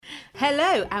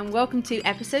Hello and welcome to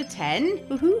episode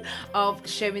 10 of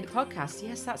Show Me the Podcast.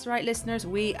 Yes, that's right, listeners.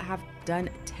 We have done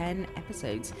 10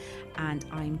 episodes and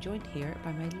I'm joined here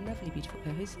by my lovely, beautiful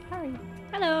co-host, Harry.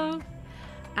 Hello.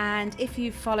 And if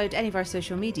you've followed any of our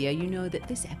social media, you know that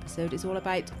this episode is all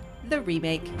about the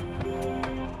remake.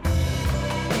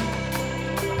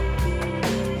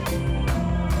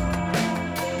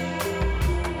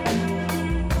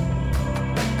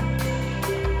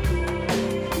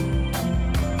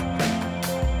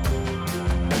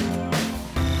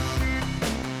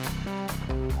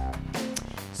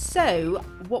 So,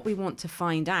 what we want to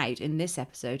find out in this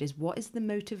episode is what is the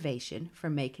motivation for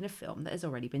making a film that has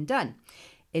already been done?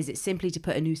 Is it simply to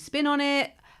put a new spin on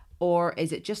it, or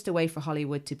is it just a way for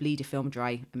Hollywood to bleed a film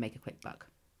dry and make a quick buck?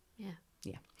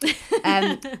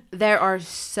 Yeah. There are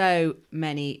so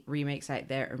many remakes out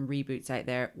there and reboots out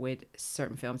there with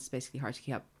certain films. It's basically hard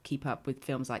to keep up with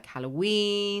films like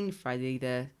Halloween, Friday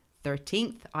the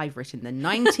 13th. I've written the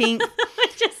 19th.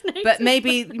 But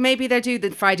maybe they'll do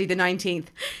the Friday the 19th.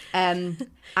 And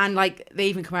like they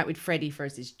even come out with Freddy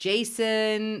versus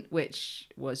Jason, which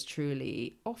was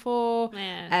truly awful.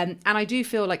 Yeah. And I do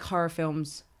feel like horror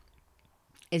films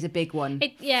is a big one for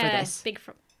this.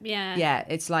 Yeah,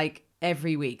 it's like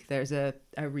every week there's a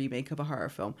remake of a horror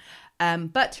film.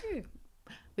 But True.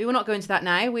 We will not go into that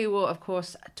now. We will, of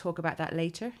course, talk about that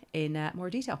later in more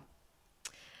detail.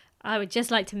 I would just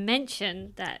like to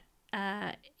mention that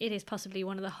it is possibly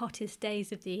one of the hottest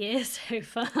days of the year so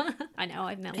far. I know,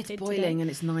 I've melted. It's boiling today. and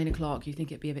it's 9 o'clock. You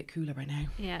think it'd be a bit cooler right now.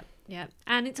 Yeah.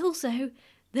 And it's also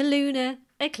the lunar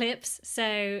eclipse.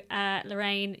 So,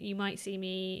 Lorraine, you might see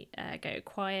me go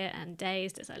quiet and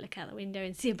dazed as I look out the window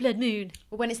and see a blood moon.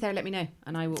 Well, when it's there, let me know.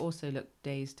 And I will also look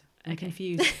dazed and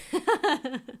confused.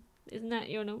 Isn't that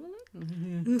your normal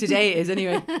look? Today it is,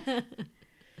 anyway.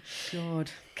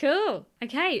 God. Cool.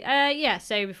 Okay.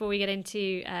 So before we get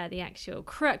into the actual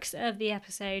crux of the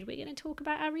episode, we're going to talk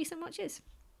about our recent watches.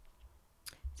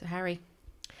 So, Harry.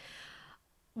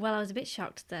 Well, I was a bit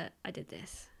shocked that I did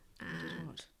this.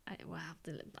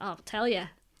 I'll tell you.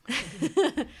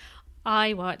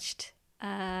 I watched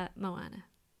Moana,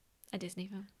 a Disney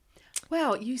film.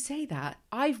 Well, you say that.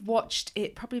 I've watched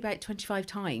it probably about 25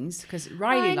 times because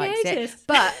Riley likes noticed. it.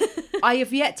 But I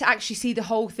have yet to actually see the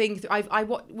whole thing.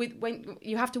 When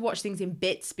you have to watch things in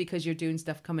bits because you're doing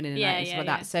stuff coming in and out and stuff like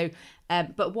that. So,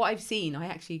 but what I've seen, I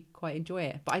actually quite enjoy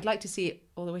it. But I'd like to see it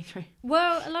all the way through.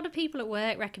 Well, a lot of people at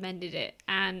work recommended it,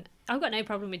 and I've got no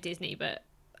problem with Disney, but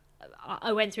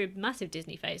I went through a massive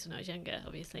Disney phase when I was younger,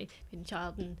 obviously, being a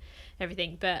child and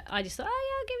everything. But I just thought,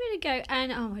 I'll give it a go.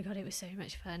 And oh my God, it was so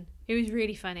much fun. It was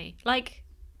really funny. Like,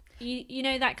 you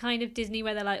know that kind of Disney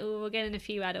where they're like, oh, we're getting a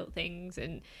few adult things.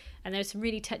 And there's some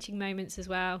really touching moments as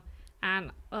well. And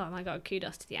oh my God,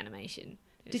 kudos to the animation.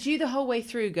 Did you the whole way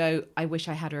through go, I wish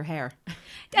I had her hair?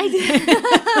 I did.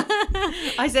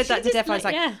 I said that to Def. I was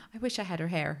like, yeah. I wish I had her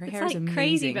hair. Her It's hair like is amazing.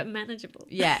 crazy but manageable.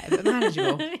 Yeah, but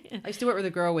manageable. I used to work with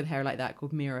a girl with hair like that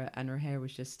called Mira, and her hair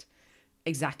was just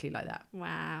exactly like that.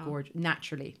 Wow. Gorgeous,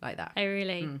 naturally like that. Oh,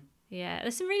 really? Yeah.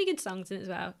 There's some really good songs in it as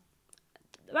well.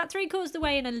 About 3/4 of the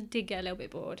way, and I did get a little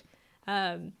bit bored.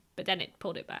 But then it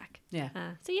pulled it back. Yeah.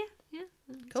 So yeah.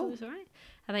 Cool. It was all right.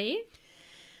 How about you?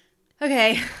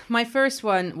 Okay, my first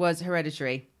one was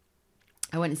Hereditary.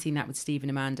 I went and seen that with Steve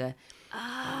and Amanda.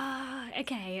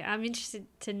 Okay. I'm interested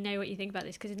to know what you think about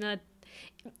this because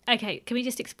okay, can we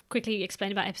just quickly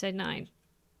explain about episode 9?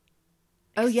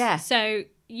 Oh yeah. So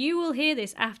you will hear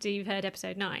this after you've heard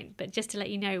episode 9, but just to let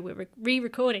you know, we're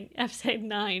re-recording episode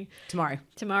 9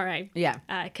 tomorrow. Yeah.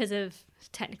 Because of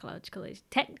technological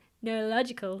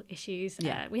issues.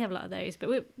 Yeah. We have a lot of those, but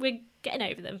we're getting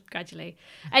over them gradually.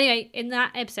 Anyway, in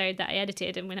that episode that I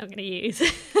edited and we're not going to use,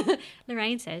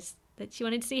 Lorraine says that she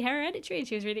wanted to see Hereditary and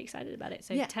she was really excited about it.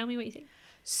 So tell me what you think.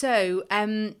 So,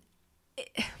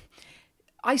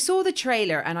 I saw the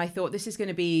trailer and I thought this is going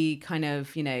to be kind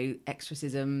of,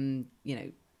 exorcism,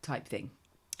 type thing.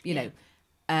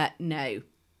 No.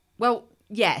 Well,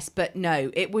 yes, but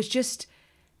no. It was just...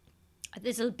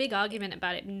 There's a big argument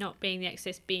about it not being The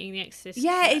Exorcist, being The Exorcist.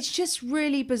 Yeah, it's just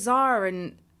really bizarre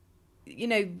and,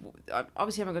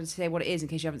 obviously I'm not going to say what it is in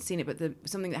case you haven't seen it, but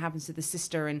something that happens to the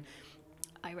sister and...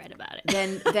 I read about it.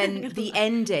 Then the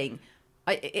ending.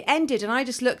 It ended and I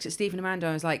just looked at Steve and Amanda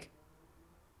and I was like,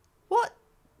 what?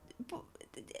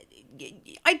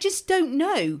 I just don't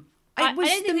know. It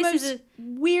was the most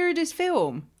weirdest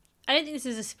film. I don't think this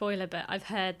is a spoiler, but I've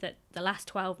heard that the last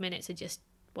 12 minutes are just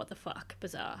what the fuck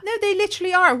bizarre. No, they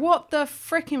literally are. What the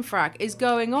frickin' frack is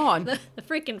going on? The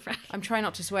frickin' frack. I'm trying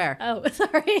not to swear. Oh,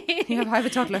 sorry. Yeah, I have a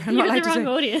toddler. I'm You're not allowed the wrong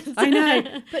to audience. I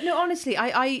know. But no, honestly,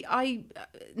 I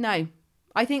no.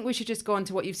 I think we should just go on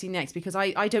to what you've seen next because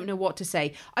I don't know what to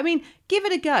say. I mean, give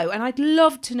it a go, and I'd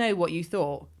love to know what you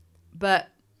thought. But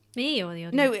Me or the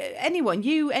audience? no,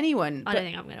 anyone. I don't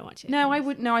think I'm going to watch it. No, I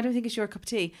would. No, I don't think it's your cup of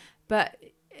tea. But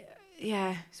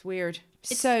yeah, it's weird.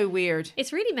 So weird.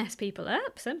 It's really messed people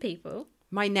up. Some people.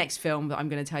 My next film that I'm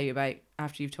going to tell you about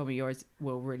after you've told me yours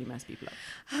will really mess people up.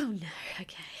 Oh no.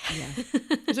 Okay.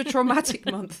 Yeah, it's a traumatic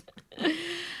month.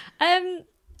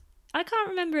 I can't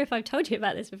remember if I've told you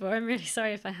about this before. I'm really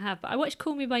sorry if I have. But I watched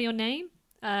Call Me by Your Name,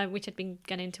 which I'd been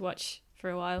getting to watch for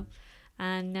a while,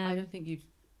 and I don't think you've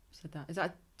said that. Is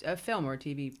that a film or a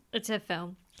TV? it's a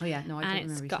film. Oh yeah, no, I don't And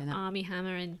remember it's you got saying that. Armie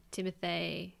Hammer and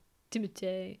Timothée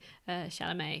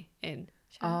Chalamet in.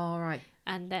 Oh right.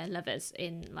 And they're lovers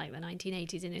in like the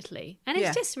 1980s in Italy, and it's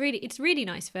Yeah. just it's a really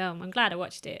nice film. I'm glad I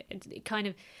watched it. It kind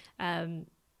of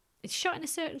it's shot in a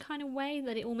certain kind of way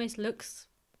that it almost looks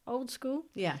old school,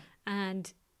 Yeah.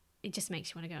 and it just makes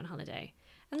you want to go on holiday.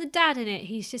 And the dad in it,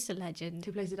 he's just a legend.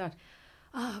 Who plays the dad?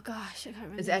 Oh gosh, I can't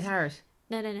remember. Is it Ed Harris?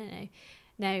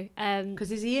 No.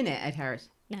 Because is he in it, Ed Harris?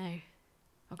 No.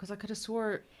 Oh, because I could have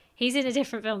swore. He's in a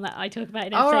different film that I talk about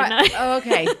in Oh, episode right. 9. Oh,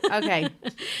 okay.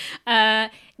 Okay.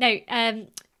 No,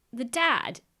 the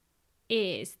dad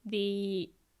is you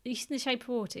seen The Shape of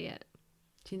Water yet?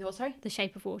 Do you know what? Sorry. The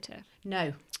Shape of Water.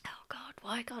 No. Oh God,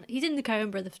 why can't he's in the Coen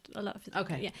Brothers a lot of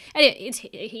Okay. yeah. Anyway,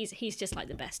 he's just like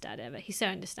the best dad ever. He's so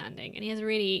understanding, and he has a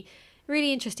really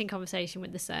really interesting conversation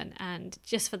with the son. And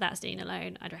just for that scene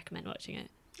alone, I'd recommend watching it.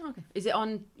 Okay. Is it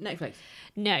on Netflix?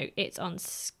 No, it's on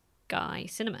Sky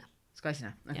Cinema. Sky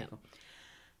Cinema. Okay, Yeah. cool.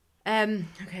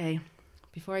 Okay.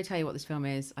 Before I tell you what this film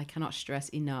is, I cannot stress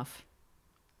enough.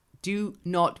 Do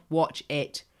not watch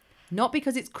it. Not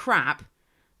because it's crap,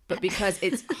 but because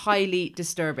it's highly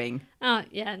disturbing. Oh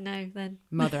yeah, no then.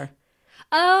 Mother.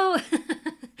 Oh, oh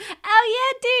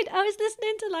yeah, dude. I was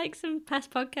listening to like some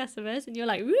past podcasts of us, and you're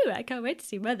like, "Ooh, I can't wait to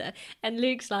see Mother." And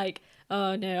Luke's like,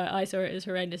 "Oh no, I saw it as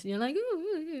horrendous," and you're like,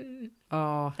 "Ooh."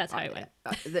 Oh, That's how it went.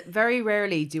 Very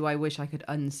rarely do I wish I could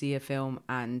unsee a film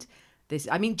and this.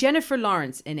 I mean, Jennifer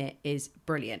Lawrence in it is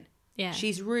brilliant. Yeah,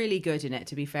 She's really good in it,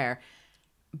 to be fair.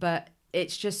 But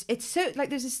it's so like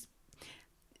there's this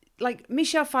like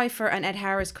Michelle Pfeiffer and Ed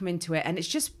Harris come into it, and it's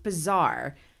just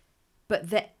bizarre. But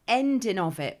the ending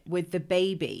of it with the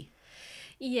baby,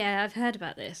 yeah. I've heard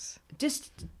about this.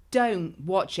 just don't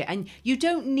watch it. And you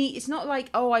don't need. It's not like,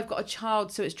 oh, I've got a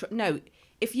child, so it's no.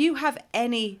 If you have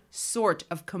any sort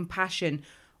of compassion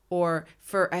or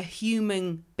for a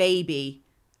human baby,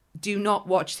 do not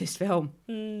watch this film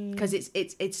because it's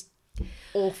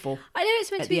awful. I know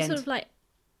it's meant At to be the sort end. of like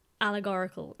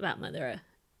allegorical about Mother.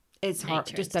 It's hard.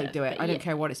 Nature Just and don't stuff, do it. but I don't yeah.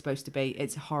 care what it's supposed to be.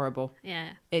 It's horrible. Yeah.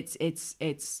 It's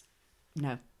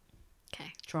no,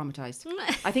 Okay. traumatized.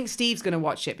 I think Steve's going to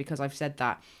watch it because I've said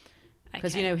that.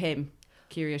 Because Okay. you know him,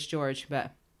 Curious George,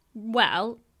 but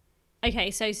Well, okay.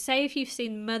 So say if you've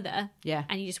seen Mother yeah.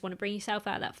 and you just want to bring yourself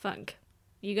out of that funk,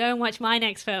 you go and watch my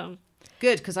next film,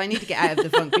 Good, because I need to get out of the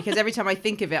funk because every time I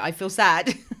think of it, I feel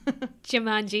sad.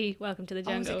 Jumanji: Welcome to the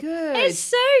Oh, is Jungle. it good? It's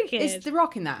so good. Is The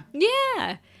Rock in that?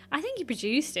 Yeah, I think he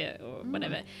produced it or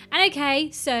whatever. And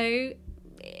okay, so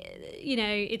you know,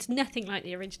 it's nothing like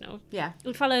the original. Yeah.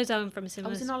 It follows on from a Oh,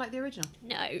 similar. is it not like the original?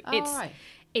 No, Oh, it's right.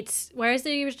 it's whereas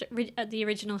the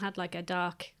original had like a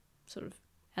dark sort of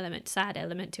element, sad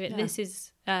element to it. Yeah. This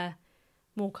is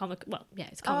more comical. Well, yeah,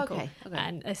 it's Oh, comical, okay, okay.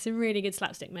 and there's some really good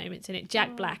slapstick moments in it.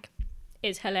 Jack Black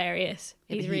is hilarious.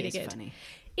 Yeah, He's but really he is good. funny.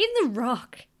 Even The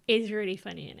Rock is really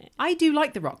funny in it. I do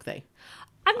like The Rock, though.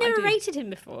 I've never do. rated him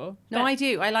before. No, but- I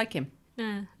do. I like him.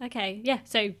 Okay, yeah.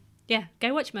 So yeah,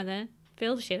 go watch Mother.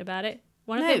 Feel shit about it.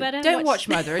 Want to No, feel better? don't watch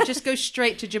Mother. Just go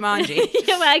straight to Jumanji.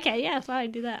 Yeah, well, okay, yeah,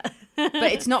 fine, do that.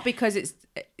 But it's not because it's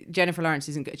Jennifer Lawrence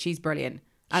isn't good. She's brilliant.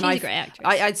 And She's a great actress.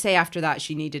 I'd say after that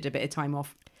she needed a bit of time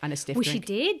off and a stiff Well, drink.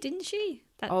 she did, didn't she?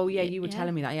 Oh yeah, you were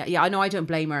telling me that. Yeah, yeah. I know. I don't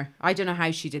blame her. I don't know how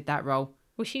she did that role.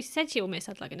 Well, she said she almost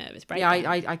had like a nervous Yeah,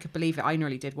 breakdown. I could believe it. I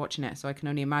nearly did watching it, so I can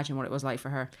only imagine what it was like for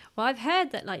her. Well, I've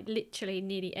heard that like literally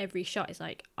nearly every shot is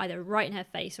like either right in her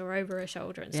face or over her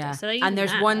shoulder and Yeah. stuff. So And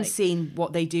there's one like, scene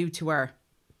what they do to her.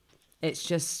 It's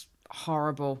just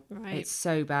horrible. Right. It's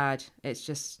so bad. It's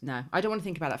just no. I don't want to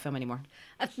think about that film anymore.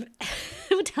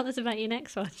 Tell us about your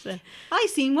next one. Then. I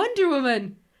seen Wonder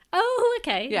Woman. Oh,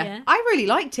 okay. Yeah. Yeah. I really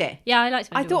liked it. Yeah, I liked.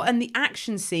 I Wonder thought, Woman. and the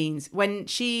action scenes when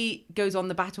she goes on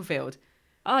the battlefield,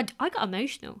 Oh, I got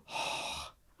emotional.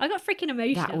 I got freaking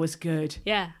emotional. that was good.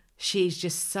 Yeah. She's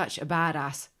just such a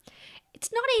badass.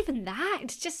 It's not even that.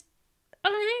 It's just I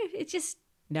don't know. It's just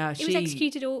No, it was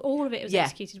executed. All of it was Yeah.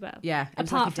 executed well. Yeah, it was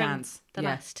Apart like a from dance. the Yeah.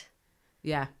 last,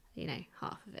 Yeah,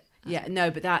 half of it. yeah. No,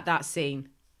 but that scene,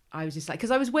 I was just like,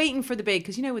 because I was waiting for the big,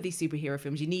 because you know with these superhero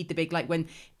films, you need the big, like when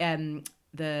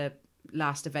the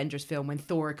last Avengers film, when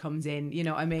Thor comes in, you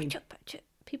know what I mean?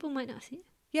 People might not see it.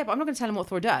 Yeah, but I'm not going to tell him what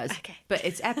Thor does. Okay. But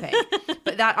it's epic.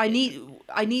 But that I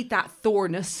need that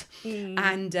Thorness.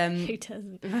 And Who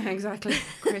doesn't? exactly,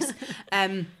 Chris.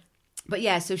 But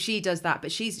yeah, so she does that.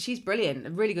 But she's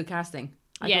brilliant. Really good casting.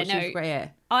 I thought she was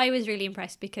great. I was really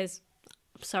impressed because,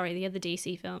 sorry, the other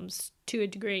DC films, to a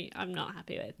degree, I'm not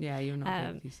happy with. Yeah, you're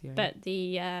not good DC, but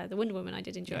the Wonder Woman I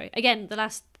did enjoy. Again, the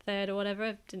last third or whatever,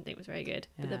 I didn't think was very good.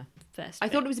 But the first I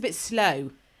thought it was a bit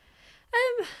slow.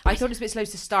 I thought it was a bit slow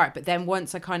to start, but then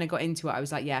once I kind of got into it, I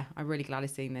was like, yeah, I'm really glad I've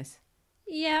seen this.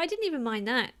 Yeah, I didn't even mind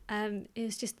that. It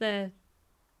was just the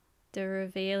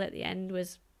reveal at the end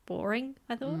was boring,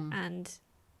 I thought, and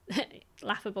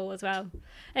laughable as well.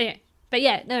 Anyway, but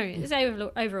yeah, no, it's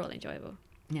overall enjoyable.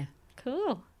 Yeah.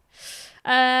 Cool.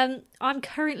 I'm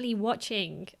currently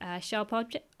watching Sharp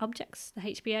Objects, the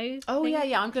HBO. Oh thing.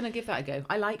 yeah, I'm gonna give that a go.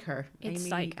 I like her. It's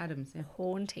Amy like Adams. Yeah.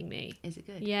 haunting me. Is it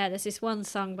good? Yeah, there's this one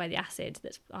song by The Acid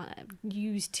that's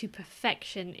used to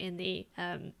perfection in the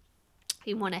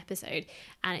in one episode,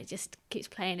 and it just keeps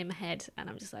playing in my head, and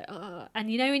I'm just like, oh. And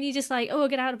you know when you just like, oh,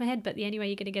 get out of my head, but the only way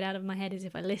you're going to get out of my head is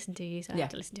if I listen to you, so I have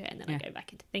to listen to it, and then I go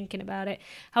back into thinking about it.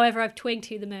 However, I've twigged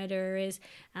who the murderer is,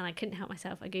 and I couldn't help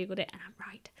myself. I googled it, and I'm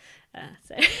right.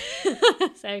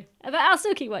 But I'll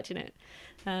still keep watching it.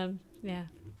 Yeah.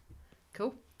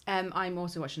 Cool. I'm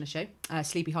also watching a show,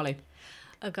 Sleepy Hollow.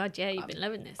 Oh God, yeah, you've been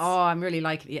loving this. Oh, I'm really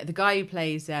liking it. Yeah, the guy who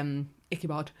plays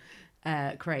Ichabod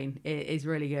Crane is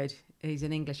really good. He's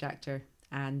an English actor,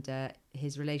 and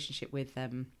his relationship with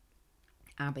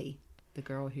Abby, the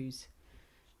girl who's...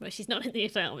 Well, she's not in the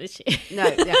film, is she? No,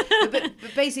 yeah. but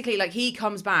basically, like, he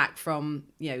comes back from,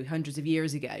 hundreds of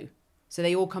years ago. So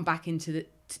they all come back into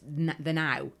the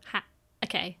now.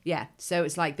 Okay. Yeah. So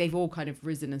it's like they've all kind of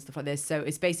risen and stuff like this. So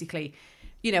it's basically,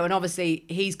 and obviously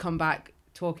he's come back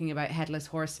talking about Headless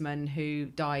Horseman who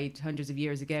died hundreds of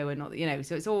years ago and all,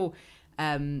 so it's all...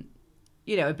 a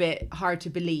bit hard to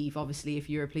believe. Obviously, if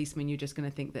you're a policeman, you're just going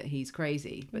to think that he's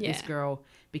crazy. But this girl,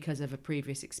 because of a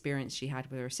previous experience she had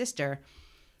with her sister,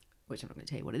 which I'm not going to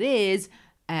tell you what it is,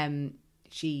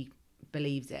 she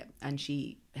believes it and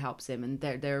she helps him, and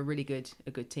they're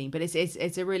a good team. But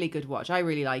it's a really good watch. I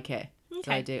really like it. Okay.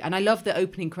 So I do, and I love the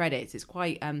opening credits. It's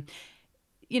quite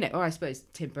or I suppose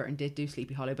Tim Burton did do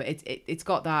Sleepy Hollow, but it's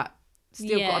got that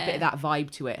got a bit of that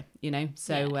vibe to it.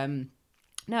 So.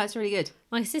 No, it's really good.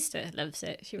 My sister loves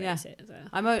it. She rates it as well.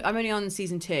 I'm only on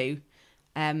season 2,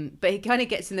 but it kind of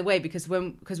gets in the way because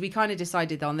we kind of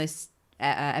decided on this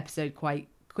episode quite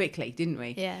quickly, didn't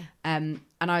we? Yeah. And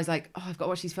I was like, oh, I've got to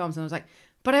watch these films, and I was like,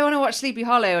 but I want to watch Sleepy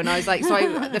Hollow, and I was like,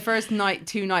 so the first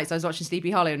 2 nights I was watching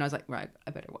Sleepy Hollow, and I was like, right,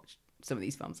 I better watch some of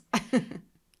these films.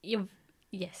 You're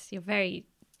very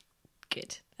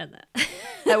good at that.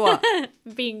 At what?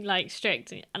 Being like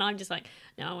strict, and I'm just like,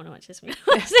 no, I want to watch this one.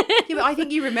 Yeah, but I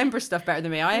think you remember stuff better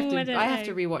than me. I have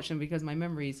to rewatch them because my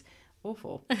memory's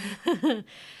awful.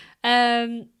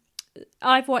 I've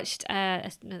watched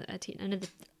another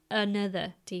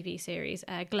TV series,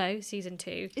 Glow season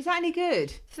 2. Is that any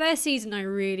good? First season I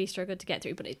really struggled to get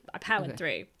through, but I powered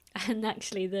through. And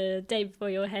actually, the day before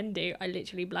your hen do, I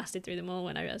literally blasted through them all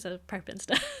when I was prepping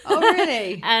stuff. Oh,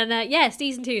 really? And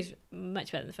season 2 is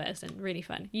much better than the first and really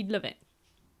fun. You'd love it.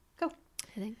 Cool.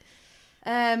 I think.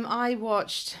 I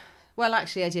watched... Well,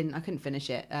 actually, I didn't. I couldn't finish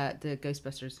it. The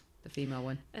Ghostbusters, the female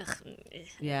one. Ugh.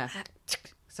 Yeah.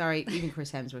 Sorry, even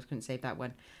Chris Hemsworth couldn't save that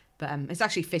one. But it's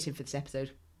actually fitting for this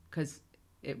episode because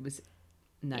it was...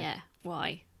 No. Yeah.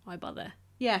 Why? Why bother?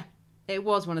 Yeah. It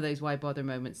was one of those why bother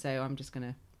moments, so I'm just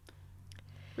going to...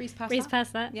 Breeze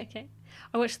past that. Yeah. Okay.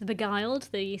 I watched The Beguiled,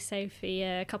 the Sophie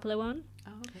Coppola one.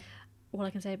 Oh, okay. All I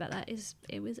can say about that is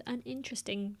it was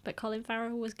uninteresting, but Colin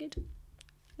Farrell was good.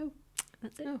 Oh.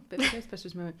 That's it. Oh, bit of a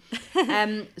Ghostbusters moment.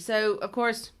 So, of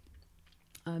course,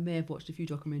 I may have watched a few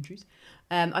documentaries.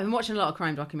 I've been watching a lot of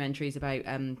crime documentaries about...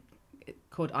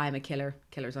 called I Am a Killer,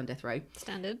 Killers on Death Row.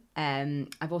 Standard.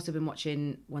 I've also been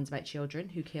watching ones about children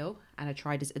who kill and are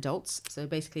tried as adults. So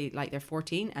basically, like, they're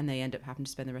 14 and they end up having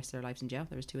to spend the rest of their lives in jail.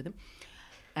 There was 2 of them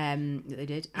that they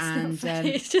did.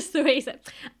 It's just the way he said.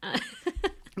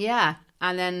 Yeah.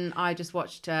 And then I just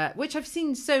watched, which I've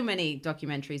seen so many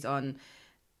documentaries on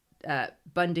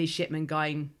Bundy, Shipman,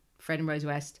 Guine, Fred and Rose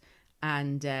West.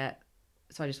 And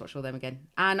so I just watched all them again.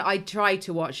 And I tried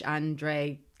to watch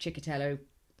Andre Chikatilo,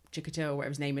 whatever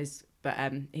his name is, but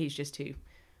he's just too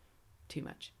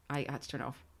much. I had to turn it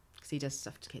off because he does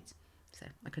stuff to kids, so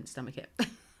I couldn't stomach it. I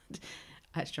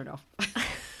had to turn it off.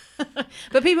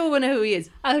 But people will know who he is.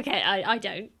 Okay, I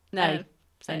don't. No,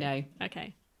 so, I know.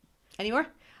 Okay. Any more?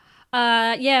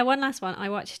 Yeah, one last one. I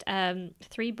watched I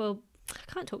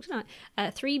can't talk tonight.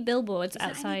 3 billboards that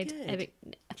any outside. good?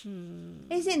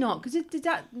 Is it not? Because did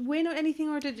that win or anything,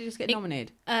 or did it just get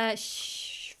nominated?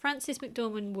 Frances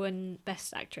McDormand won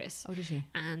Best Actress. Oh, did she?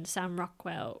 And Sam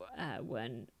Rockwell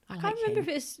won. I like can't remember him. if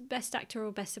it was Best Actor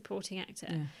or Best Supporting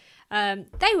Actor. Yeah.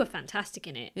 They were fantastic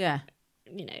in it. Yeah.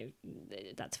 You know,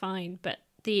 that's fine. But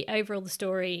the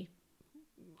story,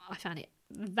 I found it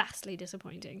vastly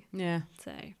disappointing. Yeah.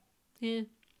 So, yeah.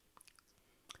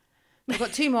 I've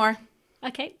got 2 more.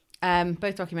 Okay.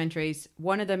 Both documentaries.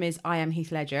 One of them is I Am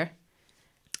Heath Ledger,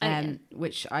 Yeah.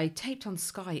 which I taped on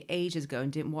Sky ages ago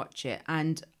and didn't watch it.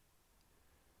 And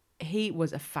he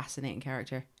was a fascinating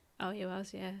character. Oh, he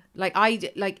was, yeah.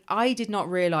 I did not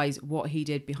realize what he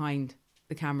did behind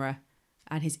the camera,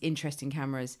 and his interest in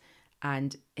cameras,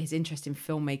 and his interest in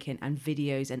filmmaking and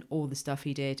videos and all the stuff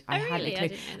he did. Oh, really? I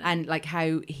didn't know that. And like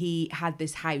how he had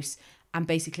this house, and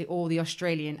basically all the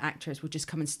Australian actors would just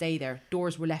come and stay there.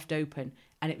 Doors were left open,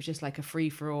 and it was just like a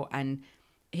free for all. And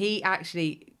he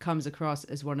actually comes across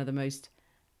as one of the most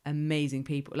amazing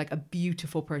people, like a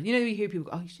beautiful person. You know, you hear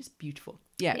people go, "Oh, he's just beautiful."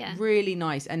 Yeah. Really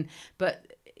nice. And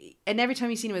every time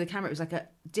you seen him with a camera, it was like a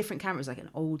different camera. It was like an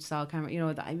old style camera. You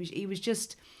know, that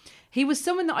he was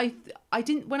someone that I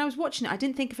didn't, when I was watching it, I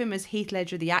didn't think of him as Heath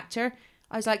Ledger the actor.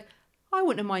 I was like, I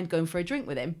wouldn't have mind going for a drink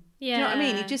with him. Yeah. Do you know what I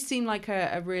mean? He just seemed like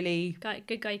a really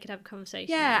good guy you could have a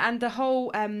conversation Yeah, and the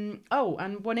whole and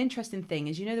one interesting thing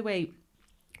is, you know, the way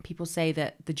people say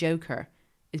that the Joker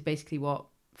is basically what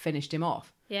finished him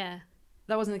off. Yeah.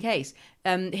 That wasn't the case.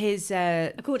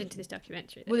 According to this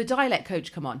documentary. Well, the dialect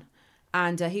coach come on,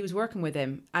 and he was working with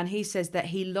him, and he says that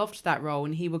he loved that role,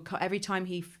 and he would every time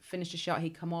he finished a shot,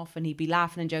 he'd come off and he'd be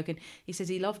laughing and joking. He says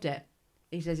he loved it.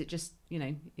 He says it just, you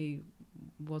know, he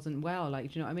wasn't well,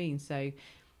 like, do you know what I mean? So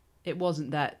it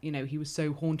wasn't that, you know, he was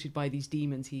so haunted by these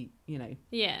demons. He, you know,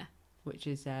 yeah, which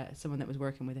is someone that was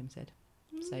working with him said.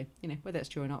 So, you know, whether it's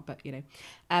true or not, but, you know.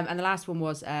 And the last one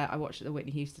was, I watched the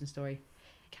Whitney Houston story.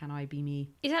 Can I Be Me?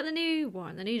 Is that the new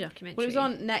one, the new documentary? Well, it was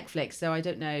on Netflix, so I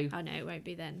don't know. Oh, no, it won't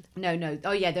be then. No.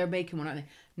 Oh, yeah, they're making one, aren't they?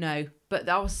 No, but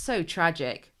that was so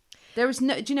tragic. There was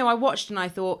no, do you know, I watched and I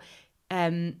thought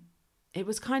it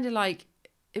was kind of like,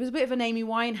 it was a bit of an Amy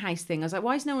Winehouse thing. I was like,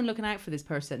 why is no one looking out for this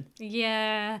person?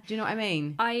 Yeah. Do you know what I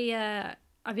mean?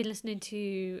 I've been listening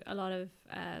to a lot of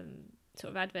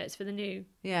sort of adverts for the new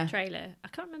trailer. I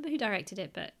can't remember who directed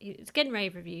it, but it's getting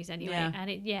rave reviews anyway. Yeah.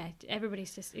 And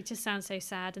everybody's it just sounds so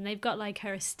sad. And they've got like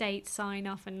her estate sign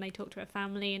off, and they talk to her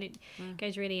family, and it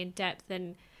goes really in depth.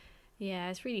 And yeah,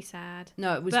 it's really sad.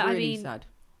 No, it was really sad.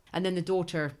 And then the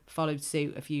daughter followed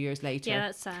suit a few years later. Yeah,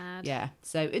 that's sad. Yeah,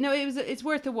 so no, it's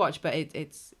worth a watch, but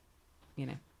it's you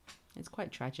know, it's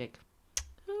quite tragic.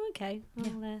 Oh, okay.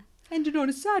 Well, ended on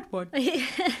a sad one. Yeah.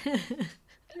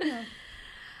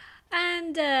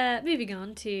 And moving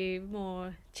on to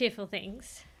more cheerful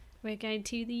things, we're going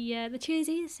to the cheers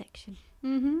section.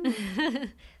 Mm-hmm.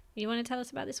 You want to tell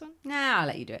us about this one? Nah, I'll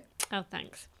let you do it. Oh,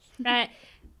 thanks. I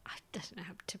don't know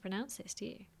how to pronounce this, do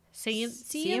you?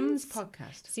 Siam's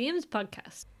podcast. Siam's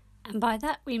podcast. And by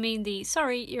that, we mean the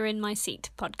Sorry You're in My Seat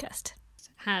podcast.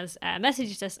 Has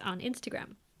messaged us on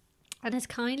Instagram and has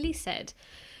kindly said,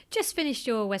 just finished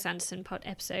your Wes Anderson pod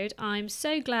episode. I'm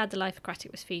so glad The Life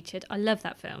Aquatic was featured. I love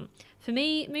that film. For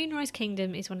me, Moonrise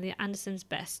Kingdom is one of the Andersons'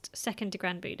 best, second to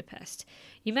Grand Budapest.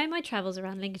 You made my travels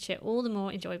around Lincolnshire all the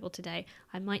more enjoyable today.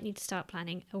 I might need to start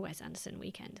planning a Wes Anderson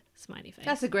weekend. Smiley face.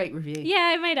 That's a great review.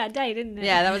 Yeah, it made our day, didn't it?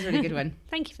 Yeah, that was a really good one.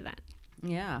 Thank you for that.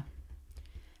 Yeah.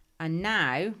 And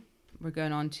now we're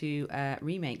going on to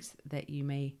remakes that you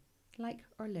may like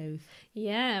or loathe.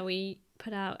 Yeah, we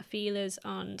put out feelers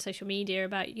on social media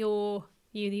about you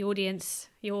the audience,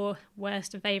 your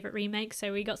worst and favourite remakes.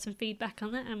 So we got some feedback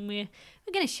on that, and we're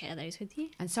going to share those with you.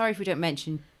 And sorry if we don't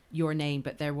mention your name,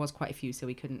 but there was quite a few, so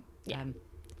we couldn't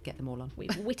get them all on.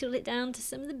 We've whittled it down to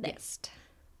some of the best.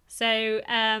 So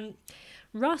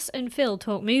Ross and Phil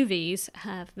Talk Movies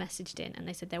have messaged in, and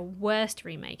they said their worst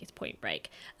remake is Point Break,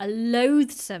 a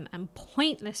loathsome and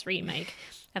pointless remake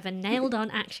of a nailed-on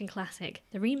action classic.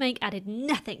 The remake added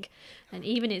nothing, and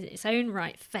even in its own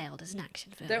right failed as an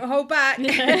action film. Don't hold back.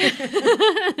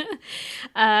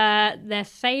 Their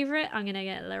favourite, I'm going to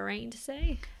get Lorraine to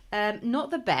say.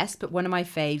 Not the best, but one of my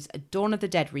faves, Dawn of the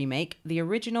Dead remake. The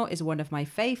original is one of my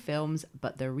fave films,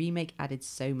 but the remake added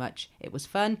so much. It was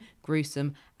fun,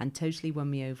 gruesome, and totally won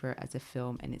me over as a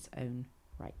film in its own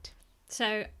right.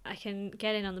 So I can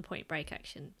get in on the Point Break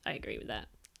action. I agree with that.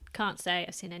 Can't say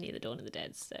I've seen any of the Dawn of the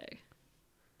Dead, so...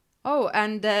 Oh,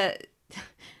 and they're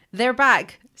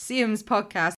back. Siam's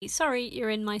podcast. Sorry You're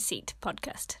in My Seat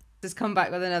podcast. Just come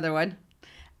back with another one.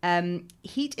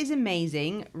 Heat is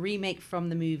amazing. Remake from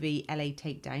the movie LA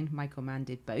Takedown. Michael Mann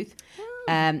did both.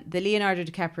 The Leonardo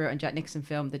DiCaprio and Jack Nicholson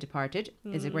film The Departed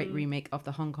is a great remake of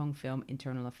the Hong Kong film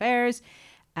Internal Affairs.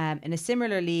 In a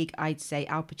similar league, I'd say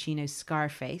Al Pacino's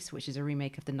Scarface, which is a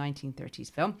remake of the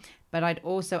 1930s film. But I'd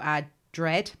also add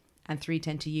Dread and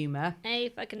 3:10 to Yuma. Hey,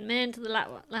 fucking man to the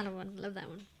latter one. Love that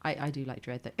one. I do like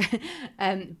Dread though.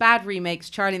 Bad remakes,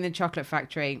 Charlie and the Chocolate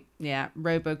Factory, yeah,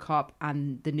 RoboCop,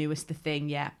 and the newest The Thing,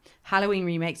 yeah. Halloween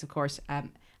remakes, of course.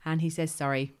 And he says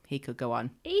sorry, he could go on.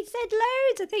 He said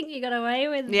loads. I think you got away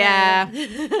with that. Yeah.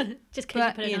 Just because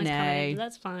you put a nice comment,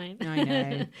 that's fine. I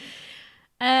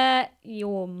know.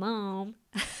 Your mom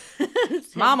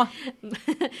Mama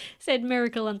said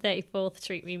Miracle on 34th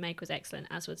Street remake was excellent,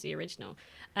 as was the original.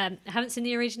 I haven't seen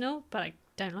the original, but I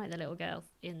don't like the little girl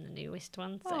in the newest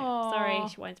one. So Aww. sorry,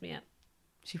 she winds me up.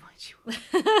 She wants you.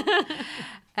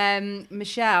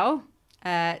 Michelle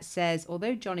says,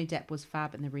 although Johnny Depp was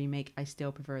fab in the remake, I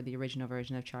still prefer the original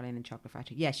version of Charlie and the Chocolate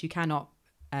Factory. Yes, you cannot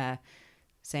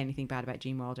say anything bad about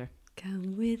Gene Wilder.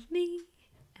 Come with me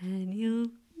and you'll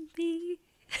be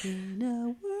In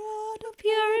a world of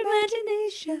pure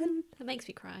imagination. That makes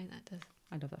me cry, that does.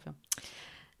 I love that film.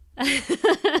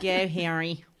 Go,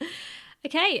 Harry.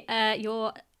 Okay,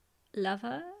 your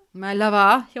lover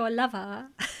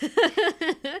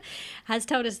has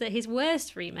told us that his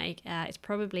worst remake is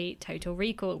probably Total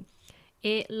Recall.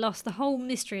 It lost the whole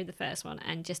mystery of the first one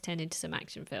and just turned into some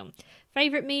action film.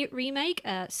 Favourite remake?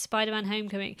 Spider-Man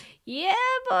Homecoming. Yeah,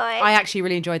 boy. I actually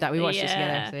really enjoyed that. We watched it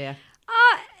together, so yeah.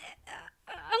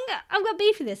 I've got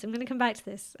beef for this. I'm going to come back to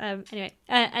this. Anyway,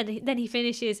 and then he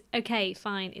finishes, okay,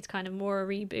 fine, it's kind of more a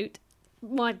reboot.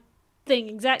 My thing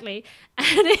exactly. And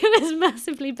it was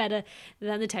massively better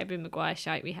than the Tobey Maguire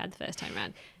shite we had the first time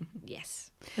around.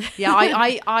 Yes. Yeah,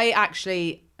 I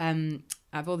actually,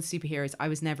 of all the superheroes, I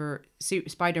was never,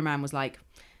 Spider-Man was like,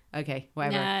 okay,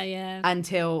 whatever. Yeah.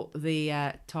 Until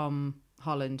the Tom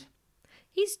Holland.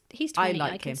 He's 20.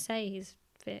 I can him. say he's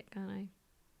fit, can't I?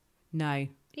 No.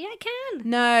 Yeah, I can.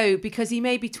 No, because he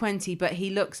may be 20, but he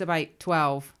looks about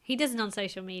 12. He doesn't on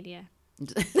social media.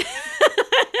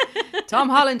 Tom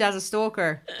Holland has a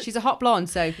stalker. She's a hot blonde,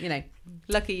 so, you know,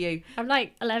 lucky you. I'm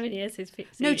like 11 years his fit.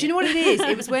 No, do you know what it is?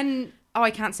 It was when... Oh,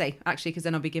 I can't say, actually, because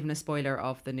then I'll be given a spoiler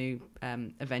of the new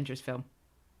Avengers film.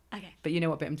 Okay. But you know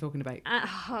what bit I'm talking about.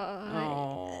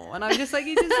 Oh. And I was just like,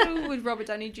 he just so with Robert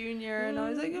Downey Jr. And I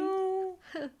was like, oh.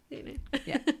 You know.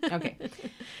 Yeah, okay.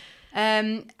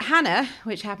 Hannah,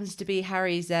 which happens to be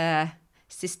Harry's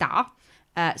sister,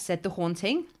 said The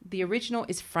Haunting. The original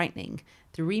is frightening.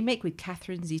 The remake with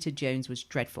Catherine Zeta-Jones was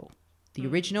dreadful. The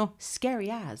original, scary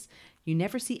as. You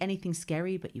never see anything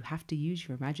scary, but you have to use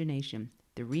your imagination.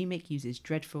 The remake uses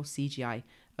dreadful CGI.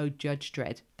 Oh, Judge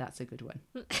Dredd. That's a good one.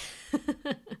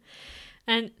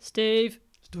 And Steve.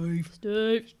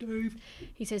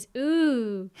 He says,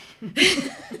 ooh.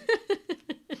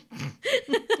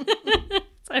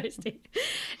 Sorry, Steve.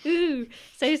 Ooh.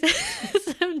 So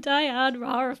some die-hard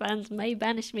horror fans may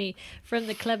banish me from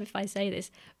the club if I say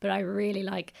this, but I really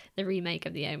like the remake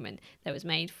of The Omen that was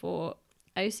made for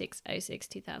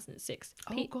 2006.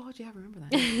 Oh, God, yeah, I remember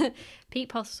that. Pete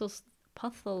Postlethwaite.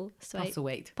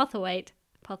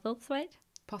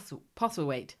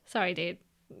 Postlethwaite. Sorry, dude.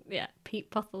 Yeah, Pete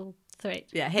Postlethwaite.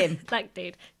 Yeah, him. That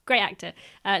dude. Great actor.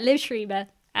 Liv Schreiber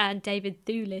and David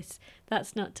Thewlis.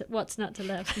 That's what's not to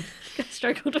love.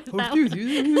 Struggled with that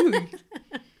one.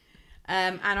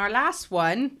 And our last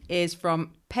one is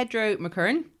from Pedro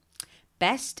McKern.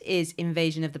 Best is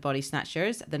Invasion of the Body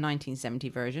Snatchers. The 1970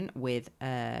 version with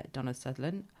Donald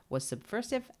Sutherland was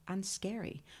subversive and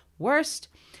scary. Worst,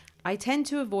 I tend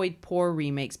to avoid poor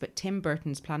remakes, but Tim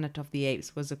Burton's Planet of the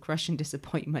Apes was a crushing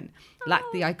disappointment.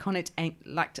 Lacked the iconic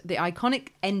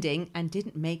ending and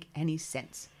didn't make any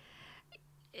sense.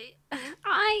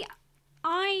 I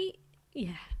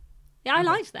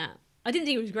liked that. I didn't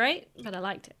think it was great, but I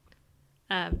liked it.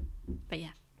 But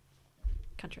yeah,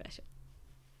 controversial.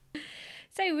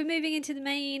 So we're moving into the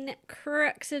main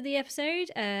crux of the episode,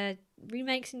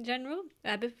 remakes in general.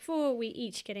 But before we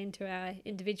each get into our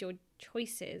individual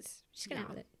choices, we're just gonna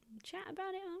have a chat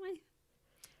about it, aren't we?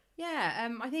 Yeah,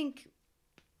 I think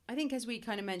as we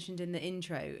kind of mentioned in the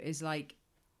intro, is like,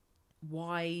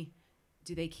 why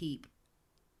do they keep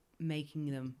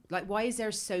making them? Like, why is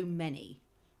there so many?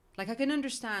 Like, I can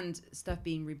understand stuff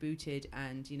being rebooted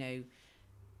and, you know,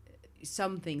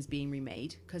 some things being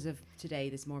remade because of today,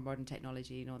 there's more modern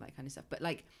technology and all that kind of stuff. But,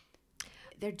 like,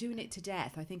 they're doing it to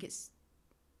death. I think it's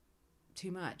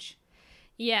too much.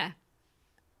 Yeah.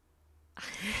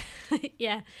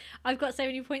 Yeah. I've got so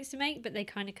many points to make, but they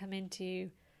kind of come into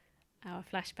our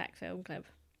flashback film club.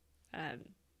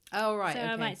 Oh right. So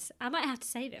Okay. I might have to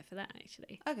save it for that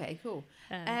actually. Okay. Cool.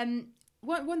 Um,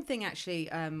 One thing actually,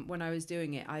 when I was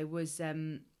doing it, I was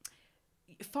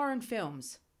foreign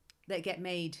films that get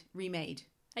remade,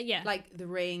 yeah. like The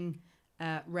Ring,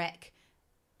 Wreck,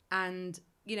 and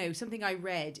something I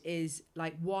read is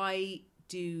like, why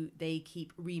do they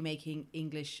keep remaking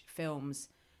English films?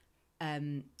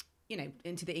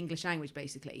 Into the English language,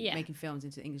 basically, Yeah. making films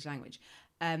into the English language.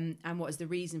 And what is the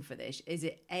reason for this? Is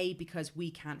it A, because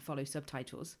we can't follow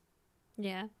subtitles,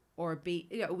 Yeah. or B,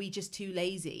 are we just too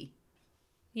lazy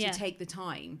Yeah. to take the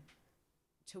time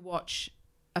to watch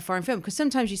a foreign film? Because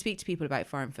sometimes you speak to people about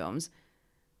foreign films,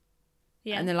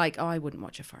 Yeah. and they're like, "Oh, I wouldn't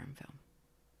watch a foreign film."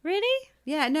 Really?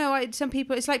 Yeah, no. Some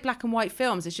people, it's like black and white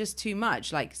films. It's just too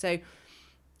much. Like, so,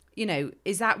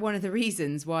 is that one of the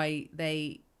reasons why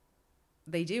they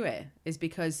do it? Is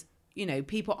because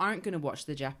people aren't going to watch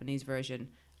the Japanese version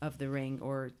of The Ring,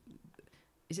 or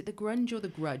is it The Grunge or The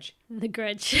Grudge? The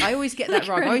Grudge. I always get that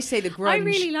wrong. I always say The Grunge. I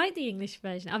really like the English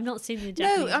version. I've not seen the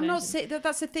Japanese No, I'm not version. saying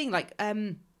that's the thing. Like,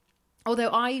 although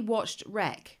I watched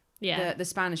Wreck, Yeah. the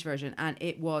Spanish version, and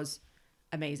it was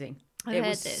amazing. I've It heard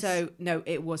was this.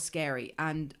 it was scary,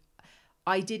 and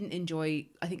I didn't enjoy.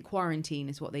 I think Quarantine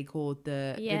is what they called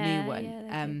the Yeah, new one.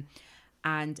 yeah, they do.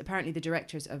 And apparently the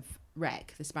directors of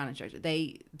Wreck, the Spanish director,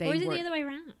 they Or is it were. the other way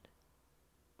around?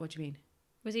 What do you mean?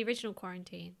 Was the original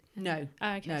Quarantine? No,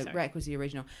 Oh, okay, no. sorry. Wreck was the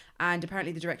original, and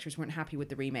apparently the directors weren't happy with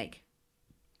the remake.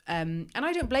 And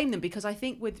I don't blame them, because I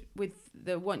think with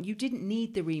the one, you didn't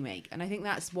need the remake, and I think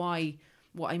that's why,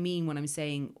 what I mean when I'm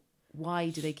saying, why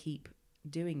do they keep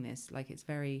doing this? Like, it's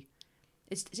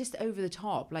just over the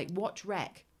top. Like, watch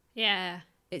Wreck, Yeah.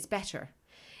 it's better.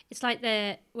 It's like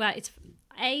it's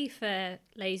A for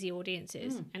lazy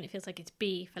audiences, and it feels like it's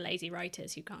B for lazy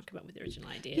writers who can't come up with original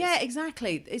ideas. Yeah,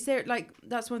 exactly. Is there, like,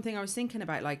 that's one thing I was thinking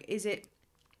about. Like, is it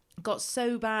got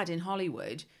so bad in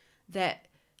Hollywood that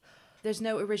there's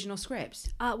no original scripts?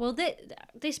 Well,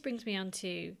 this brings me on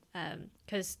to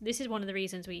because this is one of the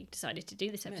reasons we decided to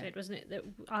do this episode, wasn't it?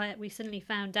 That we suddenly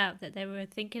found out that they were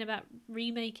thinking about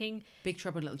remaking, Big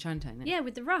Trouble in Little Chinatown. Isn't it? yeah,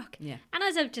 with The Rock. Yeah. And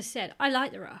as I've just said, I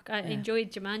like The Rock. I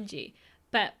enjoyed Jumanji,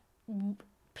 but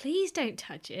please don't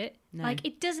touch it. No. Like,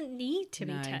 it doesn't need to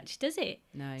No. be touched, does it?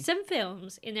 No. Some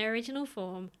films in their original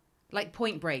form. Like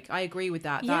Point Break, I agree with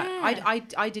that. Yeah.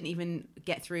 I didn't even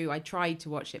get through. I tried to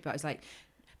watch it, but I was like,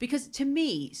 because to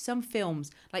me, some films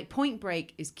like Point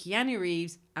Break is Keanu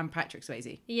Reeves and Patrick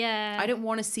Swayze. Yeah. I don't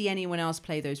want to see anyone else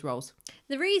play those roles.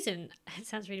 The reason, it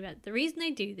sounds really bad, the reason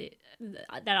they do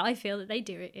that I feel that they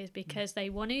do it is because they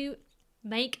want to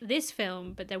make this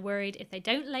film, but they're worried if they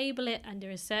don't label it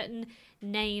under a certain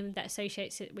name that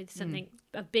associates it with something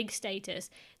of big status,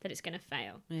 that it's going to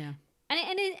fail. Yeah, And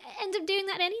it ends up doing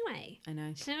that anyway. I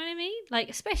know. Do you know what I mean? Like,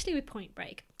 especially with Point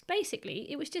Break.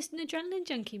 Basically, it was just an adrenaline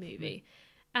junkie movie.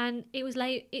 And it was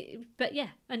but yeah,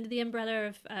 under the umbrella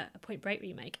of a Point Break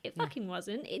remake, it fucking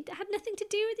wasn't. It had nothing to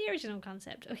do with the original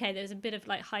concept. Okay, there was a bit of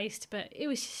like heist, but it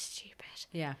was just stupid.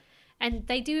 Yeah, And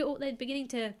they do it all. They're beginning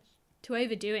to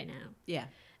overdo it now, yeah.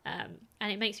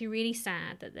 and it makes me really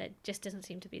sad that there just doesn't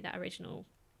seem to be that original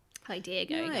idea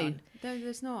going No, on.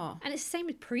 there's not. And it's the same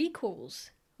with prequels.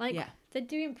 Like, Yeah. they're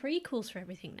doing prequels for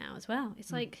everything now as well.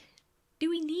 It's like, do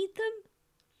we need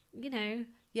them? You know.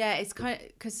 Yeah, it's kind of,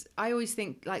 because I always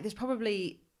think like there's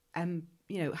probably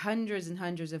hundreds and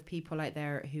hundreds of people out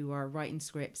there who are writing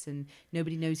scripts and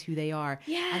nobody knows who they are.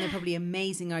 Yeah. And they're probably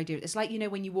amazing ideas. It's like,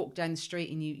 when you walk down the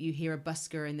street and you hear a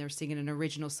busker and they're singing an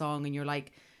original song and you're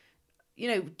like,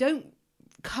 don't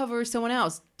cover someone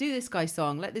else. Do this guy's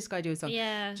song. Let this guy do a song.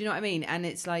 Yeah. Do you know what I mean? And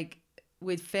it's like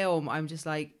with film, I'm just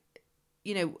like,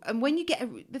 and when you get,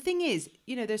 the thing is,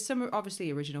 there's some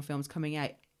obviously original films coming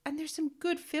out and there's some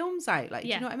good films out. Like, do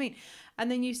Yeah. you know what I mean?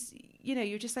 And then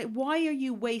you're just like, why are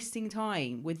you wasting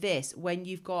time with this when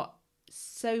you've got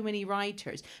so many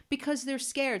writers? Because they're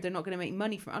scared they're not going to make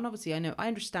money from it. And obviously I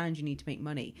understand you need to make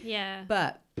money. Yeah.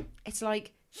 But it's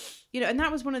like, and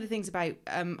that was one of the things about,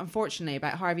 unfortunately,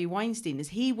 about Harvey Weinstein, is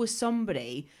he was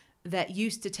somebody that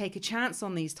used to take a chance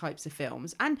on these types of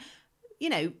films. And,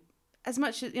 as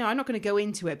much as, I'm not going to go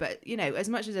into it, but, as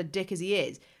much as a dick as he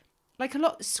is, like a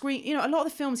lot of the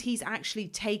films he's actually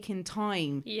taken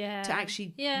time Yeah. to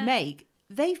actually Yeah. make,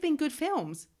 they've been good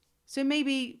films. So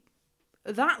maybe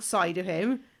that side of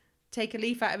him, take a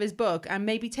leaf out of his book and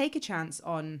maybe take a chance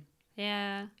on,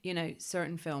 Yeah.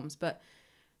 certain films. But,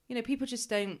 people just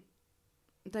don't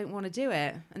want to do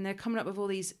it. And they're coming up with all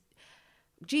these,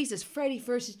 Jesus, Freddy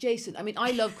versus Jason. I mean,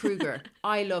 I love Krueger.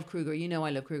 I love Krueger. I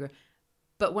love Krueger.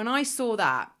 But when I saw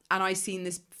that and I seen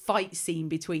this fight scene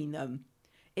between them,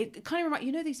 it kind of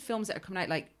reminds, these films that are coming out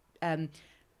like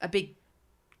a big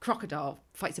crocodile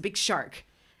fights a big shark.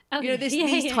 Oh, You know,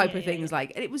 these type of things.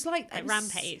 Like, and it was like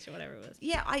Rampage or whatever it was.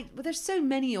 Yeah, well, there's so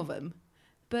many of them,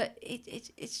 but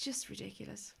it's just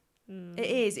ridiculous. It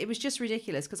is. It was just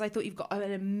ridiculous because I thought you've got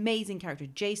an amazing character.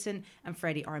 Jason and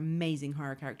Freddy are amazing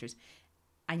horror characters,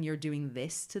 and you're doing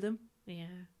this to them. Yeah,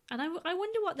 and I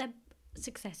wonder what their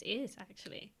success is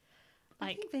actually.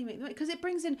 I think they make, because it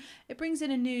brings in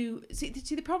a new. See,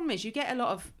 the problem is you get a lot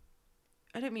of.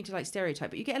 I don't mean to like stereotype,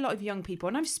 but you get a lot of young people,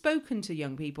 and I've spoken to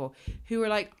young people who are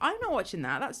like, I'm not watching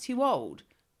that. That's too old.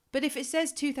 But if it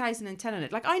says 2010 on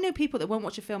it, like I know people that won't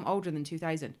watch a film older than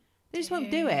 2000. They just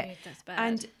won't do it. That's bad.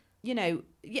 And you know,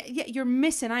 yeah, you're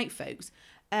missing out, folks.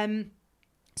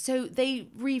 So they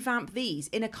revamp these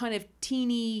in a kind of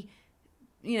teeny,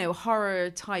 you know, horror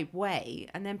type way,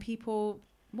 and then people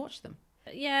watch them.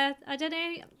 Yeah, I don't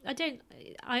know.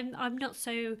 I'm not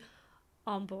so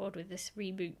on board with this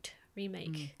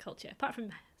remake culture. Apart from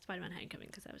Spider-Man: Homecoming,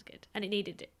 because that was good and it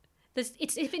needed it.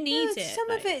 If it needs it.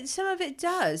 Some of it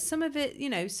does. Some of it, you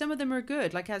know, some of them are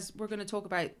good. Like as we're going to talk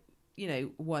about, you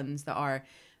know, ones that are,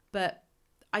 but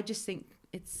I just think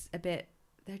it's a bit.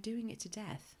 They're doing it to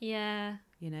death. Yeah.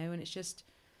 You know, and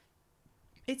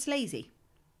it's lazy.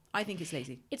 I think it's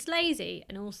lazy. It's lazy,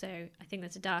 and also I think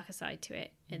there's a darker side to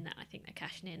it in that I think they're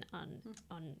cashing in on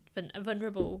a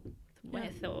vulnerable way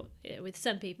of thought with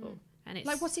some people. And it's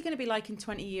like, what's he going to be like in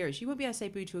 20 years? You won't be able to say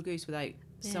boo to a goose without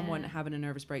someone having a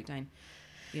nervous breakdown,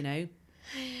 you know?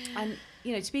 And,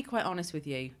 you know, to be quite honest with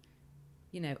you,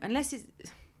 you know, unless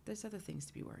there's other things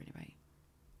to be worried about,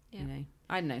 you know?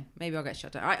 I don't know. Maybe I'll get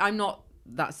shut down. I'm not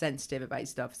that sensitive about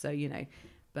stuff, so, you know,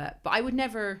 but I would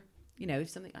never, you know, if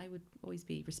something, I would always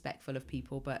be respectful of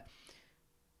people, but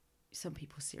some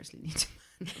people seriously need to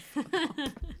man the fuck up.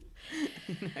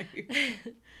 You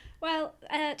know? Well,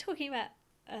 talking about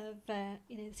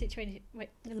you know, the situation. Wait,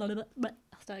 I'll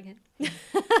start again.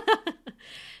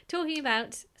 Talking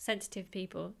about sensitive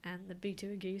people and the boo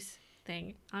to a goose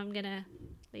thing, I'm gonna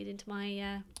lead into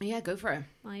my go for it.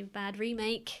 My bad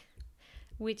remake,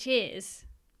 which is,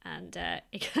 and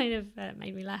it kind of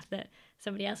made me laugh that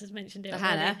somebody else has mentioned it.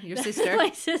 Hannah, your sister.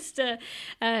 My sister,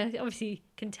 obviously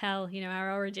can tell, you know,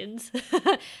 our origins.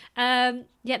 The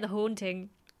Haunting.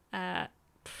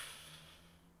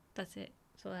 That's it.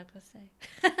 That's all I've got to say.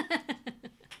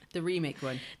 The remake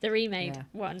one. The remade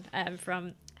one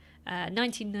from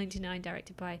 1999,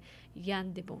 directed by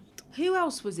Jan de Bont. Who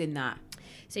else was in that?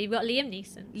 So you've got Liam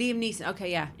Neeson.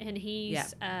 Okay, yeah. And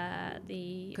he's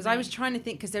the... Because I was trying to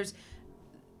think, because there's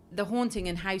The Haunting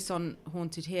and House on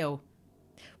Haunted Hill.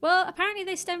 Well, apparently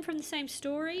they stem from the same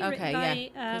story. Okay,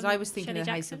 yeah. Because I was thinking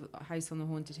Shelley of House on the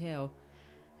Haunted Hill.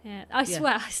 Yeah, I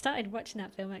swear I started watching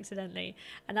that film accidentally,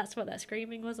 and that's what that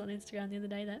screaming was on Instagram the other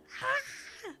day. That,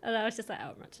 and I was just like, oh,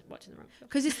 I'm watching the wrong film.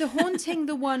 Because it's The Haunting,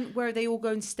 the one where they all go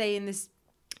and stay in this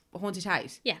haunted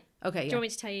house. Yeah. Okay. Do you want me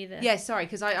to tell you the? Yeah, sorry,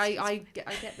 because I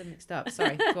get them mixed up.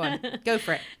 Sorry, go on, go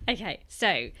for it. Okay,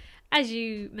 so as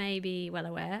you may be well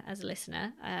aware as a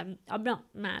listener, I'm not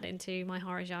mad into my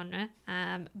horror genre,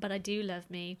 but I do love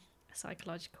me a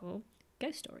psychological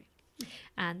ghost story,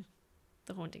 and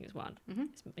The Haunting is one. Mm-hmm.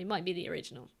 It might be the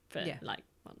original for like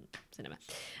modern cinema.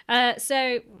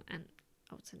 And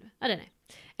old cinema. I don't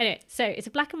know. Anyway, so it's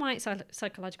a black and white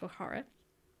psychological horror,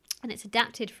 and it's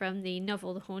adapted from the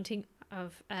novel The Haunting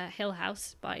of Hill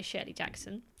House by Shirley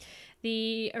Jackson.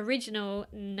 The original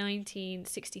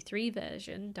 1963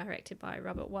 version, directed by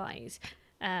Robert Wise,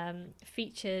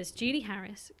 features Julie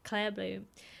Harris, Claire Bloom,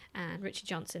 and Richard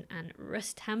Johnson and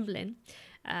Russ Tamblyn.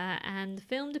 And the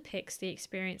film depicts the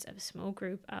experience of a small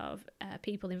group of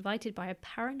people invited by a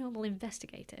paranormal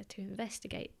investigator to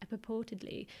investigate a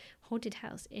purportedly haunted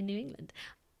house in New England.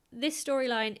 This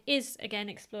storyline is again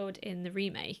explored in the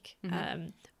remake,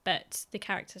 but the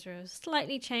characters are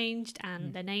slightly changed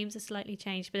and their names are slightly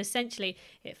changed. But essentially,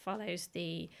 it follows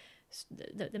the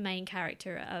main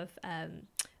character of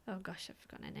oh gosh, I've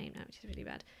forgotten her name now, which is really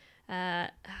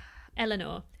bad.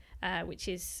 Eleanor, which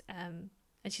is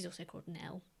and she's also called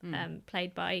Nell,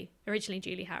 played by originally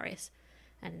Julie Harris,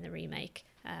 and in the remake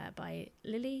by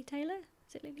Lily Taylor.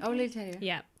 Is it Lily Taylor? Oh, Lily Taylor.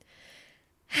 Yeah.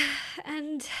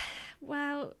 And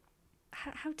well,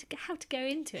 how to go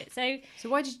into it? So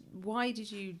why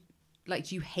did you like?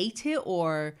 Do you hate it,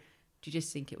 or do you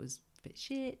just think it was a bit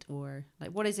shit, or like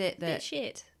what is it that a bit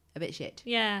shit? A bit shit.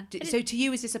 Yeah. So to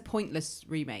you, is this a pointless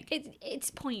remake?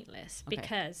 It's pointless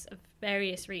because of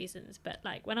various reasons. But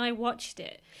like when I watched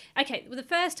it, okay, well, the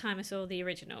first time I saw the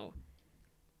original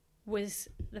was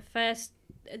the first.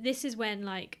 This is when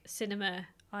like cinema.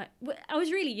 I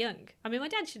was really young. I mean, my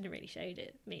dad shouldn't have really showed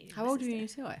it me. How old were you when you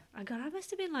saw it? Oh God, I must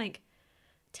have been like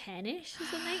 10ish or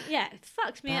something. Yeah, it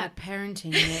fucked me up. Bad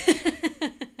parenting,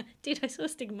 Nick. Dude, I saw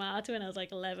Stigmata when I was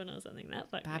like 11 or something. That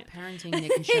fucked me Bad up. parenting,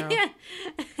 Nick and Cheryl. Yeah.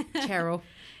 Cheryl.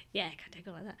 Yeah, I can't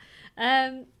go like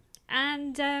that.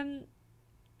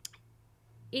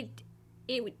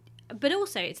 It would, but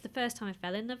also it's the first time I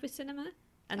fell in love with cinema,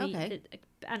 and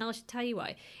and I'll tell you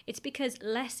why. It's because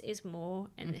less is more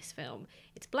in this film.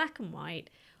 It's black and white.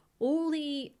 All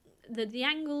the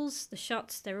angles, the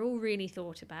shots, they're all really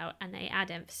thought about, and they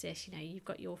add emphasis. You know, you've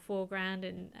got your foreground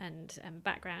and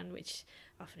background, which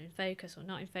often in focus or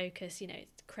not in focus. You know,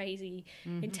 it's crazy,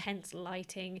 intense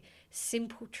lighting.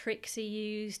 Simple tricks are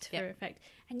used for effect,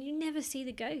 and you never see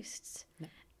the ghosts. No.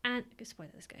 And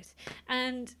spoiler, there's ghosts,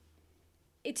 and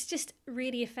it's just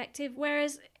really effective.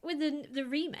 Whereas with the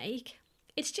remake,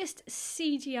 it's just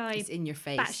CGI. It's in your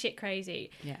face. Batshit crazy.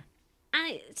 Yeah.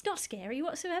 And it's not scary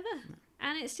whatsoever. No.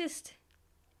 And it's just,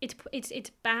 it's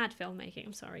bad filmmaking.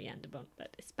 I'm sorry, Yanderbon,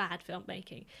 but it's bad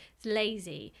filmmaking. It's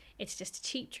lazy. It's just a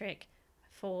cheap trick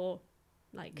for,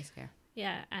 like, scare.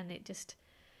 Yeah, and it's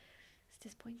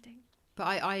disappointing.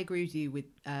 But I agree with you with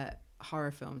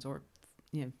horror films or,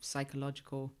 you know,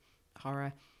 psychological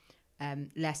horror.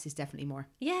 Less is definitely more.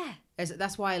 Yeah.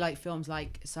 That's why I like films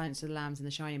like Silence of the Lambs and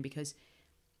The Shining, because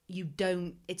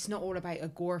it's not all about a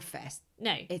gore fest.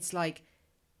 No. It's like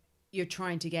you're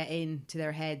trying to get into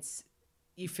their heads.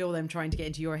 You feel them trying to get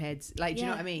into your heads. Like, do you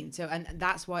know what I mean? So, and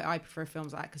that's why I prefer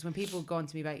films like that. Because when people go on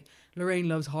to me about, Lorraine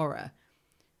loves horror,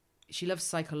 she loves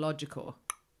psychological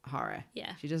horror.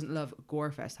 Yeah. She doesn't love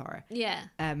gore fest horror. Yeah.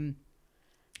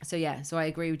 So I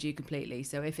agree with you completely.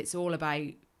 So if it's all about,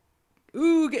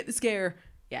 ooh, get the scare.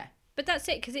 Yeah. But that's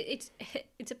it, because it's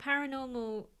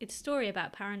a story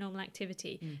about paranormal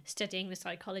activity, studying the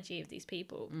psychology of these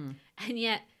people. And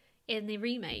yet, in the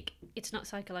remake, it's not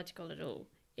psychological at all.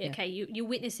 Okay, you're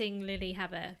witnessing Lily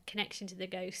have a connection to the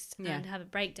ghosts and have a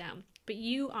breakdown, but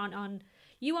you aren't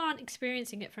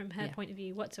experiencing it from her point of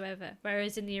view whatsoever.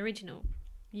 Whereas in the original,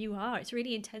 you are. It's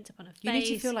really intense upon her face. You need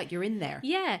to feel like you're in there.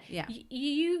 Yeah.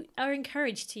 You are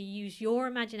encouraged to use your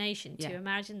imagination to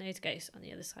imagine those ghosts on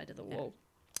the other side of the wall.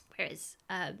 Whereas,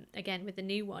 again, with the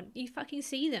new one, you fucking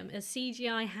see them as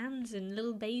CGI hands and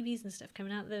little babies and stuff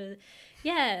coming out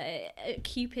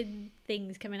Cupid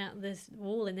things coming out of this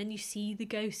wall, and then you see the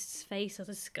ghost's face or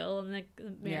the skull on the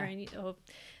mirror or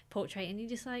portrait, and you're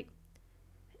just like,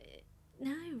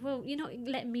 no, well, you're not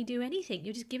letting me do anything.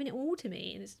 You're just giving it all to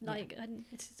me, and it's like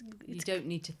you don't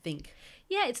need to think.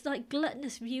 Yeah, it's like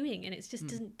gluttonous viewing, and it just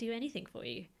doesn't do anything for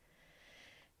you.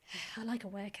 I like a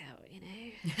workout, you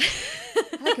know.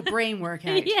 I like a brain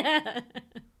workout. Yeah.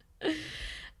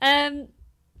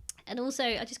 And also,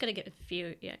 I just got to give a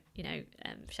few,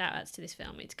 shout outs to this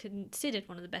film. It's considered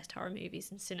one of the best horror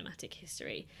movies in cinematic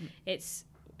history. It's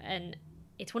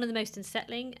one of the most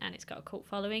unsettling, and it's got a cult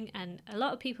following. And a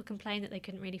lot of people complain that they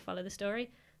couldn't really follow the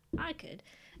story. I could.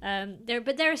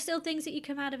 But there are still things that you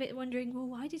come out of it wondering, well,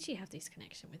 why did she have this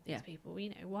connection with these people? You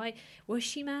know, why was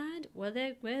she mad? Were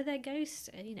there ghosts?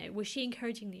 You know, was she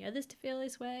encouraging the others to feel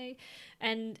this way?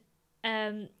 And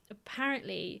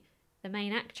apparently, the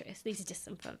main actress, these are just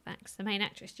some fun facts, the main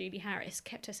actress, Julie Harris,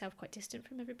 kept herself quite distant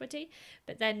from everybody,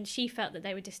 but then she felt that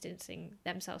they were distancing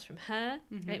themselves from her,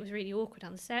 and it was really awkward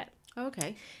on the set. Oh,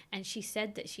 okay. And she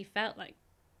said that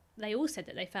they all said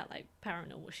that they felt like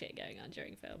paranormal shit going on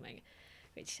during filming,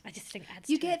 which I just think adds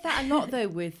to it. You get that a lot, though,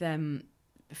 with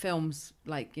films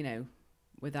like, you know,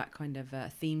 with that kind of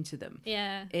theme to them.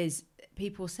 Yeah. Is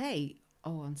people say,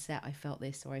 oh, on set I felt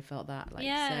this or I felt that. Like,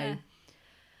 yeah. So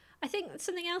I think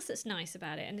something else that's nice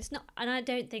about it, and I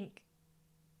don't think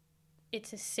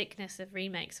it's a sickness of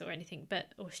remakes or anything,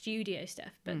 or studio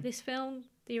stuff, but this film,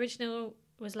 the original,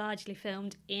 was largely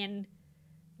filmed in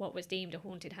what was deemed a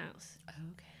haunted house. Oh,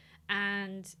 okay.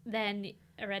 And then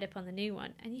I read up on the new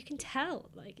one, and you can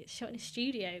tell, like, it's shot in a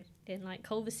studio in, like,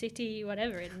 Culver City,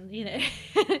 whatever, and, you know,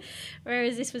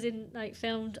 whereas this was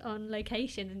filmed on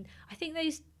location, and I think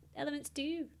those elements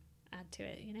do add to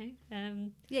it, you know.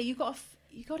 Yeah, you got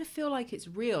to feel like it's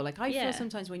real. Like, I feel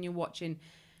sometimes when you're watching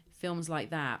films like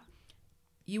that,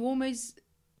 you almost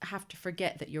have to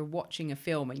forget that you're watching a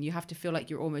film, and you have to feel like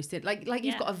you're almost in, like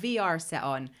you've got a VR set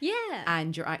on,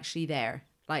 and you're actually there.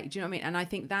 Like, do you know what I mean? And I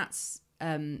think that's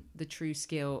the true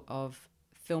skill of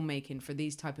filmmaking for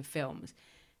these type of films,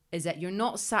 is that you're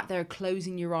not sat there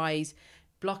closing your eyes,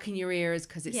 blocking your ears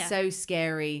because it's so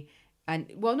scary. And,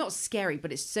 well, not scary,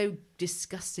 but it's so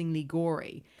disgustingly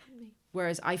gory.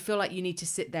 Whereas I feel like you need to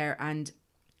sit there and,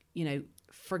 you know,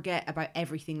 forget about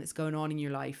everything that's going on in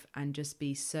your life and just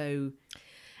be so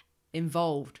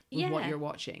involved with what you're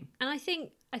watching. And I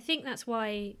think that's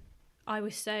why I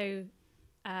was so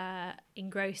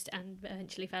engrossed and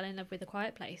eventually fell in love with A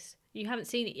Quiet Place. You haven't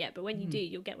seen it yet, but when you do,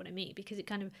 you'll get what I mean, because it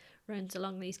kind of runs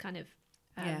along these kind of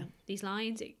these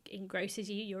lines. It engrosses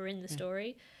you. You're in the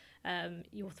story.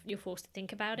 You're forced to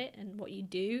think about it and what you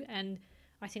do, and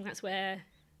I think that's where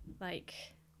like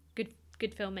good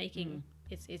filmmaking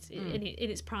it's in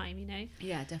its prime, you know.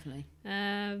 Yeah, definitely. So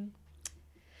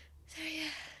yeah,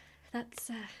 that's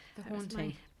The that was Haunting.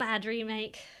 my bad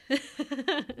remake.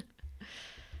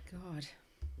 God.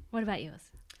 What about yours?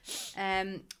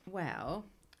 Well,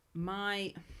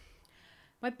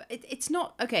 it's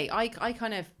not okay. I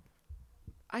kind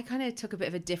of took a bit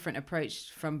of a different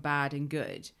approach from bad and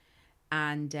good,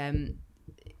 and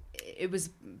it was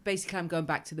basically, I'm going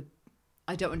back to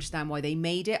I don't understand why they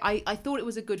made it. I thought it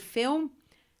was a good film,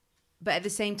 but at the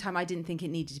same time, I didn't think it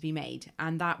needed to be made,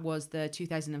 and that was the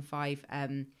 2005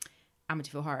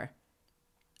 Amityville Horror.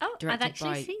 Oh, Directed I've actually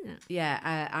by- seen that.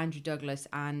 Yeah, Andrew Douglas,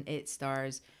 and it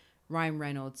stars Ryan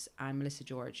Reynolds and Melissa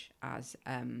George as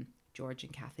George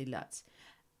and Kathy Lutz.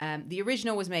 The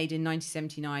original was made in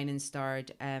 1979 and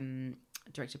starred,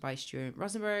 directed by Stuart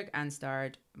Rosenberg, and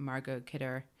starred Margot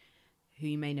Kidder, who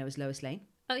you may know as Lois Lane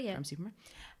Oh yeah. from Superman,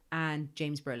 and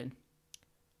James Brolin,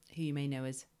 who you may know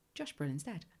as Josh Brolin's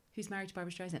dad, who's married to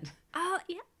Barbara Streisand. Oh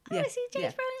yeah. Oh, Yeah, I see James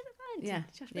yeah. Brolin. Yeah,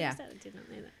 Josh yeah. Brolin. I did not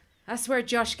know that. That's where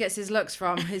Josh gets his looks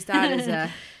from. His dad is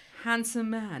a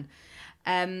handsome man.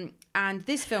 And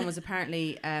this film was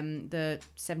apparently, the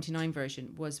 79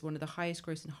 version, was one of the highest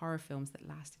grossing horror films that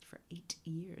lasted for 8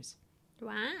 years.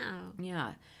 Wow.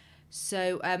 Yeah.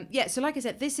 So, so like I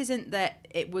said, this isn't that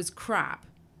it was crap.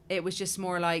 It was just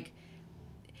more like,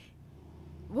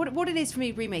 what it is for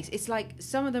me, remakes, it's like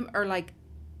some of them are like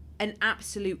an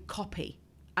absolute copy.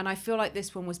 And I feel like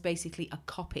this one was basically a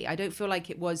copy. I don't feel like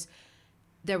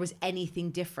there was anything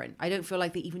different. I don't feel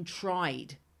like they even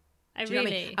tried. I Do you know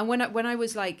really. what I mean? And when I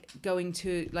was like going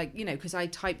to, like, you know, because I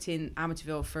typed in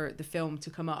Amityville for the film to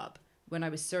come up when I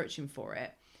was searching for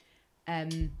it.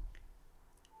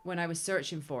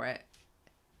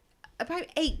 About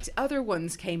 8 other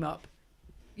ones came up.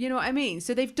 You know what I mean?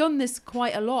 So they've done this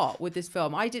quite a lot with this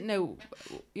film. I didn't know,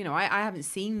 you know, I haven't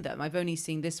seen them. I've only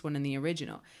seen this one in the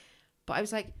original. But I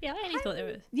was like, Yeah, I only thought there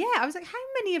was. yeah, I was like, how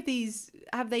many of these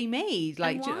have they made?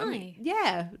 Like, And do you know what I why? mean?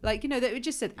 Yeah, like, you know, that it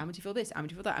just said Amityville this,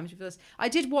 Amityville that, Amityville this. I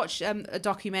did watch a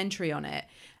documentary on it,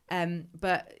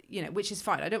 but you know, which is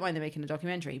fine. I don't mind them making a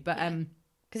documentary, but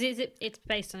Because it's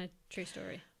based on a true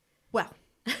story. well,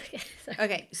 Okay, sorry.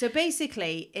 okay. So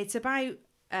basically, it's about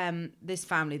this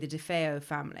family, the DeFeo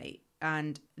family,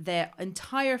 and their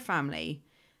entire family,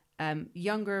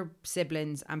 younger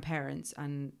siblings and parents,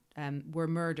 and were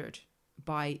murdered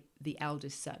by the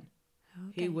eldest son,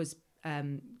 who was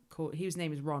called. His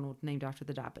name is Ronald, named after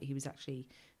the dad, but he was actually,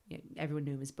 you know, everyone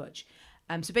knew him as Butch.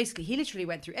 So basically, he literally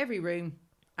went through every room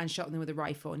and shot them with a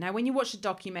rifle. Now, when you watch the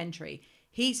documentary,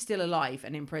 he's still alive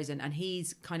and in prison, and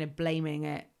he's kind of blaming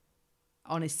it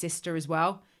on his sister as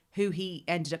well, who he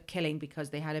ended up killing because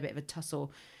they had a bit of a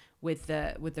tussle with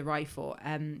the rifle.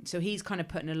 So he's kind of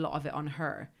putting a lot of it on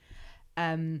her.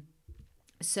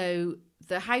 So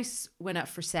the house went up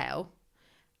for sale,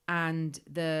 and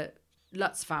the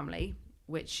Lutz family,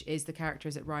 which is the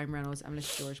characters that Ryan Reynolds and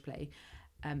Melissa George play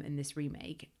in this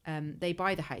remake, they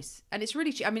buy the house, and it's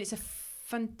really cheap. I mean, it's a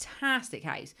fantastic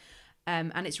house,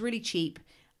 and it's really cheap.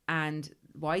 And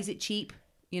why is it cheap?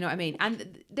 You know what I mean?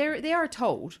 And they are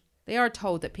told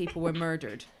that people were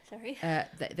murdered. Sorry.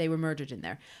 That they were murdered in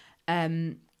there,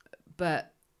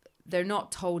 but they're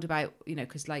not told about, you know,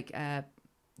 because like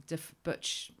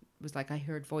Butch was like, I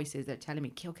heard voices that telling me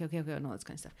kill, and all this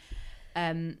kind of stuff.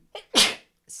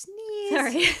 Sneeze.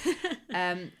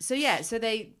 Sorry. So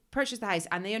they purchased the house,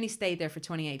 and they only stayed there for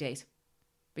 28 days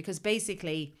because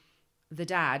basically the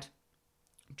dad,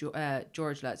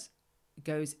 George Lutz,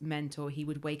 goes mental. He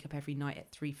would wake up every night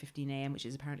at 3:15 a.m., which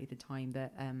is apparently the time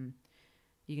that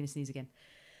you're gonna sneeze again.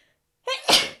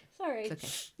 Sorry.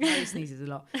 It's okay. He sneezes a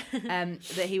lot.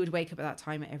 That he would wake up at that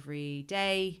time every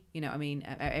day, you know what I mean,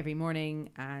 every morning,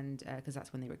 and because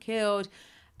that's when they were killed.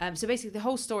 So basically the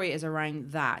whole story is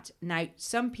around that. Now,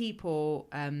 some people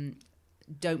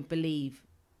don't believe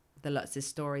the Lutz's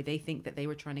story. They think that they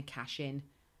were trying to cash in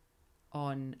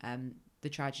on the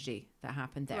tragedy that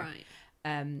happened there. Right.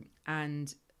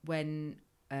 And when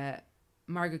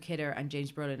Margot Kidder and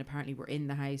James Brolin apparently were in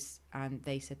the house, and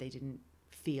they said they didn't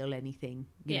feel anything,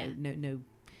 you know, no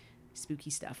spooky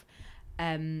stuff.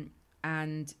 And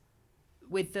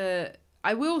with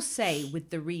I will say with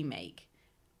the remake,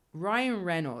 Ryan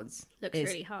Reynolds Looks is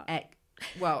really hot.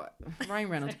 Ryan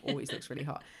Reynolds always looks really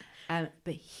hot.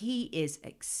 But he is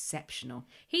exceptional.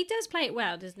 He does play it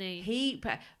well, doesn't he?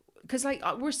 because like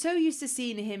we're so used to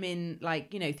seeing him in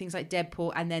like, you know, things like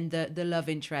Deadpool, and then the love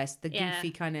interest, the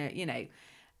goofy kind of, you know,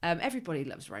 everybody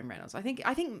loves Ryan Reynolds. I think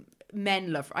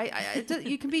men love.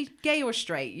 You can be gay or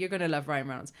straight, you're gonna love Ryan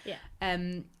Reynolds. Yeah.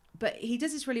 But he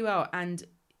does this really well, and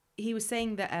he was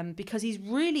saying that because he's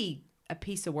really a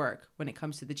piece of work when it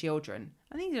comes to the children.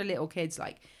 I think they're little kids,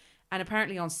 like, and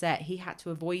apparently on set he had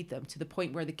to avoid them to the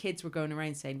point where the kids were going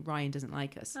around saying Ryan doesn't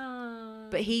like us.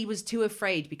 But he was too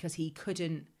afraid because he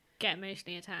couldn't get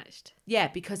emotionally attached. Yeah,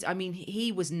 because I mean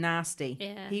he was nasty.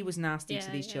 Yeah. He was nasty to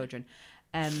these children.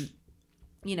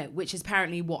 You know, which is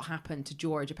apparently what happened to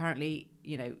George. Apparently,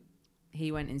 you know,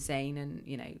 he went insane, and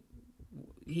you know,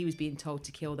 he was being told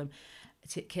to kill them,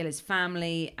 to kill his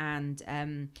family, and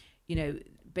you know,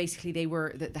 basically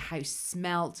the house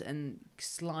smelt and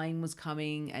slime was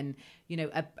coming, and you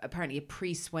know, apparently a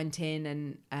priest went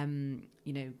in and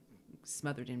you know,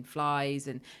 smothered in flies,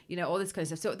 and you know, all this kind of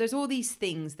stuff. So there's all these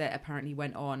things that apparently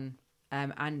went on,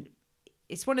 and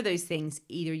it's one of those things,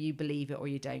 either you believe it or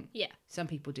you don't. Yeah. Some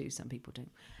people do, some people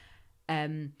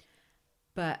don't.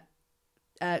 But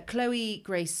Chloe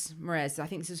Grace Moretz, I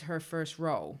think this is her first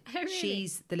role. Oh, really?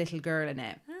 She's the little girl in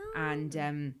it. Oh.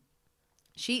 And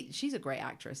she's a great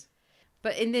actress.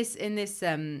 But in this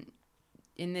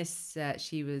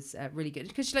she was really good,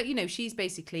 because like, you know, she's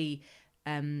basically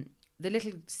the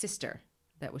little sister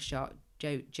that was shot,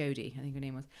 Jodie, I think her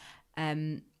name was.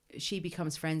 She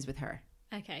becomes friends with her.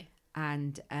 Okay.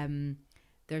 And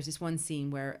there's this one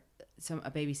scene where a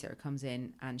babysitter comes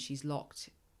in and she's locked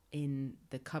in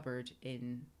the cupboard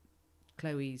in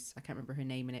Chloe's, I can't remember her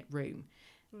name in it, room.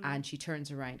 And she turns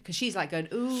around because she's like going,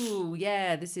 ooh,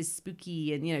 yeah, this is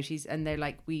spooky. And, you know, and they're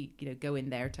like, we, you know, go in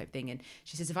there type thing. And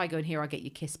she says, if I go in here, I'll get you a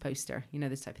kiss poster, you know,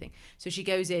 this type of thing. So she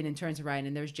goes in and turns around,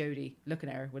 and there's Jodie looking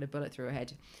at her with a bullet through her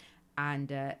head.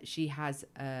 And she has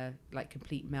a like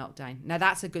complete meltdown. Now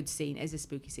that's a good scene. It's a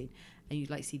spooky scene, and you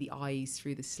like see the eyes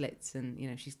through the slits, and you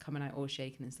know, she's coming out all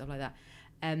shaken and stuff like that.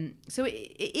 So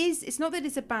it's not that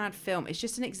it's a bad film. It's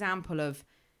just an example of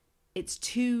it's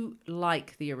too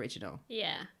like the original.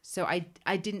 Yeah. So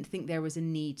I didn't think there was a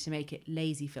need to make it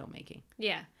lazy filmmaking.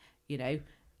 Yeah. You know,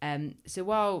 so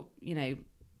while, you know,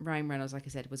 Ryan Reynolds, like I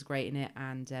said, was great in it,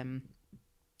 and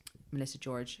Melissa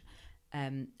George,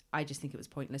 I just think it was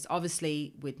pointless.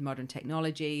 Obviously, with modern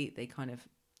technology, they kind of,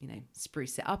 you know,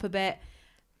 spruce it up a bit.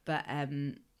 But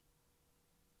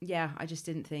yeah, I just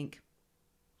didn't think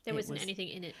there wasn't anything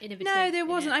in it innovative. No, there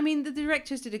wasn't. I mean, the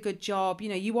directors did a good job. You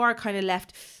know, you are kind of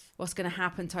left, what's going to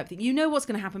happen type thing. You know what's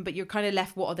going to happen, but you're kind of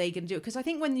left, what are they going to do? Because I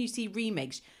think when you see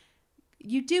remakes,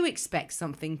 you do expect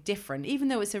something different. Even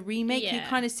though it's a remake, you're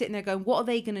kind of sitting there going, what are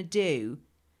they going to do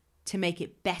to make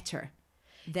it better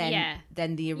than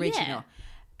the original? Yeah.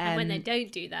 And when they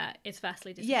don't do that, it's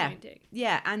vastly disappointing.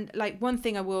 Yeah, and like one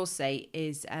thing I will say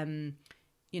is,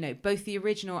 you know, both the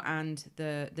original and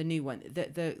the new one,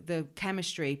 the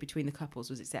chemistry between the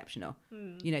couples was exceptional.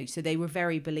 You know, so they were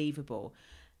very believable.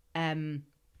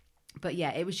 But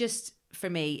yeah, it was just, for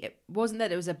me, it wasn't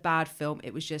that it was a bad film.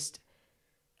 It was just,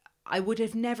 I would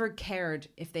have never cared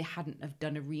if they hadn't have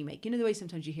done a remake. You know the way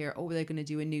sometimes you hear, oh, they're going to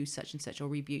do a new such and such or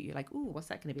reboot. You're like, ooh, what's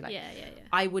that going to be like? Yeah.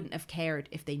 I wouldn't have cared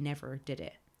if they never did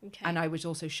it. Okay. And I was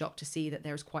also shocked to see that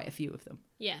there's quite a few of them.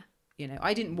 Yeah. You know,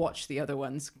 I didn't watch the other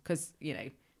ones because, you know,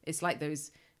 it's like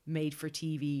those made for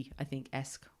TV, I think,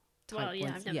 esque type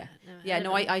ones. I've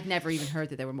never I'd never even heard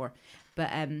that there were more.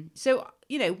 But so,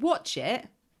 you know, watch it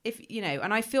if, you know,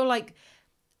 and I feel like,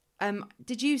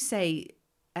 did you say,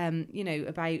 you know,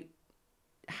 about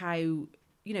how, you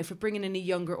know, for bringing in a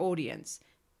younger audience,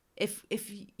 if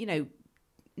you know,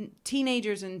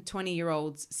 teenagers and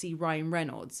 20-year-olds see Ryan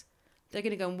Reynolds, they're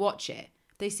going to go and watch it.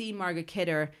 They see Margaret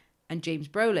Kidder and James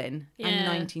Brolin and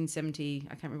 1970,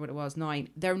 I can't remember what it was, 9,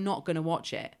 they're not going to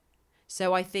watch it.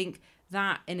 So I think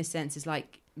that, in a sense, is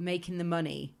like making the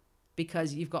money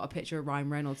because you've got a picture of Ryan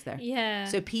Reynolds there. Yeah.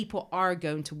 So people are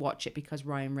going to watch it because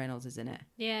Ryan Reynolds is in it.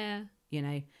 Yeah. You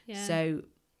know? Yeah. So,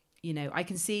 you know, I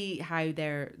can see how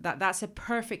that's a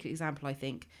perfect example, I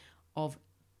think, of,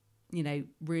 you know,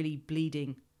 really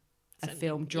bleeding a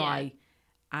film dry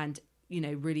and, you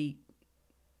know, really,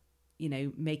 you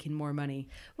know, making more money.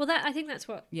 Well, I think that's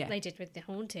what they did with The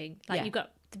Haunting. Like, you've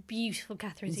got the beautiful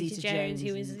Catherine Zeta-Jones,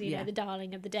 who is, you know, the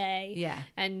darling of the day. Yeah.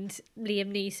 And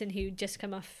Liam Neeson, who just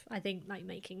come off, I think, like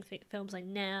making films like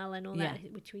Nell and all that,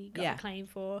 which we got acclaim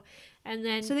for. And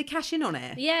then... So they cash in on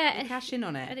it. Yeah. They cash in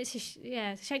on it. And it's a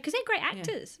shame, because they're great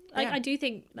actors. Like, I do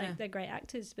think, like, they're great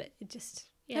actors, but it just...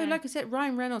 Yeah. So, like I said,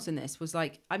 Ryan Reynolds in this was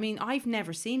like, I mean, I've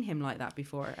never seen him like that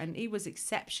before, and he was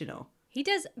exceptional. He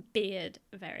does beard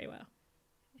very well.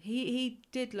 He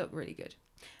did look really good.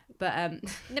 But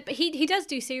No, but he does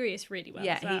do serious really well.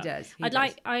 yeah, as well. he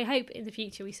does. I hope in the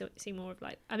future we see more of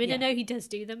like. I mean, I know he does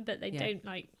do them, but they don't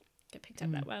like get picked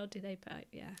up that well, do they? But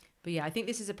yeah. But yeah, I think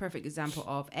this is a perfect example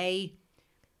of A,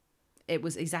 it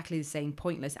was exactly the same,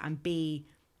 pointless, and B,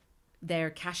 they're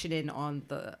cashing in on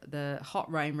the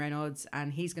hot Ryan Reynolds,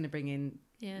 and he's going to bring in,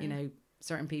 you know,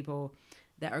 certain people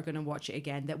that are going to watch it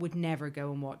again that would never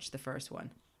go and watch the first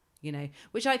one, you know,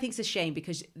 which I think is a shame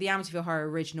because the Amityville Horror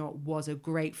original was a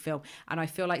great film, and I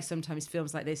feel like sometimes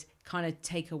films like this kind of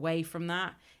take away from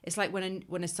that. It's like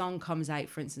when a song comes out,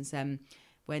 for instance,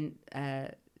 when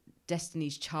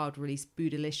Destiny's Child released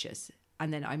Bootylicious,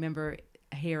 and then I remember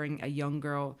hearing a young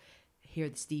girl hear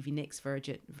the Stevie Nicks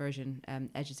version,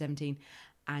 Edge of 17,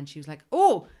 and she was like,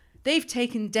 "Oh, they've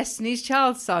taken Destiny's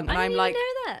Child song," and I'm like, know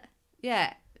that.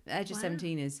 Yeah, Edge of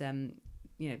 17 is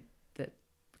you know,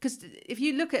 because if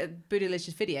you look at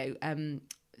Bootylicious video,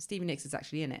 Stevie Nicks is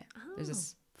actually in it. There's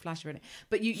a flasher in it,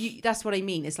 but you that's what I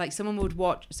mean. It's like someone would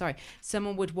watch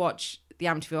the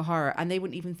Amityville Horror and they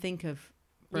wouldn't even think of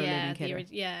Berlin and Kidder.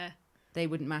 They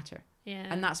wouldn't matter. Yeah.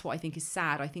 And that's what I think is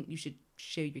sad. I think you should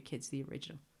show your kids the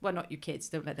original. Well, not your kids.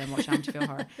 Don't let them watch Amityville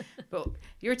Horror. But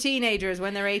your teenagers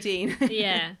when they're 18.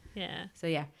 Yeah. So,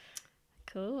 yeah.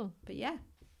 Cool. But, yeah.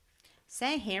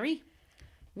 Say, Harry,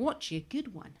 what's your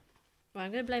good one? Well,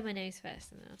 I'm going to blow my nose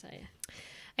first and then I'll tell you.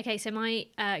 Okay, so my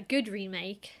good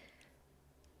remake,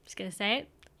 I'm just going to say it,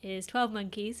 is 12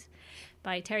 Monkeys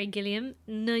by Terry Gilliam,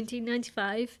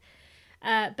 1995,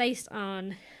 based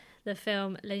on the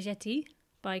film La Jetée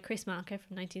by Chris Marker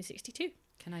from 1962.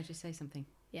 Can I just say something?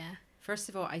 Yeah. First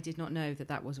of all, I did not know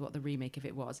that was what the remake of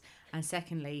it was. And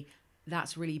secondly,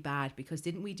 that's really bad because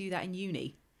didn't we do that in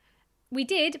uni? We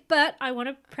did, but I want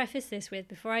to preface this with,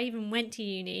 before I even went to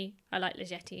uni, I liked La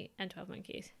Jetée and 12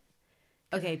 Monkeys.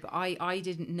 Okay, but I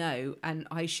didn't know, and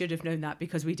I should have known that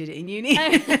because we did it in uni.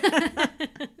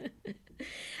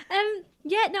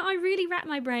 Yeah, no, I really racked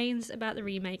my brains about the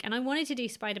remake, and I wanted to do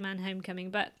Spider-Man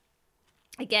Homecoming, but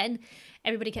again,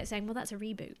 everybody kept saying, well, that's a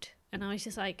reboot. And I was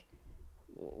just like,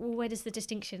 where does the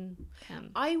distinction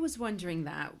come? I was wondering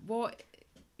that. What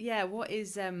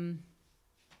is...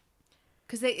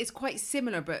 Because it's quite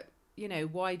similar, but, you know,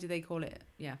 why do they call it...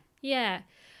 Yeah. Yeah,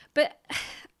 but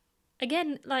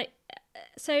again, like,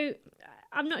 so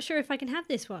I'm not sure if I can have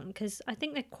this one, because I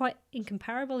think they're quite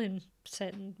incomparable in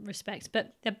certain respects,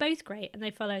 but they're both great, and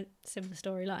they follow similar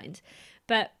storylines.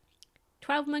 But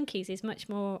 12 Monkeys is much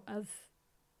more of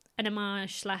an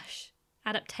homage /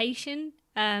 adaptation,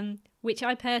 which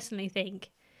I personally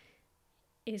think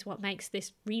is what makes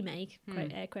this remake,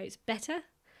 quote, air quotes, better.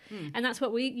 And that's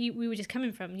what we were just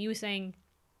coming from. You were saying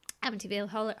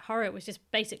Amityville Horror was just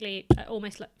basically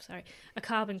almost like, a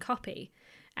carbon copy.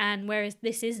 And whereas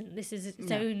this isn't, this is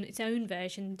its own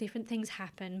version. Different things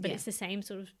happen, but it's the same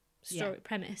sort of story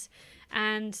premise.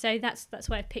 And so that's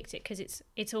why I picked it, because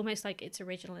it's almost like it's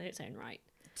original in its own right.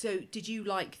 So did you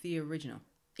like the original?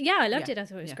 Yeah, I loved it. I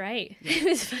thought it was great. Yeah. It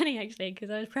was funny, actually, because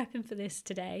I was prepping for this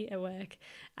today at work.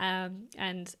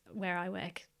 And where I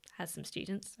work has some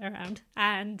students around.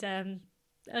 And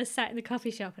I was sat in the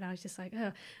coffee shop and I was just like,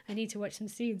 oh, I need to watch some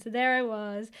scenes. So there I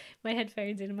was, my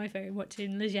headphones in and my phone,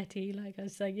 watching La Jetée. Like, I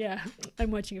was like, yeah, I'm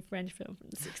watching a French film from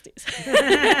the 60s.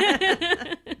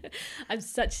 I'm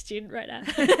such a student right now.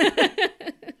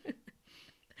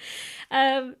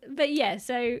 But yeah,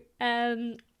 so...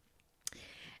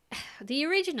 the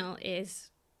original is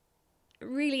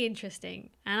really interesting,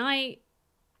 and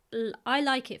I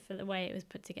like it for the way it was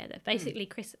put together. Basically,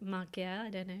 Chris Marker, I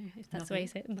don't know if that's the way you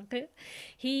say it, Marker,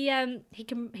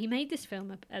 he made this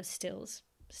film of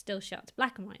still shots,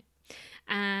 black and white,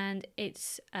 and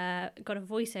it's got a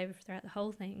voiceover throughout the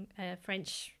whole thing.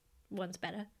 French one's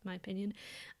better, in my opinion,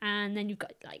 and then you've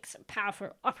got like some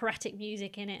powerful operatic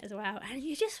music in it as well, and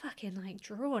you're just fucking like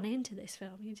drawn into this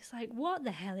film. You're just like, what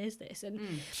the hell is this? And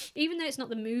even though it's not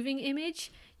the moving image,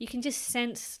 you can just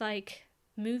sense like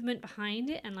movement behind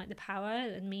it and like the power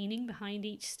and meaning behind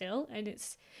each still, and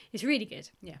it's really good.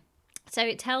 Yeah. So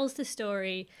it tells the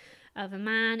story of a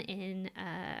man in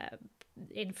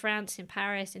France, in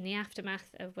Paris, in the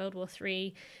aftermath of World War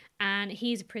III, and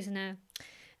he's a prisoner.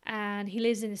 And he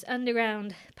lives in this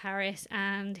underground Paris,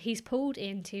 and he's pulled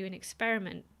into an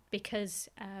experiment because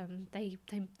they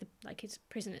like his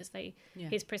prisoners,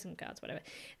 his prison guards, whatever.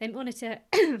 They monitor,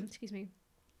 excuse me.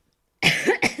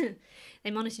 They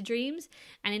monitor dreams,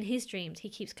 and in his dreams, he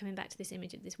keeps coming back to this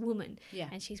image of this woman,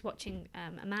 and she's watching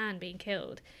a man being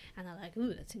killed, and they're like,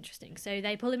 "Ooh, that's interesting." So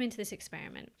they pull him into this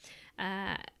experiment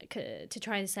to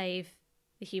try and save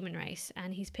the human race,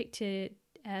 and he's picked to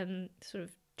sort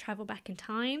of travel back in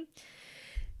time.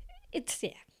 It's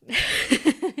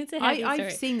it's a heavy story.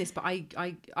 I've seen this, but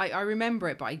I remember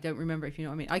it, but I don't remember, if you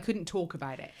know what I mean. I couldn't talk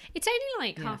about it. It's only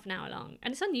like half an hour long,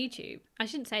 and it's on YouTube. I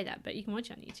shouldn't say that, but you can watch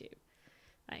it on YouTube.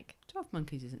 Like 12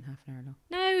 Monkeys isn't half an hour long.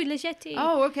 No, Ligeti.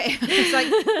 Oh, okay. It's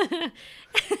like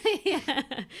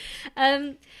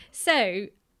yeah. So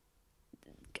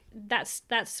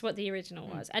that's what the original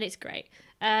was, and it's great.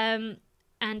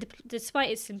 And despite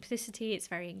its simplicity, it's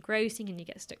very engrossing, and you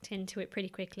get stuck into it pretty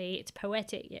quickly. It's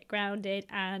poetic yet grounded,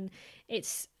 and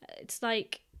it's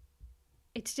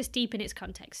just deep in its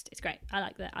context. It's great. I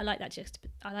like that. I like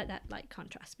that like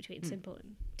contrast between simple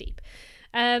and deep.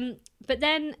 But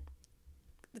then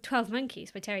the 12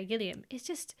 Monkeys by Terry Gilliam is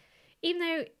just, even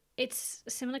though it's a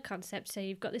similar concept. So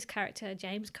you've got this character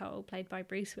James Cole, played by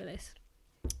Bruce Willis,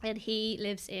 and he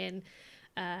lives in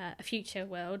a future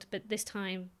world, but this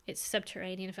time it's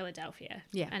subterranean Philadelphia.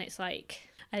 Yeah. And it's like,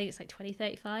 I think it's like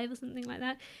 2035 or something like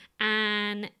that.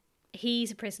 And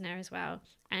he's a prisoner as well.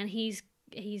 And he's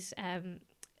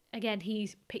again, he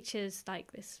pictures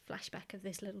like this flashback of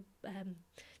this little,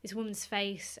 this woman's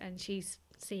face, and she's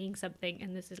seeing something,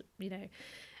 and there's this,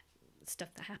 stuff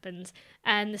that happens.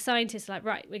 And the scientists are like,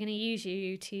 right, we're going to use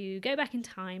you to go back in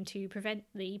time to prevent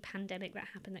the pandemic that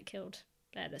happened that killed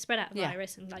that spread out a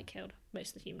virus and like killed most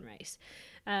of the human race.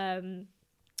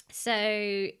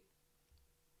 So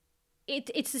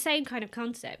it's the same kind of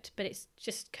concept, but it's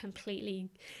just completely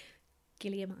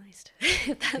Gilliamized.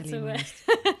 If that's a word.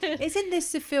 Isn't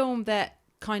this a film that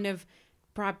kind of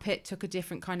Brad Pitt took a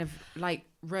different kind of like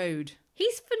road?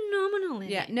 He's phenomenal in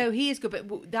it. Yeah, no, he is good,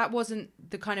 but that wasn't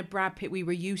the kind of Brad Pitt we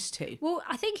were used to. Well,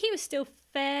 I think he was still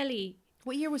fairly...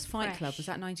 What year was Fight fresh. Club? Was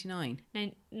that 99?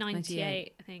 No,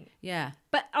 98, I think. Yeah.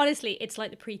 But honestly, it's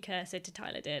like the precursor to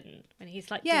Tyler Durden when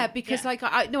he's like... Yeah, because like,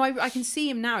 I can see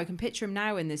him now. I can picture him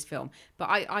now in this film. But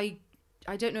I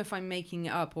don't know if I'm making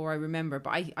it up or I remember, but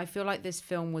I feel like this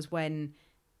film was when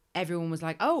everyone was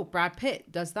like, oh, Brad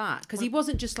Pitt does that. Because he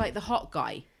wasn't just like the hot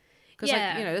guy. Because,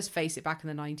 like, let's face it, back in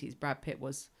the 90s, Brad Pitt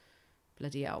was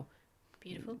bloody hell.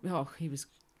 Beautiful.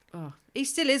 Oh, he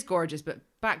still is gorgeous, but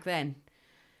back then...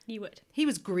 You would. He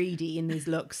was greedy in his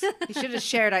looks. He should have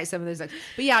shared out some of those looks.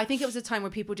 But yeah, I think it was a time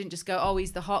where people didn't just go, oh,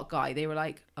 he's the hot guy. They were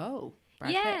like, oh,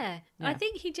 Brad Pitt. Yeah. I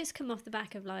think he'd just come off the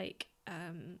back of like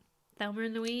Thelma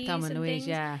and Louise.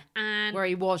 Yeah. And where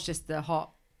he was just the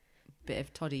hot bit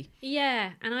of toddy.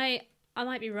 Yeah. And I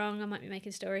might be wrong. I might be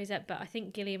making stories up, but I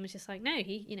think Gilliam was just like, no,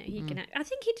 he can act. I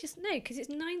think he just, no, because it's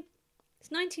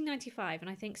 1995 and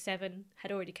I think Seven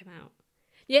had already come out.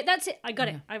 Yeah, that's it. I got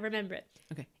it. I remember it.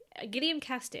 Okay. Gilliam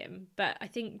cast him, but I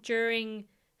think during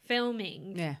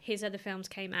filming, his other films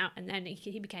came out, and then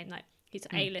he became like he's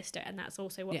an A-lister, and that's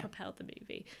also what propelled the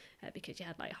movie because you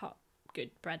had like hot, good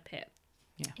Brad Pitt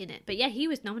in it. But yeah, he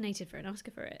was nominated for an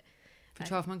Oscar for it. For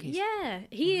 12 Monkeys. Yeah,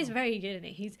 he is very good in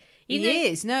it. He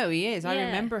is. I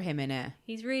remember him in it.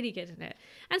 He's really good in it,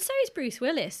 and so is Bruce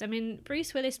Willis. I mean,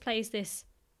 Bruce Willis plays this.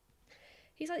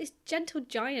 He's like this gentle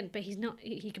giant, but he's not.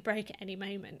 He could break at any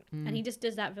moment, and he just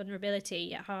does that vulnerability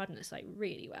yet hardness like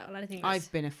really well. And I think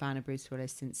I've been a fan of Bruce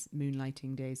Willis since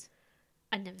Moonlighting days.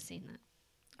 I've never seen that.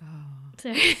 Oh,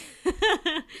 so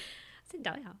it's in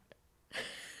Die Hard.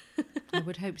 I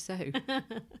would hope so.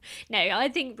 No, I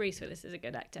think Bruce Willis is a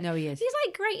good actor. No, he is. He's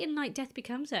like great in like Death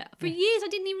Becomes Her. For years, I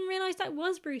didn't even realise that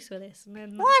was Bruce Willis. And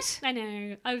then, what? I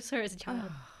know. I saw it as a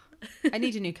child. I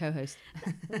need a new co-host.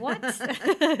 What?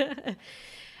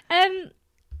 And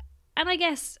I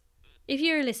guess if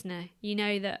you're a listener, you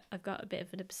know that I've got a bit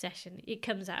of an obsession. It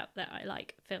comes out that I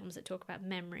like films that talk about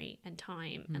memory and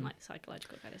time and like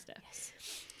psychological kind of stuff. Yes.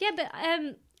 Yeah, but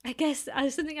I guess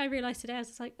something I realised today. I was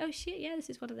just like, oh shit, yeah, this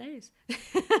is one of those.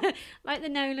 Like the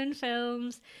Nolan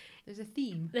films. There's a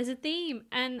theme.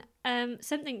 And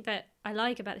something that I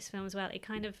like about this film as well, it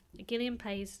kind of Gilliam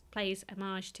plays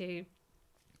homage to.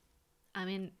 I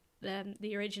mean,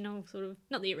 the original sort of,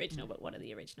 not the original, but one of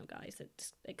the original guys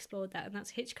that explored that, and that's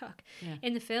Hitchcock. Yeah.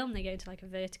 In the film, they go to like a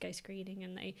Vertigo screening,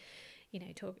 and they,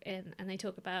 they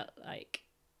talk about like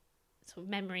sort of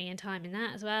memory and time in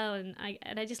that as well. And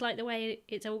I just like the way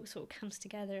it all sort of comes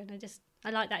together, and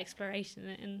I like that exploration.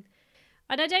 And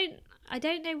I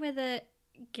don't know whether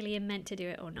Gilliam meant to do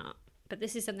it or not, but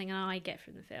this is something I get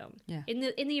from the film. Yeah. In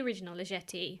the original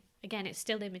Ligeti, again, it's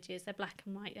still images, they're black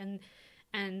and white,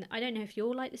 and I don't know if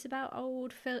you're like this about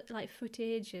old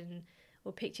footage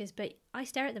or pictures, but I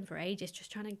stare at them for ages,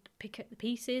 just trying to pick up the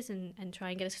pieces and try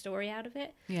and get a story out of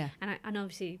it. Yeah. And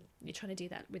obviously you're trying to do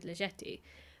that with Ligeti.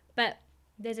 But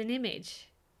there's an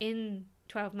image in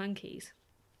 12 Monkeys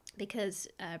because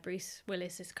Bruce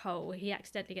Willis is Cole. He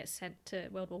accidentally gets sent to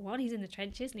World War One. He's in the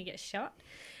trenches and he gets shot.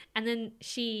 And then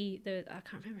I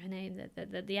can't remember her name,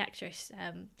 the actress,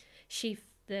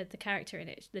 the character in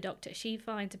it, the doctor, she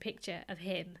finds a picture of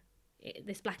him,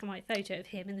 this black and white photo of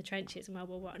him in the trenches in World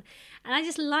War One, and I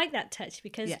just like that touch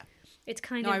because it's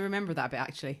kind of. I remember that bit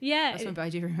actually. Yeah, that's one bit I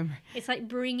do remember. It's like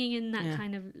bringing in that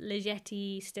kind of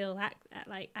Ligeti still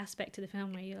aspect to the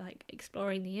film where you're like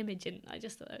exploring the image, and I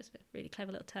just thought that was a really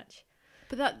clever little touch.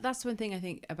 But that's one thing I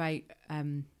think about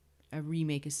a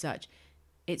remake as such.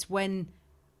 It's when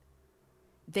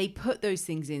they put those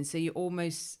things in, so you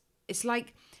almost it's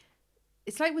like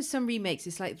with some remakes,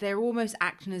 it's like they're almost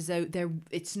acting as though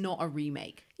it's not a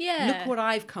remake. Yeah. Look what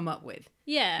I've come up with.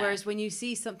 Yeah. Whereas when you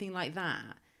see something like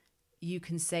that, you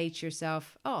can say to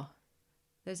yourself, oh,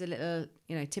 there's a little,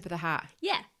 tip of the hat.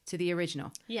 Yeah. To the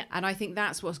original. Yeah. And I think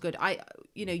that's what's good.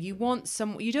 You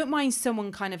don't mind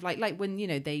someone kind of like when,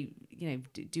 they,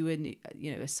 do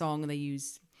a song and they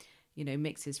use,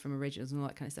 mixes from originals and all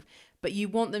that kind of stuff. But you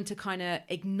want them to kind of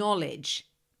acknowledge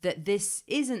that this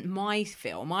isn't my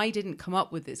film. I didn't come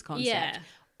up with this concept. Yeah.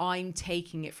 I'm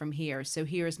taking it from here. So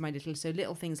here's my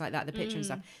little things like that, the picture and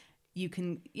stuff. You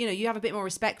can, you have a bit more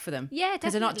respect for them. Yeah, definitely.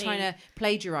 Because they're not trying to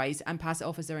plagiarize and pass it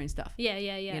off as their own stuff. Yeah.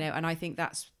 And I think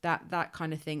that's that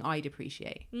kind of thing I'd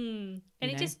appreciate. And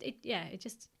it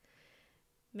just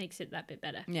makes it that bit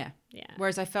better. Yeah. Yeah.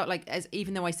 Whereas I felt like,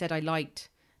 even though I said I liked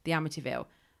the Amityville,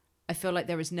 I feel like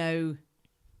there was no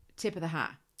tip of the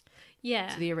hat. Yeah.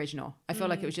 To the original. I feel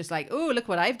like it was just like, oh, look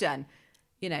what I've done.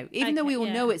 Even though we all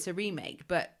know it's a remake,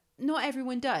 but not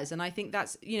everyone does. And I think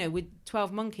that's, with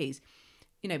 12 Monkeys,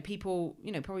 people,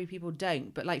 probably people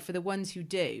don't. But like for the ones who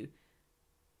do,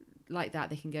 like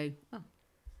that, they can go, oh,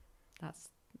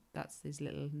 that's his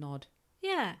little nod.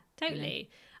 Yeah, totally.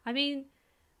 I mean,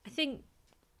 I think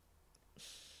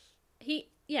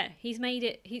he's made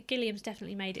it. Gilliam's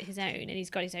definitely made it his own, and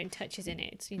he's got his own touches in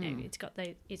it.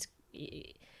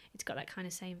 It's got that kind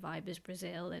of same vibe as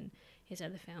Brazil and his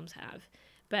other films have.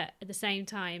 But at the same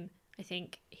time, I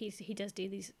think he does do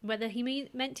these, whether he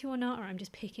meant to or not, or I'm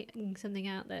just picking something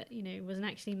out that wasn't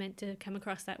actually meant to come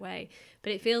across that way.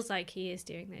 But it feels like he is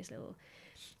doing those little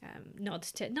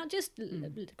nods to not just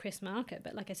Chris Marker,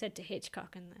 but like I said, to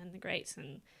Hitchcock and the greats,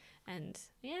 and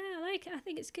yeah, I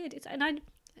think it's good.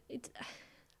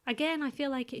 Again, I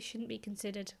feel like it shouldn't be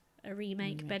considered a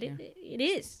remake, but it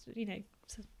is.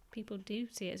 So people do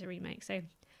see it as a remake, so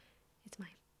it's my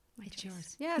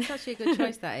choice. Yeah, it's actually a good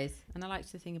choice, that is. And I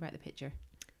liked the thing about the picture.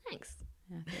 Thanks.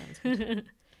 Yeah, I think that was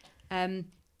good.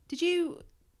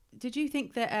 Did you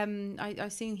think that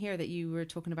I've seen here that you were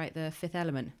talking about The Fifth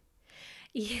Element?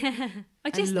 Yeah,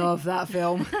 I love that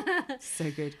film.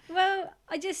 So good. Well,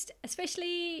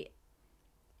 especially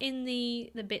in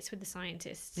the bits with the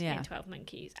scientists in 12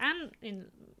 Monkeys and in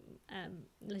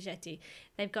Ligeti,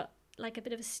 they've got like a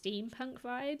bit of a steampunk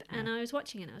vibe, and I was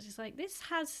watching it and I was just like, this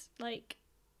has like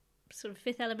sort of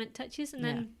Fifth Element touches, and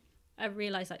then I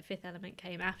realised like Fifth Element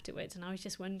came afterwards, and I was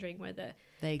just wondering whether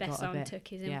Besson took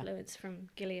his influence from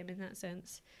Gilliam in that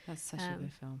sense. That's such a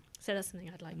good film. So that's something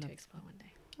I'd like to explore one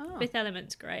day. Oh. Fifth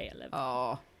Element's great. I love it.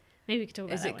 Oh. Maybe we could talk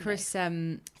about is that it one Chris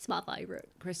day. It's my favourite.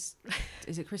 Chris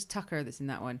is it Chris Tucker that's in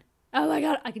that one? Oh my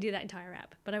god, I could do that entire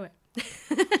rap, but I won't.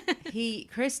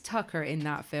 Chris Tucker in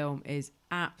that film is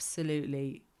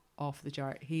absolutely off the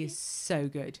chart. He is so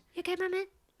good. You okay, my man?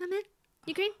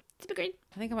 You green? Super green.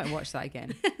 I think I might watch that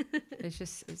again. It's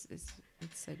just it's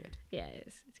so good. Yeah, it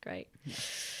is. It's great. Yeah.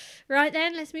 Right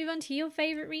then, let's move on to your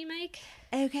favourite remake.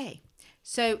 Okay.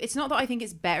 So it's not that I think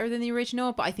it's better than the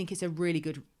original, but I think it's a really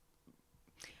good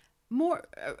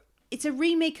it's a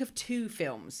remake of two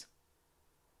films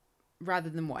rather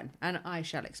than one, and I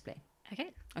shall explain. Okay.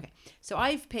 So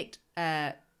I've picked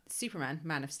Superman,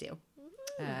 Man of Steel,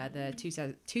 the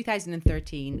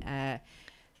 2013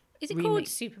 is it remake. called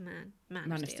Superman, Man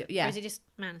of Steel? Yeah. Or is it just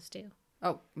Man of Steel?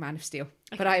 Oh, Man of Steel.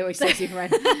 Okay. But I always say Superman.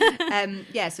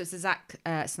 So it's a Zack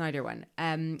Snyder one.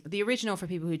 The original, for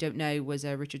people who don't know, was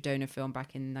a Richard Donner film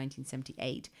back in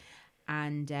 1978.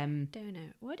 And Donner.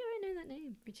 Why do I know that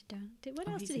name? Richard Donner. What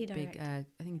else did he direct? I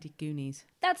think he did Goonies.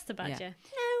 That's the Badger. Yeah.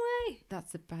 No way.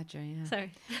 That's the Badger, yeah.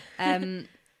 Sorry.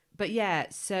 But yeah,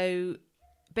 so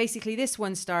basically this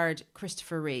one starred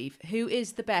Christopher Reeve, who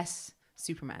is the best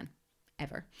Superman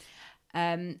ever.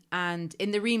 And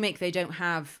in the remake, they don't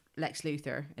have Lex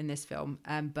Luthor in this film.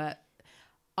 But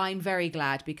I'm very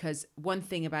glad, because one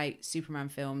thing about Superman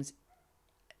films,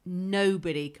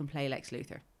 nobody can play Lex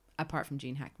Luthor apart from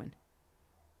Gene Hackman.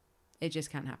 It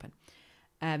just can't happen.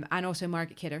 And also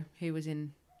Margaret Kidder, who was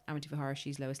in Amityville Horror.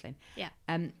 She's Lois Lane. Yeah.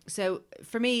 So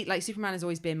for me, like, Superman has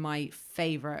always been my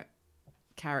favorite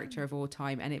character of all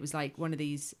time, and it was like one of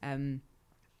these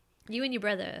You and your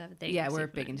brother have a thing. Yeah, with we're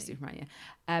Superman, big into don't you? Superman.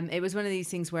 Yeah, it was one of these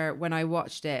things where when I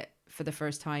watched it for the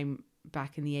first time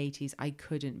back in the 80s, I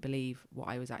couldn't believe what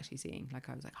I was actually seeing. Like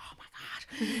I was like, oh my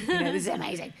god, this is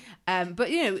amazing. But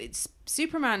it's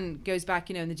Superman goes back,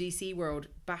 in the DC world,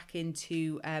 back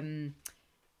into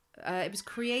it was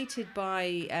created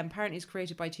by apparently it was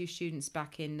created by two students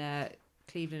back in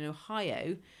Cleveland,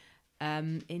 Ohio,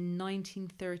 in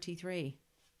 1933.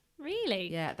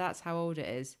 Really? Yeah, that's how old it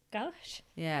is. Gosh.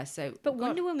 Yeah, so But God,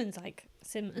 Wonder Woman's like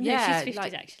no, yeah, she's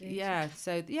 50s actually. Yeah,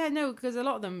 so yeah, no, because a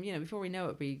lot of them, before we know it,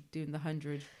 we'll be doing the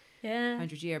 100 Yeah.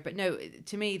 year. But no,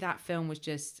 to me, that film was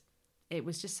just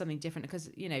something different because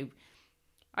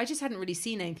I just hadn't really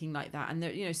seen anything like that. And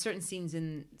there, certain scenes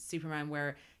in Superman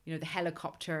where the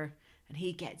helicopter and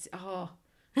he gets I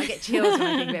get chills when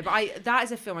I think of it. But that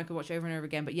is a film I could watch over and over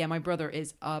again. But yeah, my brother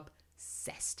is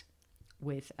obsessed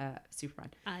with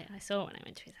Superman. I saw it when I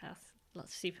went to his house.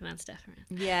 Lots of Superman stuff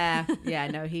around. Yeah,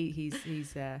 no, he's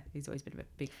always been a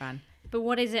big fan. But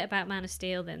what is it about Man of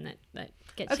Steel then that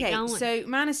gets you going? So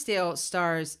Man of Steel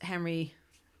stars Henry.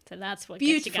 So that's what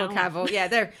Beautiful gets you going. Cavill. Yeah,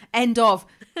 there. End of.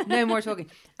 No more talking.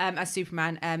 As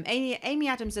Superman. Amy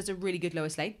Adams does a really good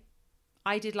Lois Lane.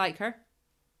 I did like her.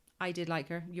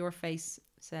 Your face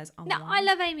says No, I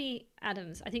love Amy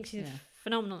Adams. I think she's a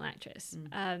phenomenal actress.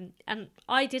 And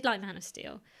I did like Man of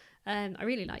Steel. I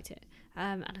really liked it.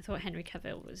 And I thought Henry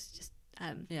Cavill was just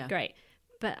great.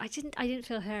 But I didn't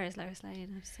feel her as Lois Lane,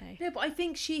 I have to say. No, but I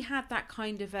think she had that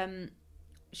kind of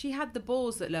she had the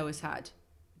balls that Lois had.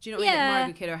 Do you know what I mean? That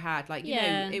Margaret Kidder had. Like,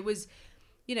 it was,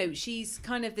 she's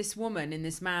kind of this woman in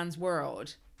this man's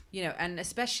world, and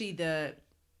especially in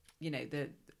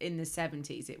the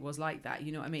 70s, it was like that,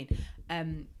 you know what I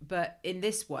mean? But in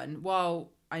this one,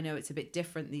 while I know it's a bit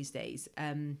different these days,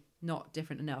 not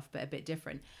different enough, but a bit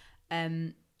different,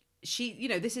 she,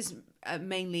 this is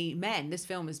mainly men. This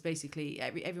film is basically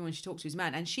everyone she talks to is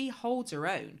man, and she holds her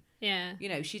own. Yeah.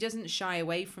 She doesn't shy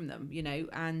away from them,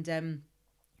 and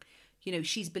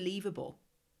she's believable.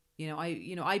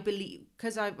 I believe,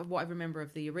 because what I remember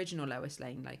of the original Lois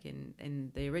Lane, like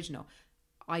in the original,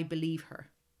 I believe her.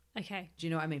 Okay. Do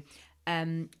you know what I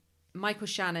mean? Michael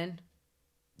Shannon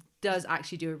does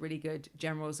actually do a really good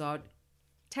General Zod.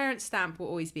 Terrence Stamp will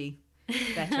always be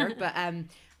better, but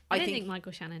I don't think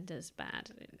Michael Shannon does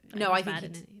bad. No, I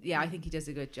think he does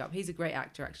a good job. He's a great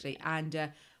actor, actually.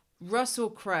 And Russell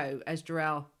Crowe as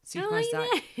Jor-El, Superstar,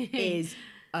 is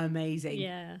amazing.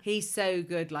 Yeah. He's so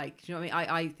good. Like, do you know what I mean?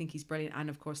 I think he's brilliant. And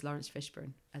of course, Lawrence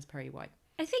Fishburne as Perry White.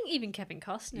 I think even Kevin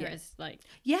Costner is like...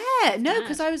 Yeah, no,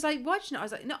 because I was like watching it. I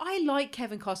was like, no, I like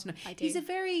Kevin Costner. I do. He's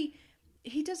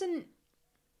he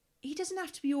doesn't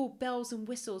have to be all bells and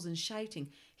whistles and shouting.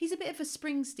 He's a bit of a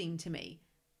Springsteen to me.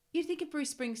 You'd think of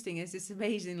Bruce Springsteen as this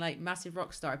amazing, like, massive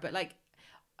rock star, but like,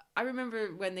 I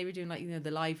remember when they were doing like,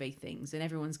 the Live Aid things and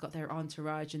everyone's got their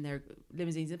entourage and their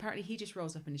limousines. And apparently he just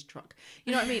rolls up in his truck.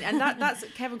 You know what I mean? And that's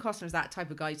Kevin Costner's that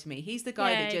type of guy to me. He's the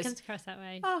guy that just... he comes across that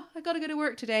way. Oh, I got to go to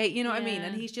work today. You know what I mean?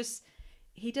 And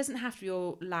he doesn't have to be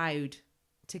all loud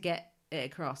to get it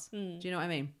across. Do you know what I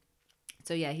mean?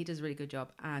 So yeah, he does a really good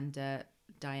job. And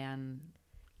Diane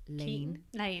Lane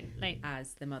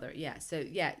as the mother. Yeah. So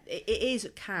yeah, it is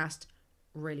cast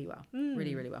really well.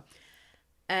 Really, really well.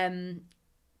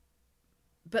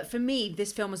 But for me,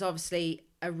 this film was obviously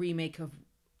a remake of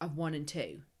 1 and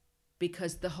 2,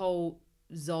 because the whole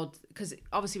Zod, because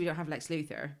obviously we don't have Lex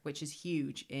Luthor, which is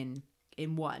huge in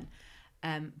 1,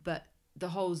 but the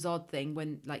whole Zod thing,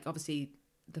 when, like, obviously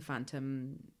the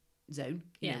Phantom Zone,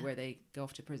 you know, where they go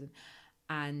off to prison,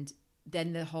 and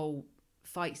then the whole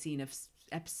fight scene of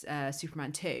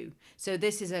Superman 2. So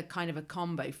this is a kind of a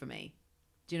combo for me.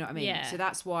 Do you know what I mean? Yeah. So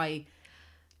that's why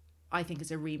I think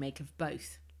it's a remake of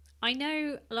both. I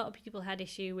know a lot of people had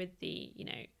issue with the,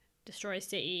 Destroy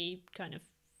City kind of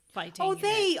fighting.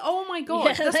 Oh my God.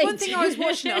 Yeah, that's one thing do. I was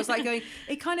watching. I was like going,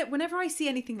 it kind of, whenever I see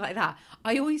anything like that,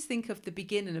 I always think of the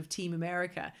beginning of Team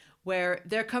America, where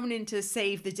they're coming in to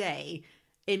save the day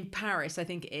in Paris, I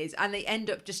think it is, and they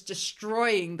end up just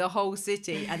destroying the whole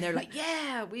city, and they're like,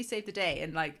 yeah, we saved the day,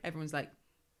 and like everyone's like,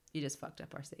 you just fucked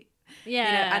up our city.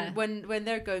 Yeah. And when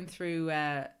they're going through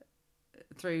the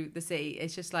city,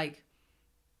 it's just like,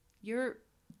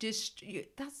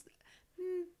 that's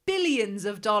billions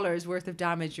of dollars worth of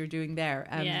damage you're doing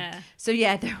there. So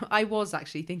yeah, I was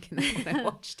actually thinking that when I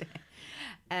watched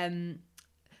it.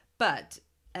 But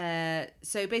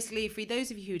so basically, for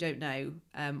those of you who don't know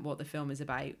what the film is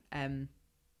about,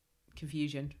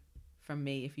 confusion from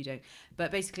me if you don't.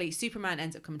 But basically, Superman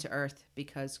ends up coming to Earth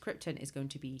because Krypton is going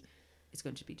to be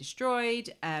destroyed.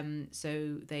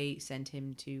 So they send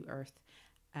him to Earth,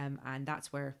 And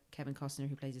that's where Kevin Costner,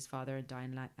 who plays his father, and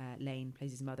Diane Lane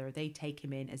plays his mother, they take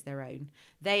him in as their own.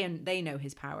 They know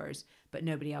his powers, but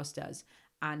nobody else does.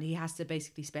 And he has to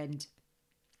basically spend,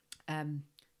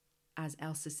 as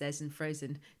Elsa says in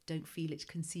Frozen, don't feel it,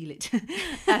 conceal it.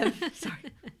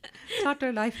 Sorry,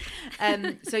 toddler life.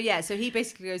 So he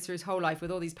basically goes through his whole life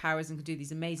with all these powers and can do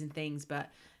these amazing things,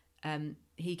 but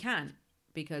he can't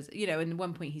because, and at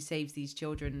one point he saves these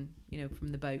children,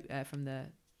 from the boat, from the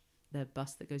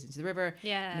bus that goes into the river.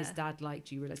 Yeah. And his dad,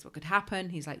 do you realize what could happen?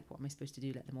 He's like, what am I supposed to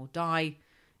do? Let them all die?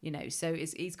 So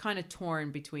he's kind of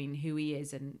torn between who he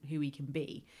is and who he can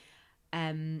be.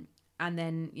 And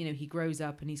then, he grows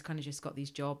up and he's kind of just got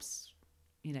these jobs,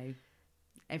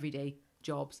 everyday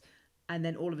jobs. And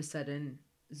then all of a sudden,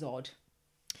 Zod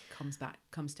comes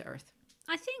to Earth.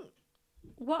 I think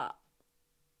what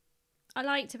I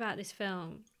liked about this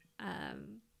film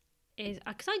is,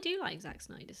 because I do like Zack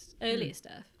Snyder's earlier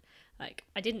stuff. Like,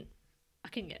 I couldn't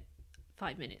get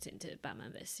 5 minutes into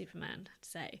Batman vs Superman to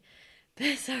say,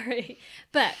 but sorry,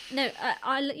 but no,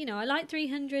 I liked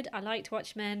 300. I liked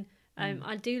Watchmen.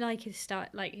 I do like his style,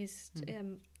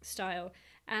 style,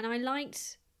 and I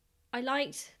liked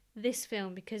this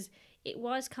film because it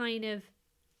was kind of,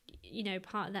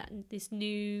 part of this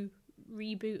new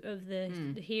reboot of the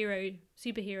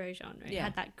superhero genre. It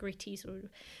had that gritty sort of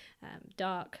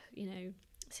dark,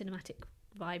 cinematic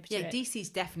vibe to it. DC's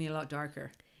definitely a lot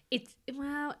darker. I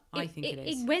think it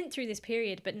is. It went through this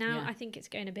period, but now I think it's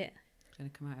going a bit. Going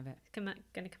to come out of it. Going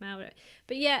to come out of it.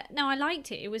 But yeah, no, I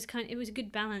liked it. It was a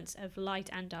good balance of light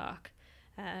and dark.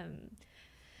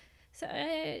 So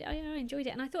I enjoyed it,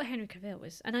 and I thought Henry Cavill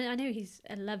was, and I know he's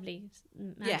a lovely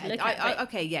man to look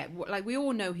at. Like we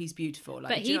all know he's beautiful.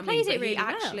 But he plays it really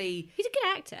well. He's a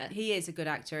good actor. He is a good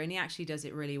actor, and he actually does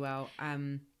it really well.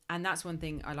 And that's one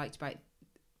thing I liked about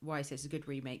why I say it's a good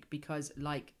remake, because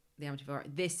like the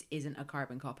Amityville, this isn't a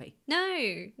carbon copy. No,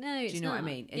 it's not. Do you know what I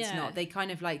mean? It's not. They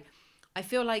kind of like, I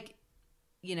feel like,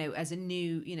 as a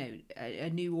new, a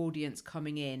new audience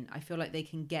coming in, I feel like they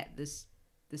can get the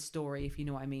story, if you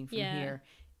know what I mean, from here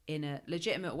in a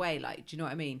legitimate way. Like, do you know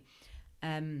what I mean?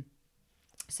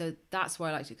 So that's why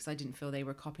I liked it, because I didn't feel they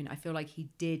were copying it. I feel like he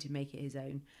did make it his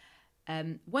own.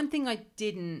 One thing I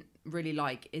didn't really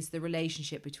like is the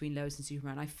relationship between Lois and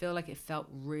Superman. I feel like it felt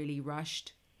really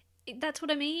rushed. That's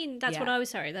what I mean. That's what I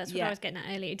was getting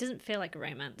at earlier. It doesn't feel like a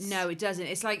romance. No, it doesn't.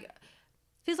 It's like,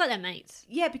 feels like they're mates.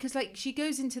 Yeah, because like he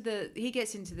gets into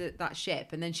that ship,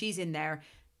 and then she's in there.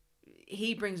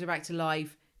 He brings her back to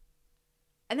life,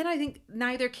 and then I think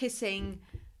now they're kissing,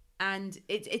 and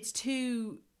it's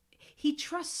too. He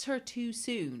trusts her too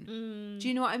soon. Do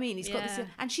you know what I mean? He's got this,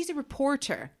 and she's a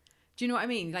reporter. Do you know what I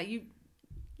mean? Like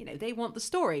they want the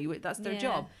story. That's their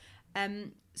job.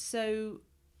 So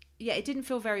yeah, it didn't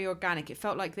feel very organic. It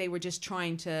felt like they were just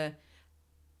trying to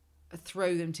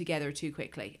throw them together too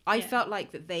quickly. I felt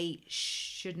like that they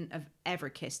shouldn't have ever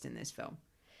kissed in this film.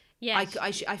 Yeah,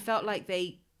 I felt like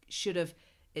it should have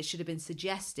been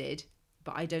suggested,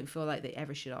 but I don't feel like they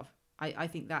ever should have. I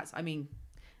think that's,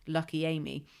 lucky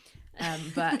Amy.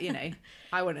 But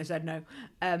I wouldn't have said no.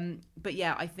 But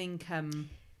yeah, I think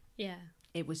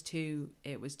it was too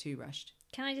rushed.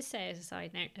 Can I just say as a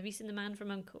side note, have you seen The Man from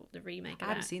U.N.C.L.E., the remake of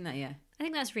I haven't seen that yet. I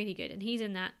think that's really good, and he's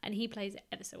in that, and he plays it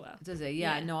ever so well. Does he?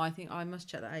 Yeah. No, I think I must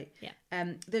check that out.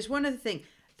 Yeah. There's one other thing.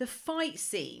 The fight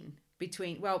scene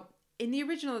between, in the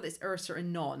original it's Ursa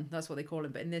and Non, that's what they call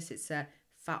him, but in this it's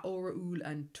Faoraul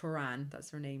and Turan. That's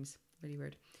their names. Really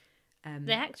weird.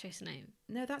 The actress name?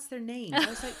 No, that's their name. I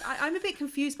was like, I'm a bit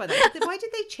confused by that. Why did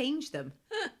they change them?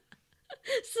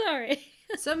 Sorry.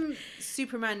 Some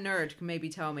Superman nerd can maybe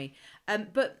tell me.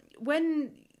 But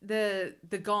when the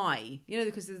guy,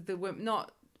 because the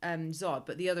not Zod,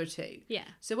 but the other two. Yeah.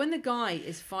 So when the guy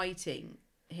is fighting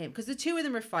him, because the two of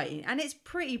them are fighting, and it's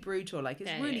pretty brutal, like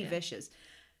it's really vicious,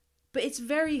 but it's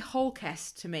very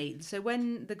Hulk-esque to me. So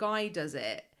when the guy does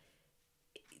it,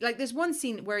 like there's one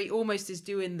scene where he almost is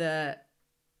doing the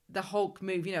Hulk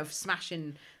move,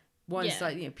 smashing one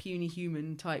side, puny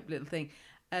human type little thing.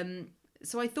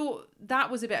 So I thought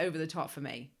that was a bit over the top for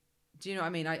me. Do you know what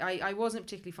I mean? I wasn't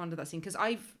particularly fond of that scene, because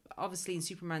I've obviously in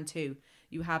Superman 2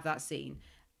 you have that scene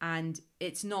and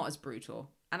it's not as brutal,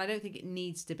 and I don't think it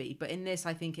needs to be, but in this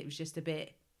I think it was just a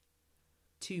bit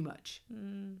too much.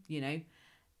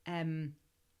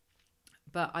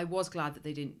 But I was glad that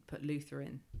they didn't put Luthor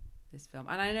in this film.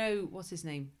 And I know, what's his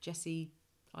name, Jesse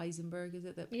Eisenberg, is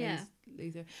it, that plays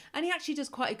Luthor, and he actually does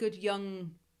quite a good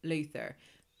young Luthor,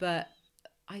 but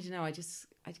I don't know, I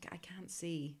can't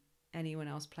see anyone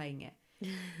else playing it.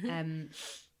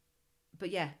 But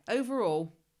yeah,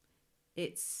 overall,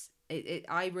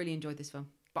 I really enjoyed this film.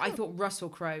 But I thought Russell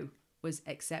Crowe was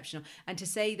exceptional. And to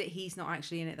say that he's not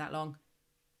actually in it that long,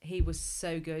 he was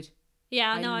so good.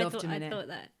 Yeah, I no, I loved thought him in it.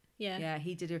 that. Yeah. Yeah,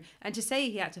 he did. And to say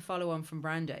he had to follow on from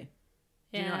Brando.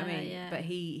 Do you know what I mean? Yeah. But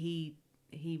he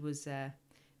was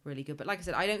really good. But like I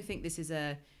said, I don't think this is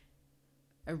a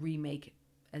remake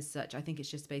as such. I think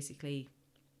it's just basically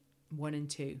 1 and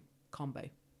 2 combo.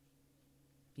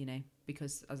 You know,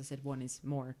 because as I said, 1 is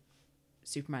more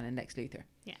Superman and Lex Luthor.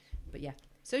 Yeah. But yeah.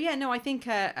 So yeah, no, I think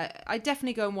I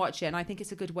definitely go and watch it, and I think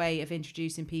it's a good way of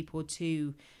introducing people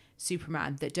to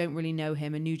Superman that don't really know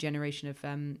him, a new generation of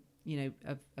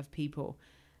of people.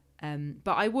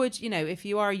 But I would, if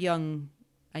you are young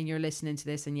and you're listening to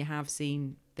this and you have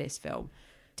seen this film,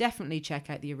 definitely check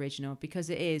out the original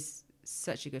because it is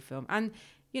such a good film. And,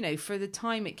 for the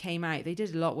time it came out, they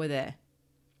did a lot with it,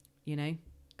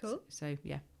 Cool. So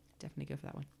yeah, definitely go for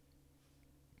that one.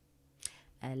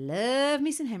 I love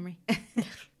me some Henry.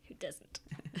 Who doesn't?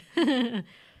 Tale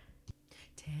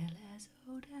as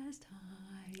old as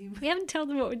time. We haven't told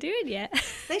them what we're doing yet.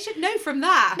 They should know from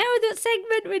that. Know what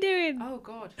segment we're doing. Oh,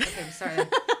 God. Okay, sorry.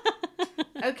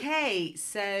 Okay,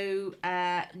 so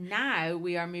now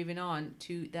we are moving on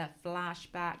to the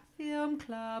Flashback Film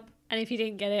Club. And if you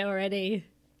didn't get it already,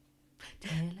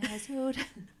 Tale as old.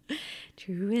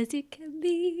 true as it can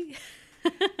be.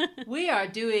 We are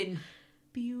doing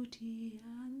Beauty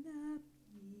and the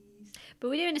Beast. But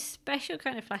we're doing a special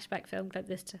kind of Flashback Film Club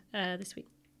this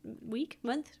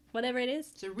month, whatever it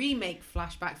is. It's a remake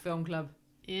Flashback Film Club.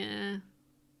 Yeah.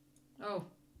 Oh,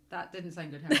 that didn't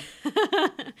sound good,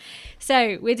 Harry.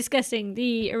 So we're discussing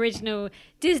the original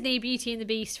Disney Beauty and the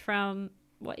Beast from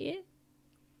what year?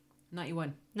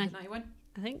 91. No. 91?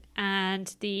 I think.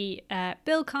 And the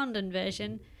Bill Condon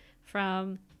version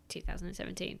from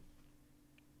 2017.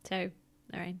 So,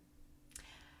 Lorraine.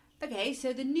 Okay,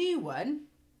 so the new one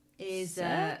is...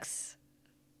 Sucks.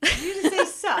 Did you just say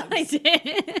sucks? I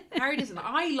did. Harry doesn't.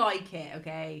 I like it,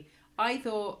 okay? I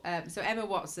thought... so Emma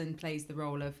Watson plays the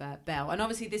role of Belle. And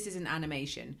obviously this is an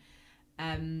animation.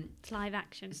 It's live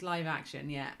action. It's live action,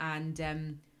 yeah.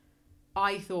 And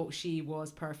I thought she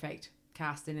was perfect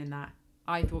casting in that.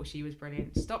 I thought she was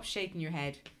brilliant. Stop shaking your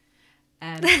head.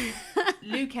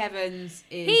 Luke Evans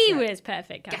is... He was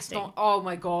perfect casting. Gaston. Oh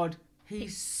my God.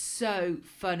 He's so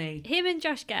funny. Him and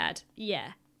Josh Gad,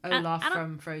 yeah. Olaf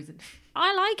from Frozen.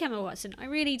 I like Emma Watson, I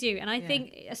really do, and I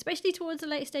think, especially towards the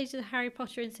late stages of Harry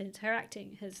Potter incidents, her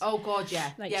acting has. Oh God,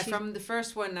 yeah, Like, yeah. she's- From the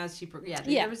first one, as she, Yeah.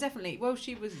 there was definitely. Well,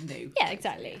 she was new. Yeah,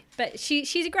 exactly. But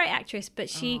she's a great actress, but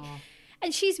Aw.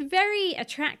 she's very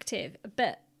attractive.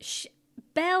 But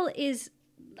Belle is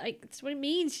like that's what it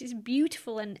means. She's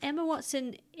beautiful, and Emma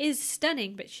Watson is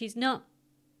stunning, but she's not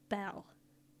Belle.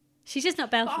 She's just not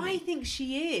Belle. But For I me. think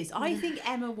she is. I think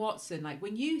Emma Watson. Like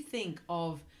when you think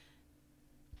of,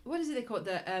 what is it they call it?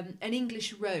 An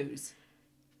English rose.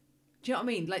 Do you know what I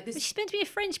mean? Like But this. she's meant to be a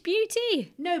French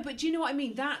beauty. No, but do you know what I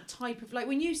mean? That type of, like,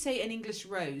 when you say an English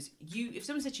rose, if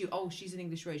someone said to you, "Oh, she's an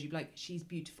English rose," you'd be like, "She's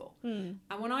beautiful." And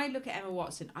when I look at Emma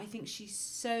Watson, I think she's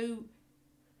so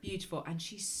beautiful and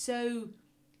she's so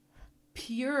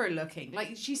pure looking.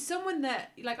 Like she's someone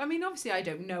that, like, I mean, obviously I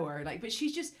don't know her, like, but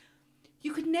she's just,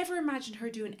 you could never imagine her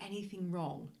doing anything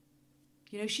wrong.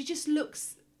 You know, she just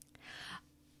looks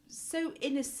so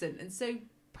innocent and so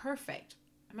perfect.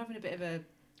 I'm having a bit of a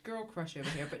girl crush over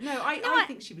here, but no, I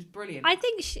think she was brilliant. I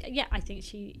think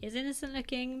she is innocent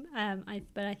looking.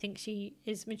 But I think she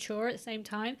is mature at the same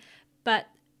time. But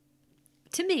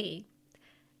to me,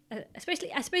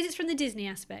 especially, I suppose it's from the Disney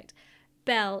aspect.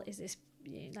 Belle is this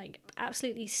like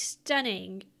absolutely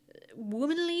stunning,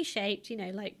 womanly shaped.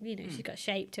 She's got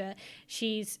shape to her.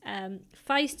 She's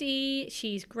feisty.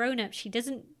 She's grown up. She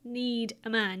doesn't need a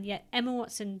man. Yet Emma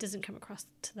Watson doesn't come across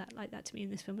like that to me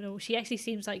in this film at all. She actually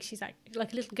seems like she's like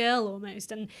a little girl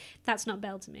almost, and that's not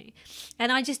Belle to me.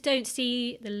 And I just don't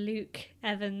see the Luke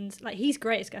Evans, like, he's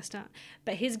great as Gaston,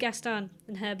 but his Gaston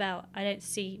and her Belle I don't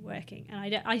see working,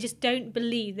 and I just don't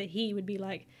believe that he would be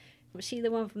like, was she the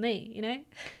one for me? You know.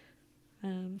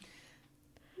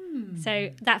 So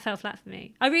that fell flat for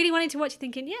me. I really wanted to watch it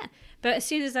thinking, yeah. But as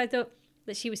soon as I thought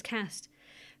that she was cast,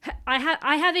 I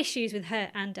have issues with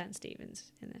her and Dan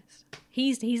Stevens in this.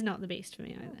 He's not the Beast for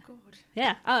me either. Oh God.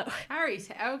 Yeah. Oh. Harry's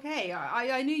okay.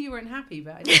 I knew you weren't happy,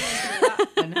 but I didn't know you were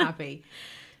that unhappy.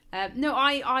 No,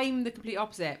 I'm the complete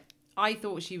opposite. I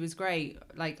thought she was great.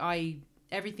 Like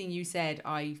everything you said,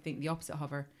 I think the opposite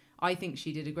of her. I think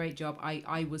she did a great job.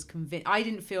 I was convinced. I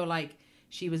didn't feel like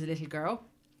she was a little girl.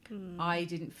 I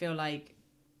didn't feel like.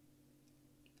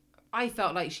 I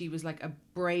felt like she was like a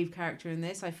brave character in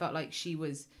this. I felt like she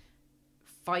was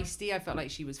feisty. I felt like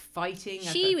she was fighting.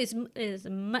 She is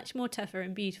much more tougher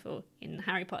and beautiful in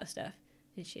Harry Potter stuff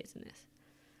than she is in this.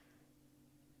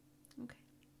 Okay.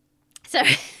 So,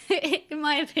 in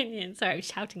my opinion, sorry, I'm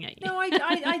shouting at you. No, I don't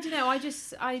know. I don't know. I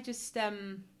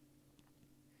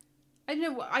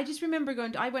just remember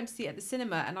I went to see it at the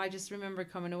cinema, and I just remember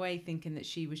coming away thinking that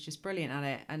she was just brilliant at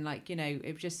it, and like, you know,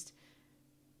 it just,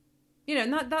 you know,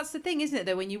 and that's the thing, isn't it?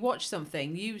 Though when you watch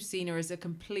something, you've seen her as a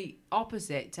complete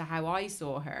opposite to how I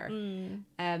saw her.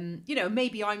 You know,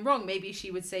 maybe I'm wrong. Maybe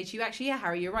she would say to you, actually, yeah,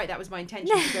 Harry, you're right. That was my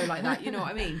intention to go like that. You know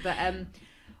what I mean? But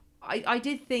I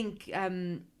did think.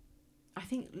 I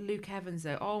think Luke Evans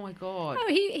though. Oh my god. Oh,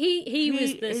 he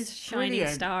was the shining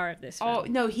brilliant. star of this film. Oh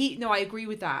no, I agree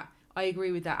with that.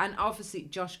 And obviously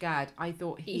Josh Gad, I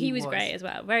thought he was great as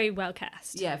well. Very well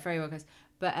cast. Yeah, very well cast.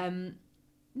 But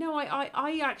no,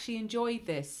 I actually enjoyed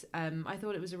this. I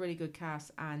thought it was a really good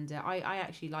cast, and I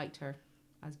actually liked her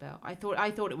as Belle. I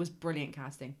thought it was brilliant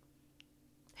casting.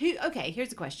 Okay,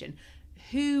 here's a question.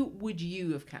 Who would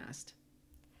you have cast?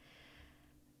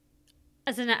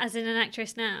 As in an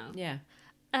actress now? Yeah.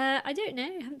 I don't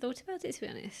know. I haven't thought about it, to be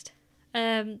honest.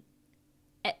 Emma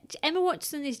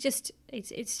Watson is just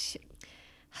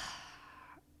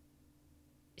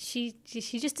she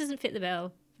just doesn't fit the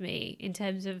bill for me in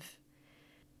terms of.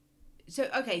 So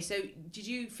did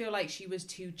you feel like she was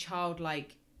too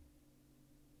childlike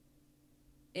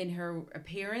in her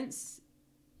appearance?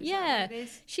 Yeah,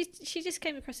 she just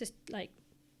came across as like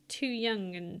too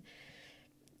young, and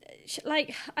she's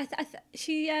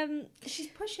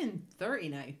pushing 30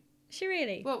 now. She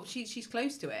really? Well, she's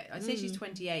close to it. I'd say she's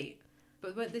 28.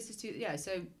 But this is too... Yeah,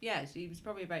 so, yeah, she was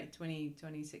probably about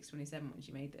 26, 27 when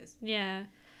she made this. Yeah.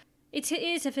 It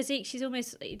is a physique. She's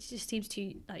almost... It just seems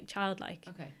too, like, childlike.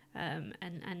 Okay.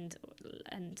 And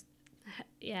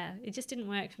yeah, it just didn't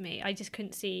work for me. I just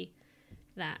couldn't see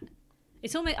that.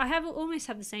 It's almost... I have almost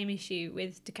had the same issue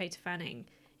with Dakota Fanning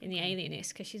in The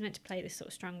Alienist, because she's meant to play this sort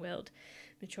of strong-willed,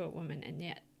 mature woman, and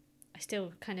yet I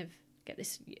still kind of get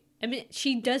this... I mean,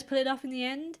 she does pull it off in the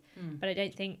end, but I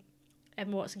don't think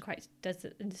Emma Watson quite does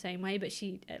it in the same way. But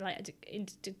she, like in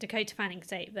Dakota Fanning,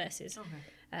 say, versus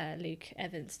Luke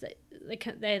Evans, that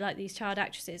they're like these child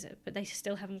actresses, but they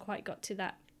still haven't quite got to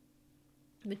that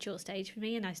mature stage for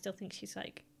me, and I still think she's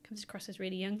like comes across as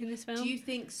really young in this film. Do you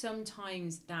think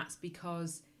sometimes that's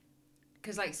because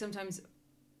like sometimes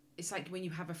it's like when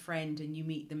you have a friend and you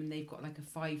meet them and they've got like a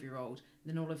 5-year-old,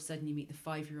 then all of a sudden you meet the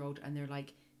 5-year-old and they're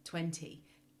like 20,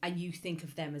 and you think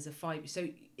of them as a 5. So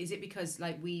is it because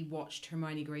like we watched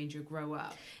Hermione Granger grow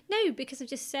up? No, because I've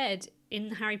just said in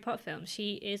the Harry Potter film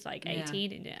she is like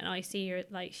 18 in it, and I see her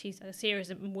like I see her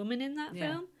as a woman in that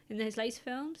film, in those later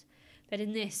films. But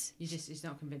in this, it's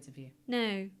not convincing for you.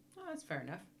 No. Oh, that's fair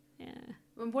enough. Yeah.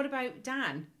 And what about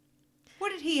Dan?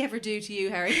 What did he ever do to you,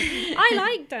 Harry? I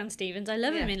like Dan Stevens. I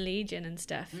love him in Legion and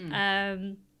stuff.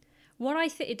 What I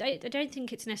don't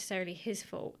think it's necessarily his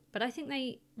fault, but I think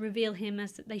they reveal him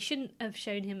as... They shouldn't have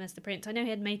shown him as the prince. I know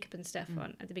he had makeup and stuff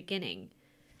on at the beginning,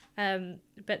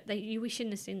 but we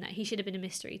shouldn't have seen that. He should have been a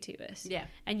mystery to us. Yeah.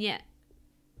 And yet,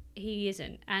 he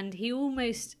isn't. And he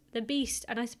almost... The Beast,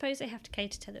 and I suppose they have to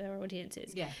cater to their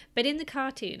audiences. Yeah. But in the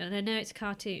cartoon, and I know it's a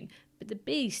cartoon, but the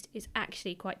Beast is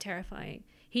actually quite terrifying.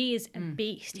 He is a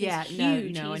beast. He's huge. No,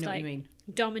 he's I know like what you mean.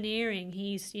 Domineering.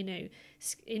 He's,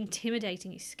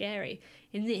 intimidating. He's scary.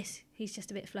 In this, he's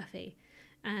just a bit fluffy,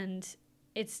 and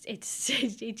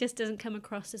he just doesn't come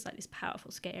across as like this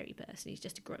powerful, scary person. He's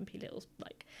just a grumpy little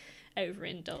like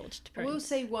overindulged prince. I will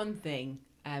say one thing.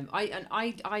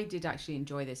 I did actually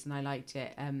enjoy this and I liked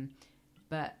it.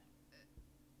 But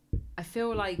I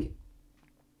feel like.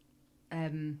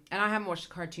 And I haven't watched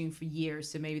the cartoon for years,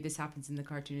 so maybe this happens in the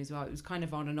cartoon as well. It was kind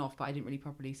of on and off, but I didn't really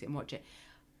properly sit and watch it.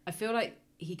 I feel like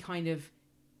he kind of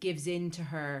gives in to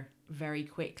her very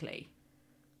quickly.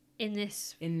 In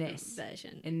this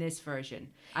version. And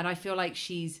I feel like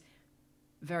she's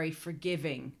very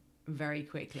forgiving very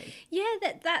quickly. Yeah,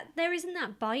 that there isn't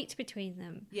that bite between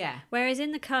them. Yeah. Whereas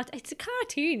in the it's a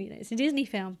cartoon, it's a Disney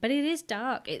film, but it is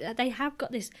dark. They have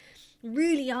got this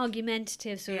really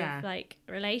argumentative sort of like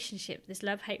relationship, this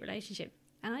love-hate relationship,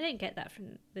 and I don't get that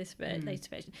from this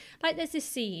latest version. Like there's this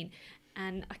scene,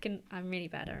 and I'm really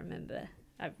bad.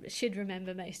 I should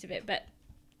remember most of it, but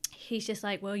he's just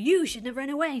like, well, you shouldn't have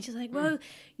run away, and she's like, well,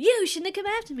 you shouldn't have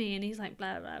come after me, and he's like,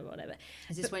 blah blah whatever.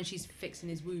 Is this when she's fixing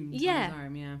his wounds on his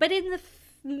arm? Yeah. But in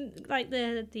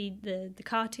the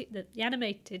cartoon, the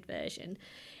animated version,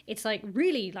 it's like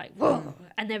really like whoa,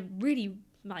 and they're really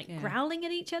growling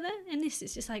at each other, and this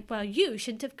is just like, well, you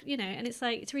shouldn't have, and it's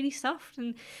like it's really soft.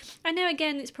 And I know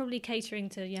again it's probably catering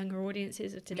to younger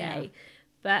audiences of today,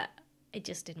 but it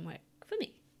just didn't work for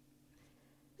me.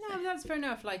 that's fair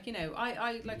enough. Like, you know,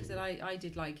 I like I said, I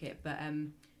did like it, but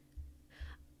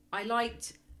I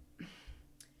liked.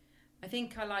 I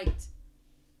think I liked.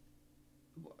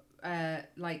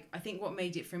 Like, I think what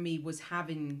made it for me was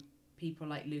having people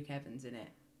like Luke Evans in it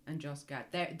and Josh Gad.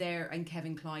 They're and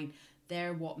Kevin Kline.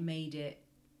 They're what made it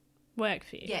work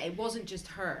for you. Yeah, it wasn't just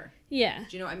her. Yeah.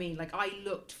 Do you know what I mean? Like, I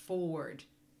looked forward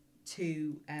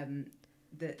to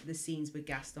the scenes with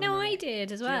Gaston. No, I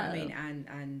did as well. Do you know what I mean?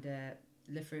 And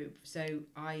Lefroux. So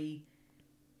I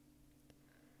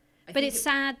but it's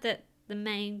sad that the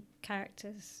main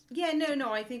characters. Yeah,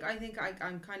 no. I think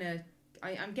I'm kind of.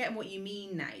 I'm getting what you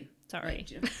mean now. Sorry.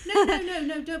 Like,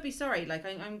 no. Don't be sorry. Like,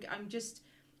 I'm just.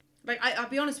 Like, I'll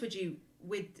be honest with you.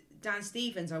 With Dan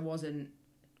Stevens, I wasn't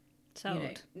sold. You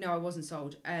know, no, I wasn't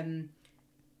sold.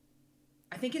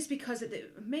 I think it's because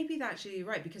maybe that's actually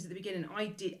right, because at the beginning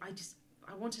I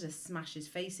wanted to smash his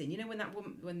face in. You know, when that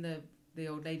woman, when the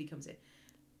old lady comes in,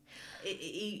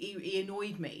 he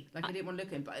annoyed me. Like, I didn't want to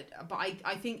look at him, but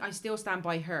I think I still stand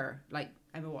by her. Like,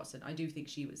 Emma Watson, I do think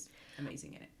she was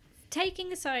amazing in it.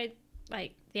 Taking aside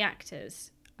like the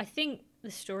actors, I think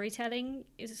the storytelling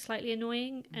is slightly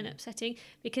annoying and upsetting,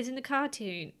 because in the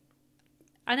cartoon,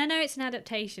 and I know it's an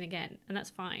adaptation again, and that's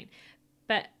fine,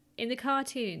 but in the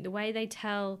cartoon, the way they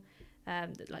tell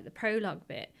like the prologue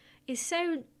bit is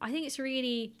so, I think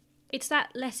it's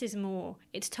that less is more.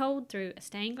 It's told through a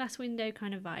stained glass window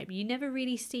kind of vibe. You never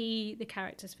really see the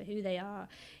characters for who they are.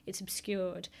 It's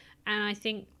obscured, and I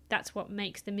think that's what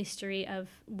makes the mystery of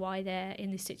why they're in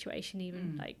this situation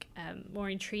even like more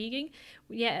intriguing.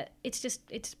 Yeah,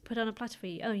 it's put on a platter for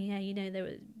you. Oh yeah, you know, there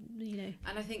were, you know.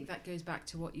 And I think that goes back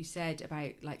to what you said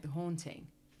about like the haunting.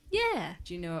 Yeah.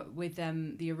 Do you know, with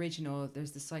the original,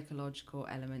 there's the psychological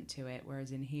element to it,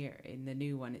 whereas in the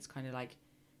new one, it's kind of like,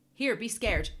 here, be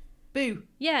scared, boo.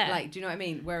 Yeah. Like, do you know what I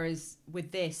mean? Whereas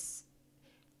with this,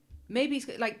 maybe it's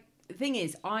like, the thing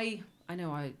is, I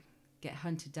know I get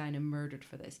hunted down and murdered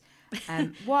for this.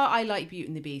 While I like Beauty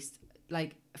and the Beast,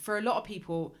 like, for a lot of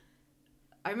people,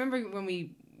 I remember when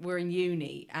we were in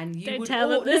uni and you would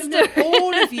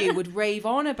all of you would rave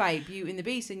on about Beauty and the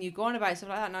Beast, and you'd go on about stuff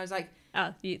like that, and I was like,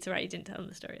 oh, it's alright, you didn't tell them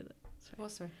the story of it.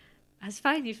 What story? That's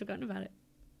fine, you've forgotten about it.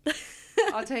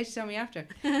 I'll tell you to tell me after.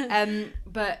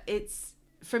 But it's,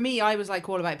 for me, I was like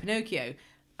all about Pinocchio,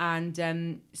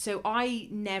 and so I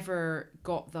never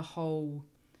got the whole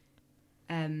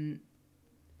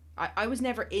I was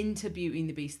never into Beauty and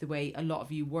the Beast the way a lot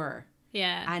of you were.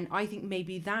 Yeah. And I think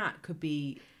maybe that could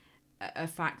be a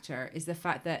factor, is the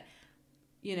fact that,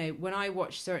 you know, when I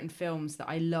watch certain films that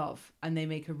I love and they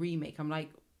make a remake, I'm like,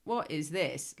 what is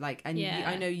this? Like, and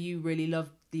I know you really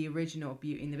love the original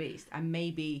Beauty and the Beast, and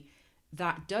maybe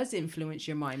that does influence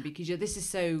your mind because this is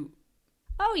so...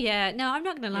 Oh, yeah. No, I'm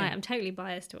not going to lie. I'm totally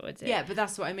biased towards it. Yeah, but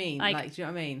that's what I mean. Like, do you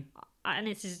know what I mean? And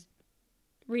this is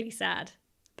really sad,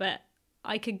 but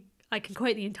I can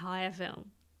quote the entire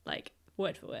film, like,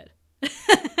 word for word.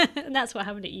 And that's what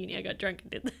happened at uni. I got drunk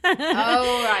and did that.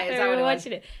 Oh, right. Is that what it was?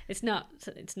 Watching it. It's not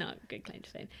a good claim to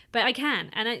fame, but I can,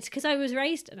 and it's because I was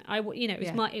raised, and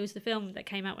it was the film that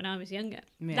came out when I was younger.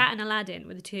 Yeah. That and Aladdin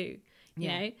were the two, you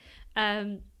know,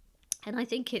 and I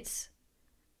think it's,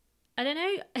 I don't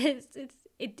know,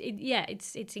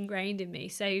 it's ingrained in me.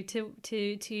 So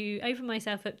to open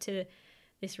myself up to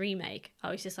this remake, I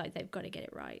was just like, they've got to get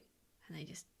it right, and they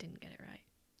just didn't get it right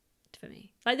for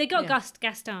me. Like, they got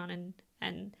Gaston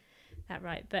and that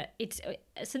right, but it's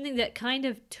something that kind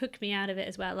of took me out of it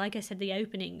as well. Like I said, the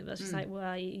opening was just like,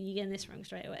 well, you're getting this wrong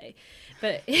straight away,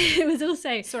 but it was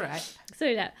also it's all right.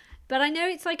 So that, but I know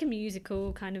it's like a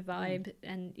musical kind of vibe,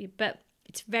 but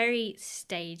it's very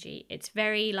stagey. It's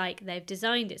very like they've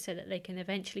designed it so that they can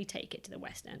eventually take it to the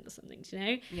West End or something, you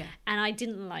know? Yeah. And I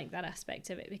didn't like that aspect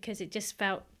of it because it just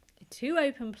felt too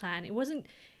open plan. It wasn't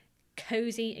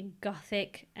cozy and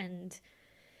gothic and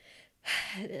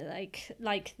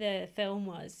like the film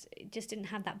was. It just didn't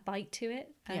have that bite to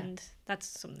it, and that's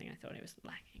something I thought it was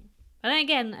lacking. But then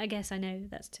again, I guess I know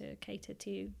that's to cater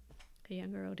to a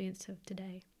younger audience of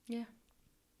today. Yeah.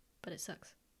 But it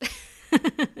sucks.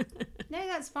 No,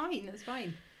 that's fine. That's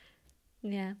fine.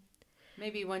 Yeah.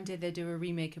 Maybe one day they'll do a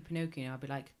remake of Pinocchio and I'll be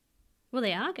like... Well,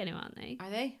 they are going to, aren't they? Are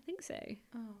they? I think so.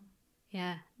 Oh.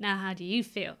 Yeah. Now, how do you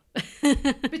feel?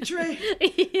 Betrayed.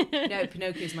 Yeah. No,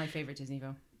 Pinocchio is my favourite Disney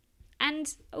film.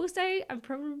 And also, I'm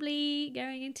probably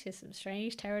going into some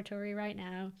strange territory right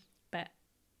now, but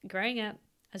growing up,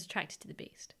 I was attracted to the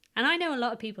Beast. And I know a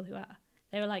lot of people who are.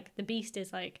 They were like, the Beast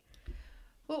is like...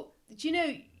 Well, do you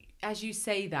know, as you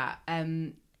say that,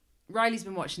 Riley's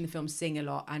been watching the film Sing a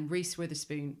lot, and Reese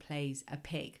Witherspoon plays a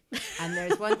pig. And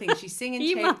there's one thing, she's singing... Are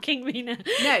you mocking me now?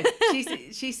 No,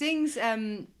 she sings...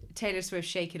 Taylor Swift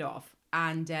Shake It Off.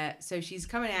 And so she's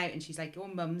coming out and she's like all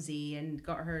mumsy and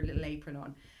got her little apron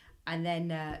on. And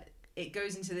then it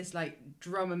goes into this like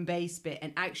drum and bass bit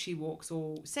and out she walks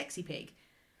all sexy pig.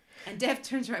 And Dev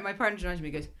turns around, my partner turns to me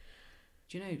and goes,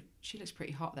 do you know, she looks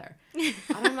pretty hot there. And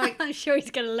I'm like... I'm sure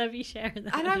he's going to love you sharing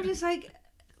that. And I'm just like,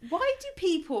 why do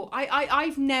people...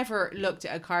 I've never looked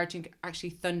at a cartoon...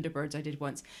 Actually, Thunderbirds I did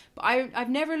once. But I've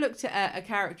never looked at a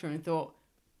character and thought,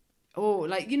 oh,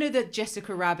 like, you know the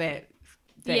Jessica Rabbit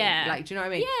thing? Yeah. Like, do you know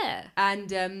what I mean? Yeah.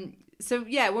 And so,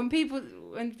 yeah, when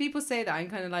people say that, I'm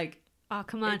kind of like, oh,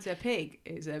 come on. it's a pig.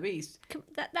 It's a beast.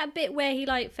 That bit where he,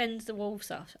 like, fends the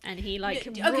wolves off and he, like...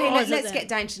 Okay, roars at let's them. get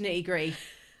down to nitty-gritty.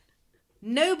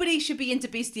 Nobody should be into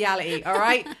bestiality, all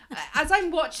right? As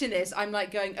I'm watching this, I'm like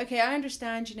going, okay, I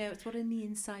understand, you know, it's what in the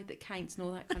inside that counts and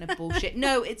all that kind of bullshit.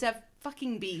 No, it's a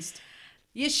fucking beast.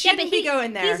 You shouldn't be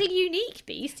going there. He's a unique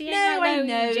beast. He ain't No, like I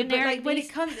know, but generic like when it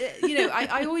beast. comes, you know,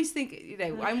 I always think, you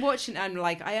know, I'm watching and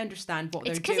like I understand what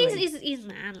It's they're because doing. he's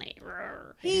manly.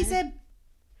 He's a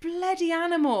bloody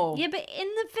animal. Yeah, but in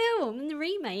the film, in the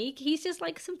remake, he's just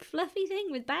like some fluffy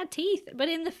thing with bad teeth. But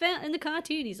in the in the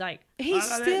cartoon, he's like He's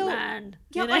still man.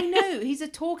 Yeah, You know? I know. He's a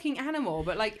talking animal,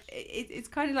 but like it's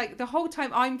kind of like the whole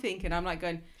time I'm thinking, I'm like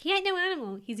going, He ain't no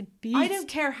animal. He's a beast. I don't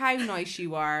care how nice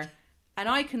you are, and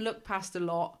I can look past a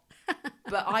lot,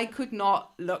 but I could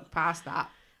not look past that.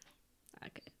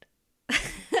 Okay.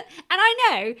 And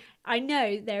I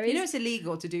know there is. You know it's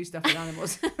illegal to do stuff with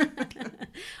animals.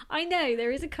 I know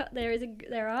there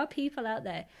are people out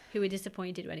there who are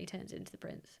disappointed when he turns into the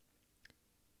prince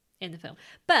in the film.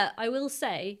 But I will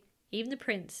say, even the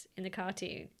prince in the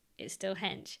cartoon is still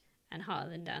hench and hotter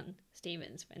than Dan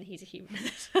Stevens when he's a human.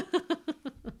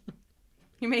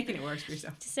 You're making it worse for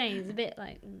yourself. Just saying, it's a bit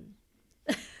like.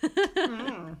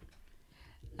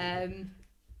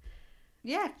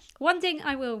 Yeah. One thing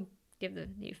I will give the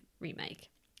new remake.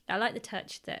 I like the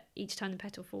touch that each time the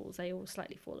petal falls, they all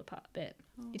slightly fall apart a bit.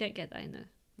 You don't get that in the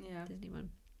Disney one.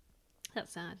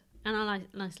 That's sad. And I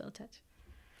like nice little touch.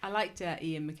 I liked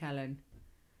Ian McKellen.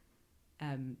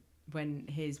 When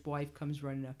his wife comes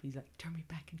running up, he's like, "Turn me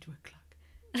back into a clock."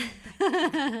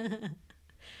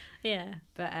 Yeah,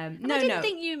 but I didn't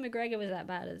think Ewan McGregor was that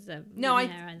bad as no, I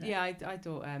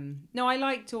thought no, I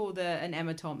liked all and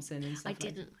Emma Thompson and stuff. I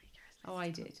didn't like her. Oh, I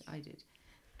did.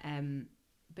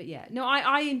 But yeah, no,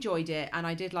 I enjoyed it, and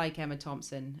I did like Emma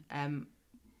Thompson.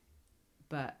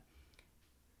 But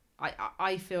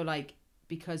I feel like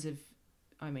because of,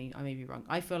 I mean, I may be wrong.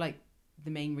 I feel like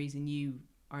the main reason you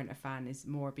aren't a fan is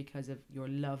more because of your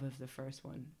love of the first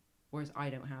one, whereas I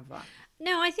don't have that.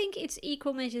 No, I think it's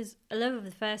equal measures a love of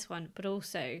the first one, but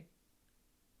also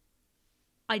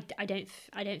I don't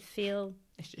feel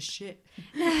it's just shit.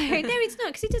 no, it's not,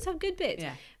 because it does have good bits.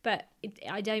 Yeah. But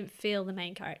I don't feel the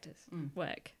main characters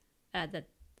work.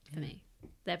 For me,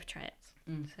 their portrayals.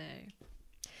 So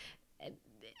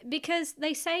because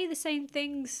they say the same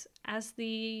things as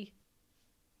the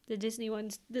Disney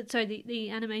ones, the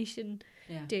animation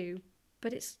do,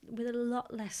 but it's with a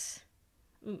lot less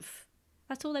oomph.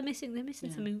 That's all they're missing. They're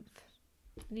missing some oomph.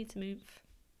 They need some oomph.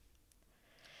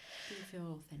 Do you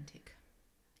feel authentic?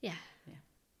 Yeah.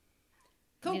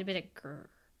 Cool. Need a bit of grrr.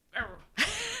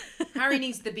 Harry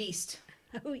needs the beast.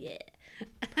 Oh yeah.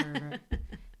 Pervert.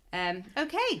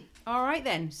 Okay, all right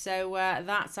then. So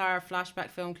that's our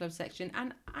Flashback Film Club section,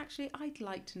 and actually, I'd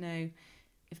like to know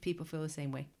if people feel the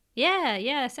same way.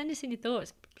 Yeah. Send us in your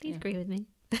thoughts. Please agree with me.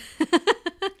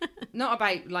 Not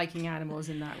about liking animals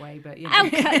in that way, but you know.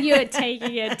 Oh, you're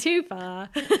taking it too far.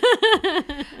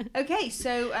 Okay,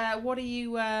 so what are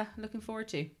you looking forward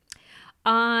to?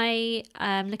 I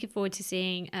am looking forward to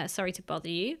seeing Sorry to Bother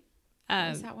You.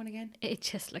 What's that one again? It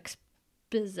just looks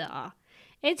bizarre.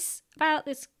 It's about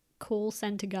this call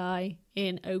center guy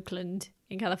in Oakland,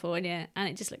 in California, and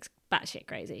it just looks batshit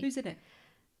crazy. Who's in it?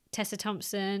 Tessa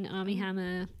Thompson, Armie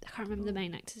Hammer. I can't remember the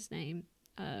main actor's name.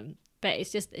 But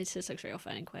it just looks real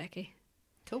fun and quirky.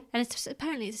 Cool. And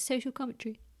apparently it's a social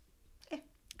commentary. Yeah.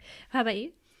 How about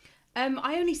you?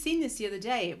 I only seen this the other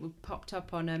day. It popped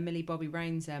up on Millie Bobby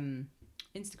Brown's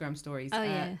Instagram stories. Oh,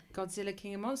 yeah. Godzilla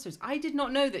King of Monsters. I did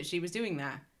not know that she was doing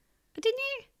that. Oh, didn't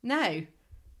you? No,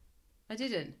 I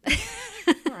didn't.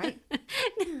 All right.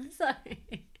 No, sorry.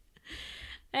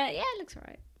 Yeah, it looks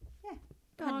alright.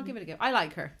 Yeah. I'll give it a go. I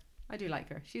like her. I do like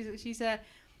her. She's a...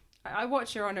 I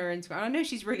watch her on her Instagram. I know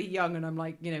she's really young, and I'm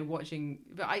like, you know, watching.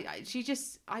 But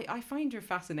I find her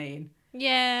fascinating.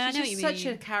 Yeah, She's I know just what you mean.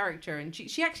 such a character, and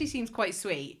she actually seems quite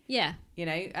sweet. Yeah. You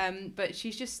know, but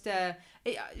she's just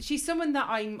she's someone that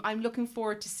I'm looking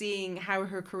forward to seeing how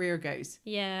her career goes.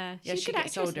 Yeah. Yeah, She's she a good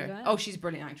gets actress older. as well. Oh, she's a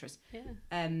brilliant actress. Yeah.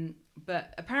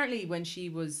 But apparently when she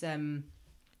was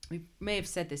we may have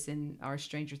said this in our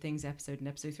Stranger Things episode in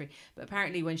episode 3, but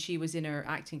apparently when she was in her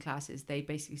acting classes, they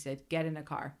basically said, get in a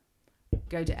car,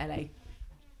 go to LA,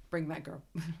 bring that girl.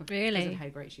 Really? Because of how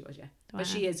great she was, yeah. Wow. But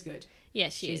she is good.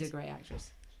 Yes, She's a great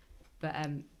actress. But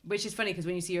which is funny because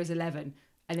when you see her as 11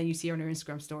 and then you see her on her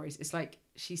Instagram stories, it's like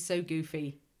she's so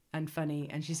goofy and funny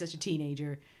and she's such a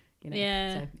teenager, you know.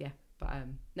 Yeah. So yeah. But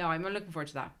no, I'm looking forward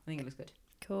to that. I think it looks good.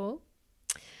 Cool.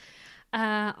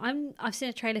 I've seen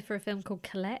a trailer for a film called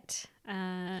Colette.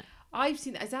 I've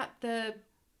seen. Is that the?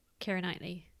 Keira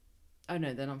Knightley. Oh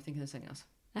no, then I'm thinking of something else.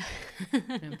 No,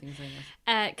 I'm thinking of something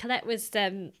else. Colette was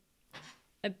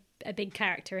a big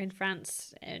character in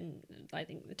France in I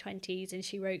think the 20s, and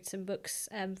she wrote some books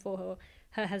for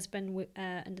her husband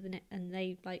under the net, and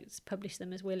they like published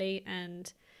them as Willie,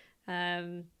 and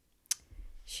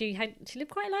she lived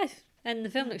quite a life, and the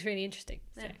film looks really interesting.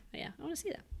 So yeah, I want to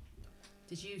see that.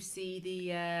 Did you see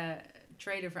the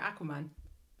trailer for Aquaman?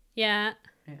 Yeah.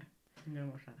 Yeah, I'm gonna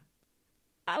watch that.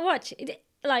 I watch it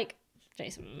like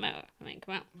Jason Momoa. I mean,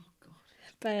 come on. Oh God.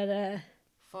 But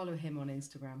follow him on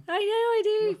Instagram. I know I do.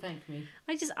 You'll thank me.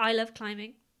 I love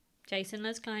climbing. Jason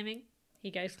loves climbing. He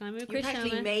goes climbing with You're Chris practically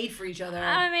Sherman. made for each other.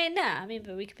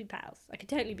 But we could be pals. I could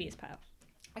totally be his pal.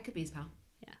 I could be his pal.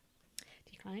 Yeah.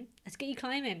 Do you climb? Let's get you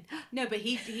climbing. No, but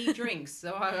he drinks,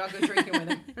 so I'll go drinking with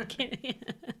him.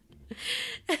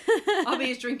 I'll be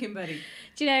his drinking buddy.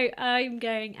 Do you know, I'm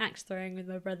going axe throwing with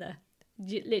my brother.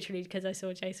 Literally because I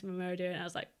saw Jason Momoa do it, and I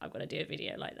was like, I've got to do a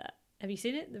video like that. Have you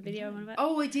seen it? The video I'm on about?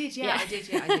 Oh, I did. Yeah, I did.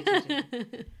 Yeah, I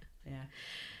did. Yeah.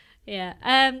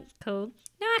 Yeah. Cool.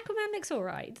 No, Aquaman looks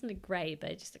alright. It doesn't look great,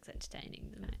 but it just looks entertaining,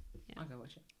 doesn't it? Yeah. I'll go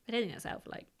watch it. I don't think that's out for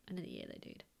like another year though,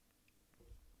 dude.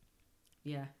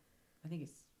 Yeah. I think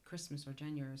it's Christmas or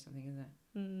January or something, isn't it?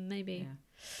 Maybe.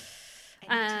 Yeah.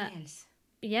 Anything else?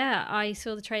 Yeah, I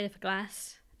saw the trailer for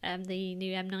Glass, the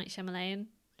new M. Night Shyamalan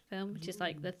film, which is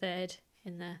like the third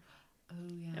in the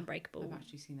Unbreakable I've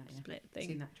actually seen that, yeah. split thing.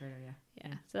 Seen that trailer, yeah.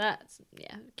 Yeah, so that's,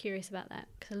 curious about that,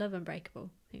 because I love Unbreakable.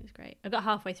 I think it was great. I got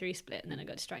halfway through Split and then I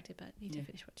got distracted, but I need to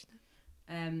finish watching that.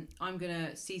 I'm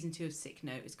gonna season 2 of Sick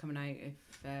Note is coming out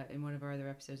if in one of our other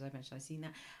episodes I mentioned I've seen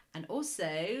that, and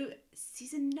also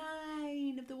season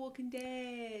 9 of The Walking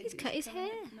Dead. He's cut his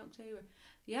hair in October.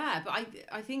 Yeah, but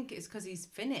I think it's because he's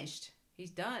finished.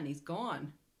 He's done. He's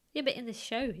gone. Yeah, but in this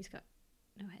show he's got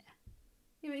no hair.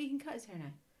 Yeah, but he can cut his hair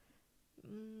now.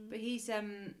 But he's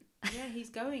he's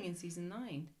going in season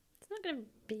 9. It's not going to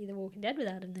be The Walking Dead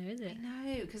without him, though, is it?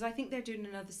 No, because I think they're doing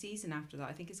another season after that.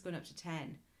 I think it's going up to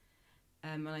 10.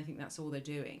 And I think that's all they're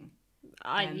doing.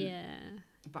 Yeah.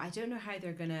 But I don't know how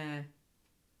they're gonna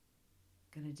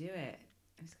do it.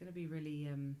 It's gonna be really.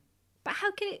 But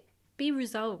how can it be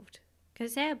resolved?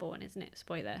 Because it's airborne, isn't it?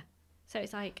 Spoiler. So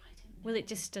it's like, will it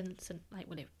just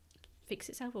will it fix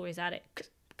itself, or is that it?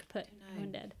 Kaput.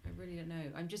 I'm dead. I really don't know.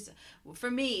 I'm just, for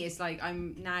me, it's like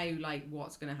I'm now like,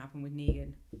 what's gonna happen with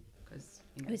Negan? Because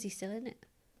is he still in it?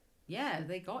 Yeah,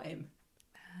 they got him.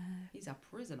 He's a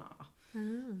prisoner.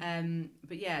 Oh.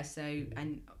 But yeah, so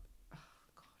and oh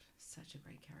God, such a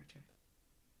great character,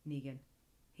 Negan.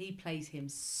 He plays him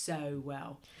so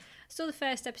well. I saw the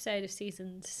first episode of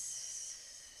season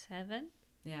 7.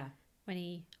 Yeah. When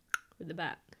he with the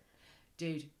bat.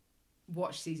 Dude,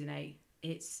 watch season 8.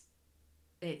 It's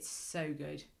so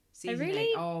good. Season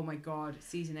really? 8. Oh my God,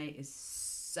 season 8 is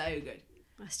so good.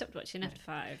 I stopped watching after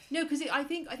 5. No, because I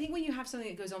think when you have something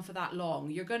that goes on for that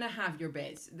long, you're gonna have your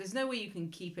bits. There's no way you can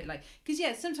keep it like, because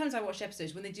yeah, sometimes I watch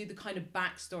episodes when they do the kind of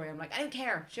backstory. I'm like, I don't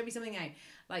care. Show me something out.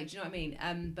 Like, do you know what I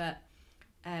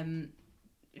mean?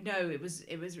 No, it was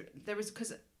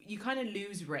because you kind of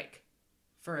lose Rick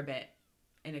for a bit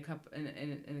in a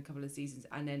couple of seasons,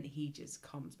 and then he just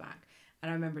comes back. And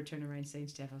I remember turning around and saying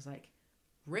to Jeff, I was like,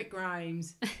 Rick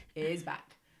Grimes is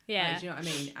back. Yeah. Do you know what I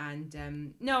mean?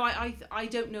 And no, I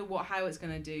don't know how it's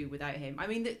going to do without him. I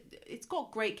mean, it's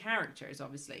got great characters,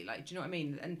 obviously. Like, do you know what I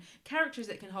mean? And characters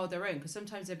that can hold their own, because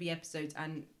sometimes there'd be episodes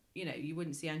and, you know, you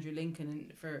wouldn't see Andrew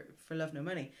Lincoln for Love No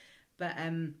Money. But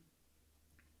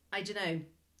I don't know.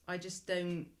 I just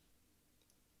don't...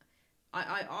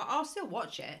 I'll still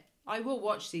watch it. I will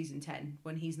watch season 10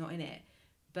 when he's not in it.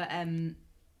 But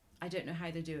I don't know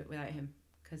how they do it without him,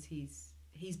 because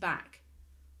he's back.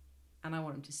 And I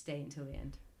want him to stay until the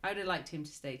end. I would have liked him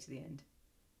to stay to the end.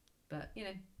 But, you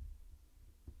know,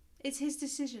 it's his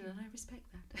decision and I respect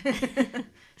that.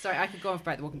 Sorry, I could go on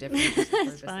about The Walking Dead.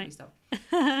 It's fine.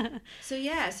 So,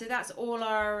 yeah, so that's all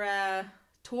our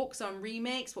talks on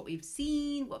remakes, what we've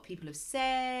seen, what people have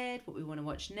said, what we want to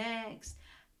watch next.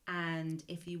 And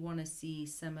if you want to see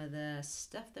some of the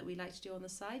stuff that we like to do on the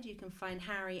side, you can find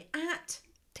Harry at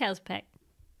Tales of Peck.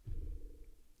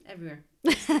 Everywhere.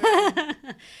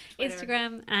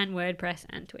 Instagram and WordPress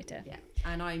and Twitter. Yeah,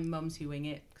 and I'm Mums Who Wing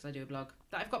It because I do a blog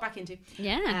that I've got back into.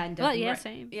 Yeah. And Well, yeah,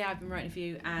 same. Yeah, I've been writing a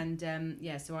few, and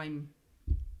yeah, so I'm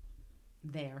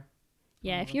there.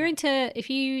 Yeah, if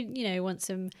you want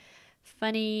some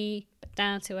funny,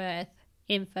 down to earth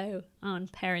info on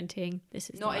parenting, this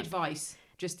is not advice,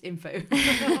 just info.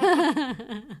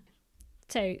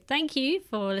 So, thank you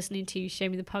for listening to Show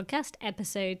Me the Podcast,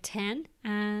 episode 10,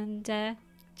 and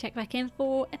check back in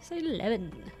for episode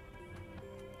 11,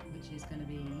 which is going to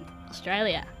be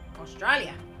Australia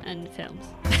and films.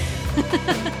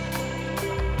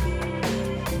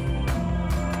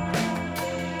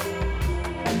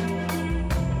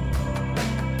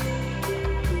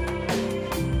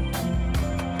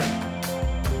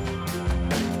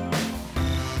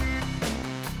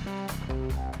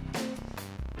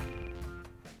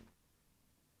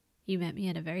 You met me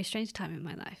at a very strange time in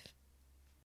my life.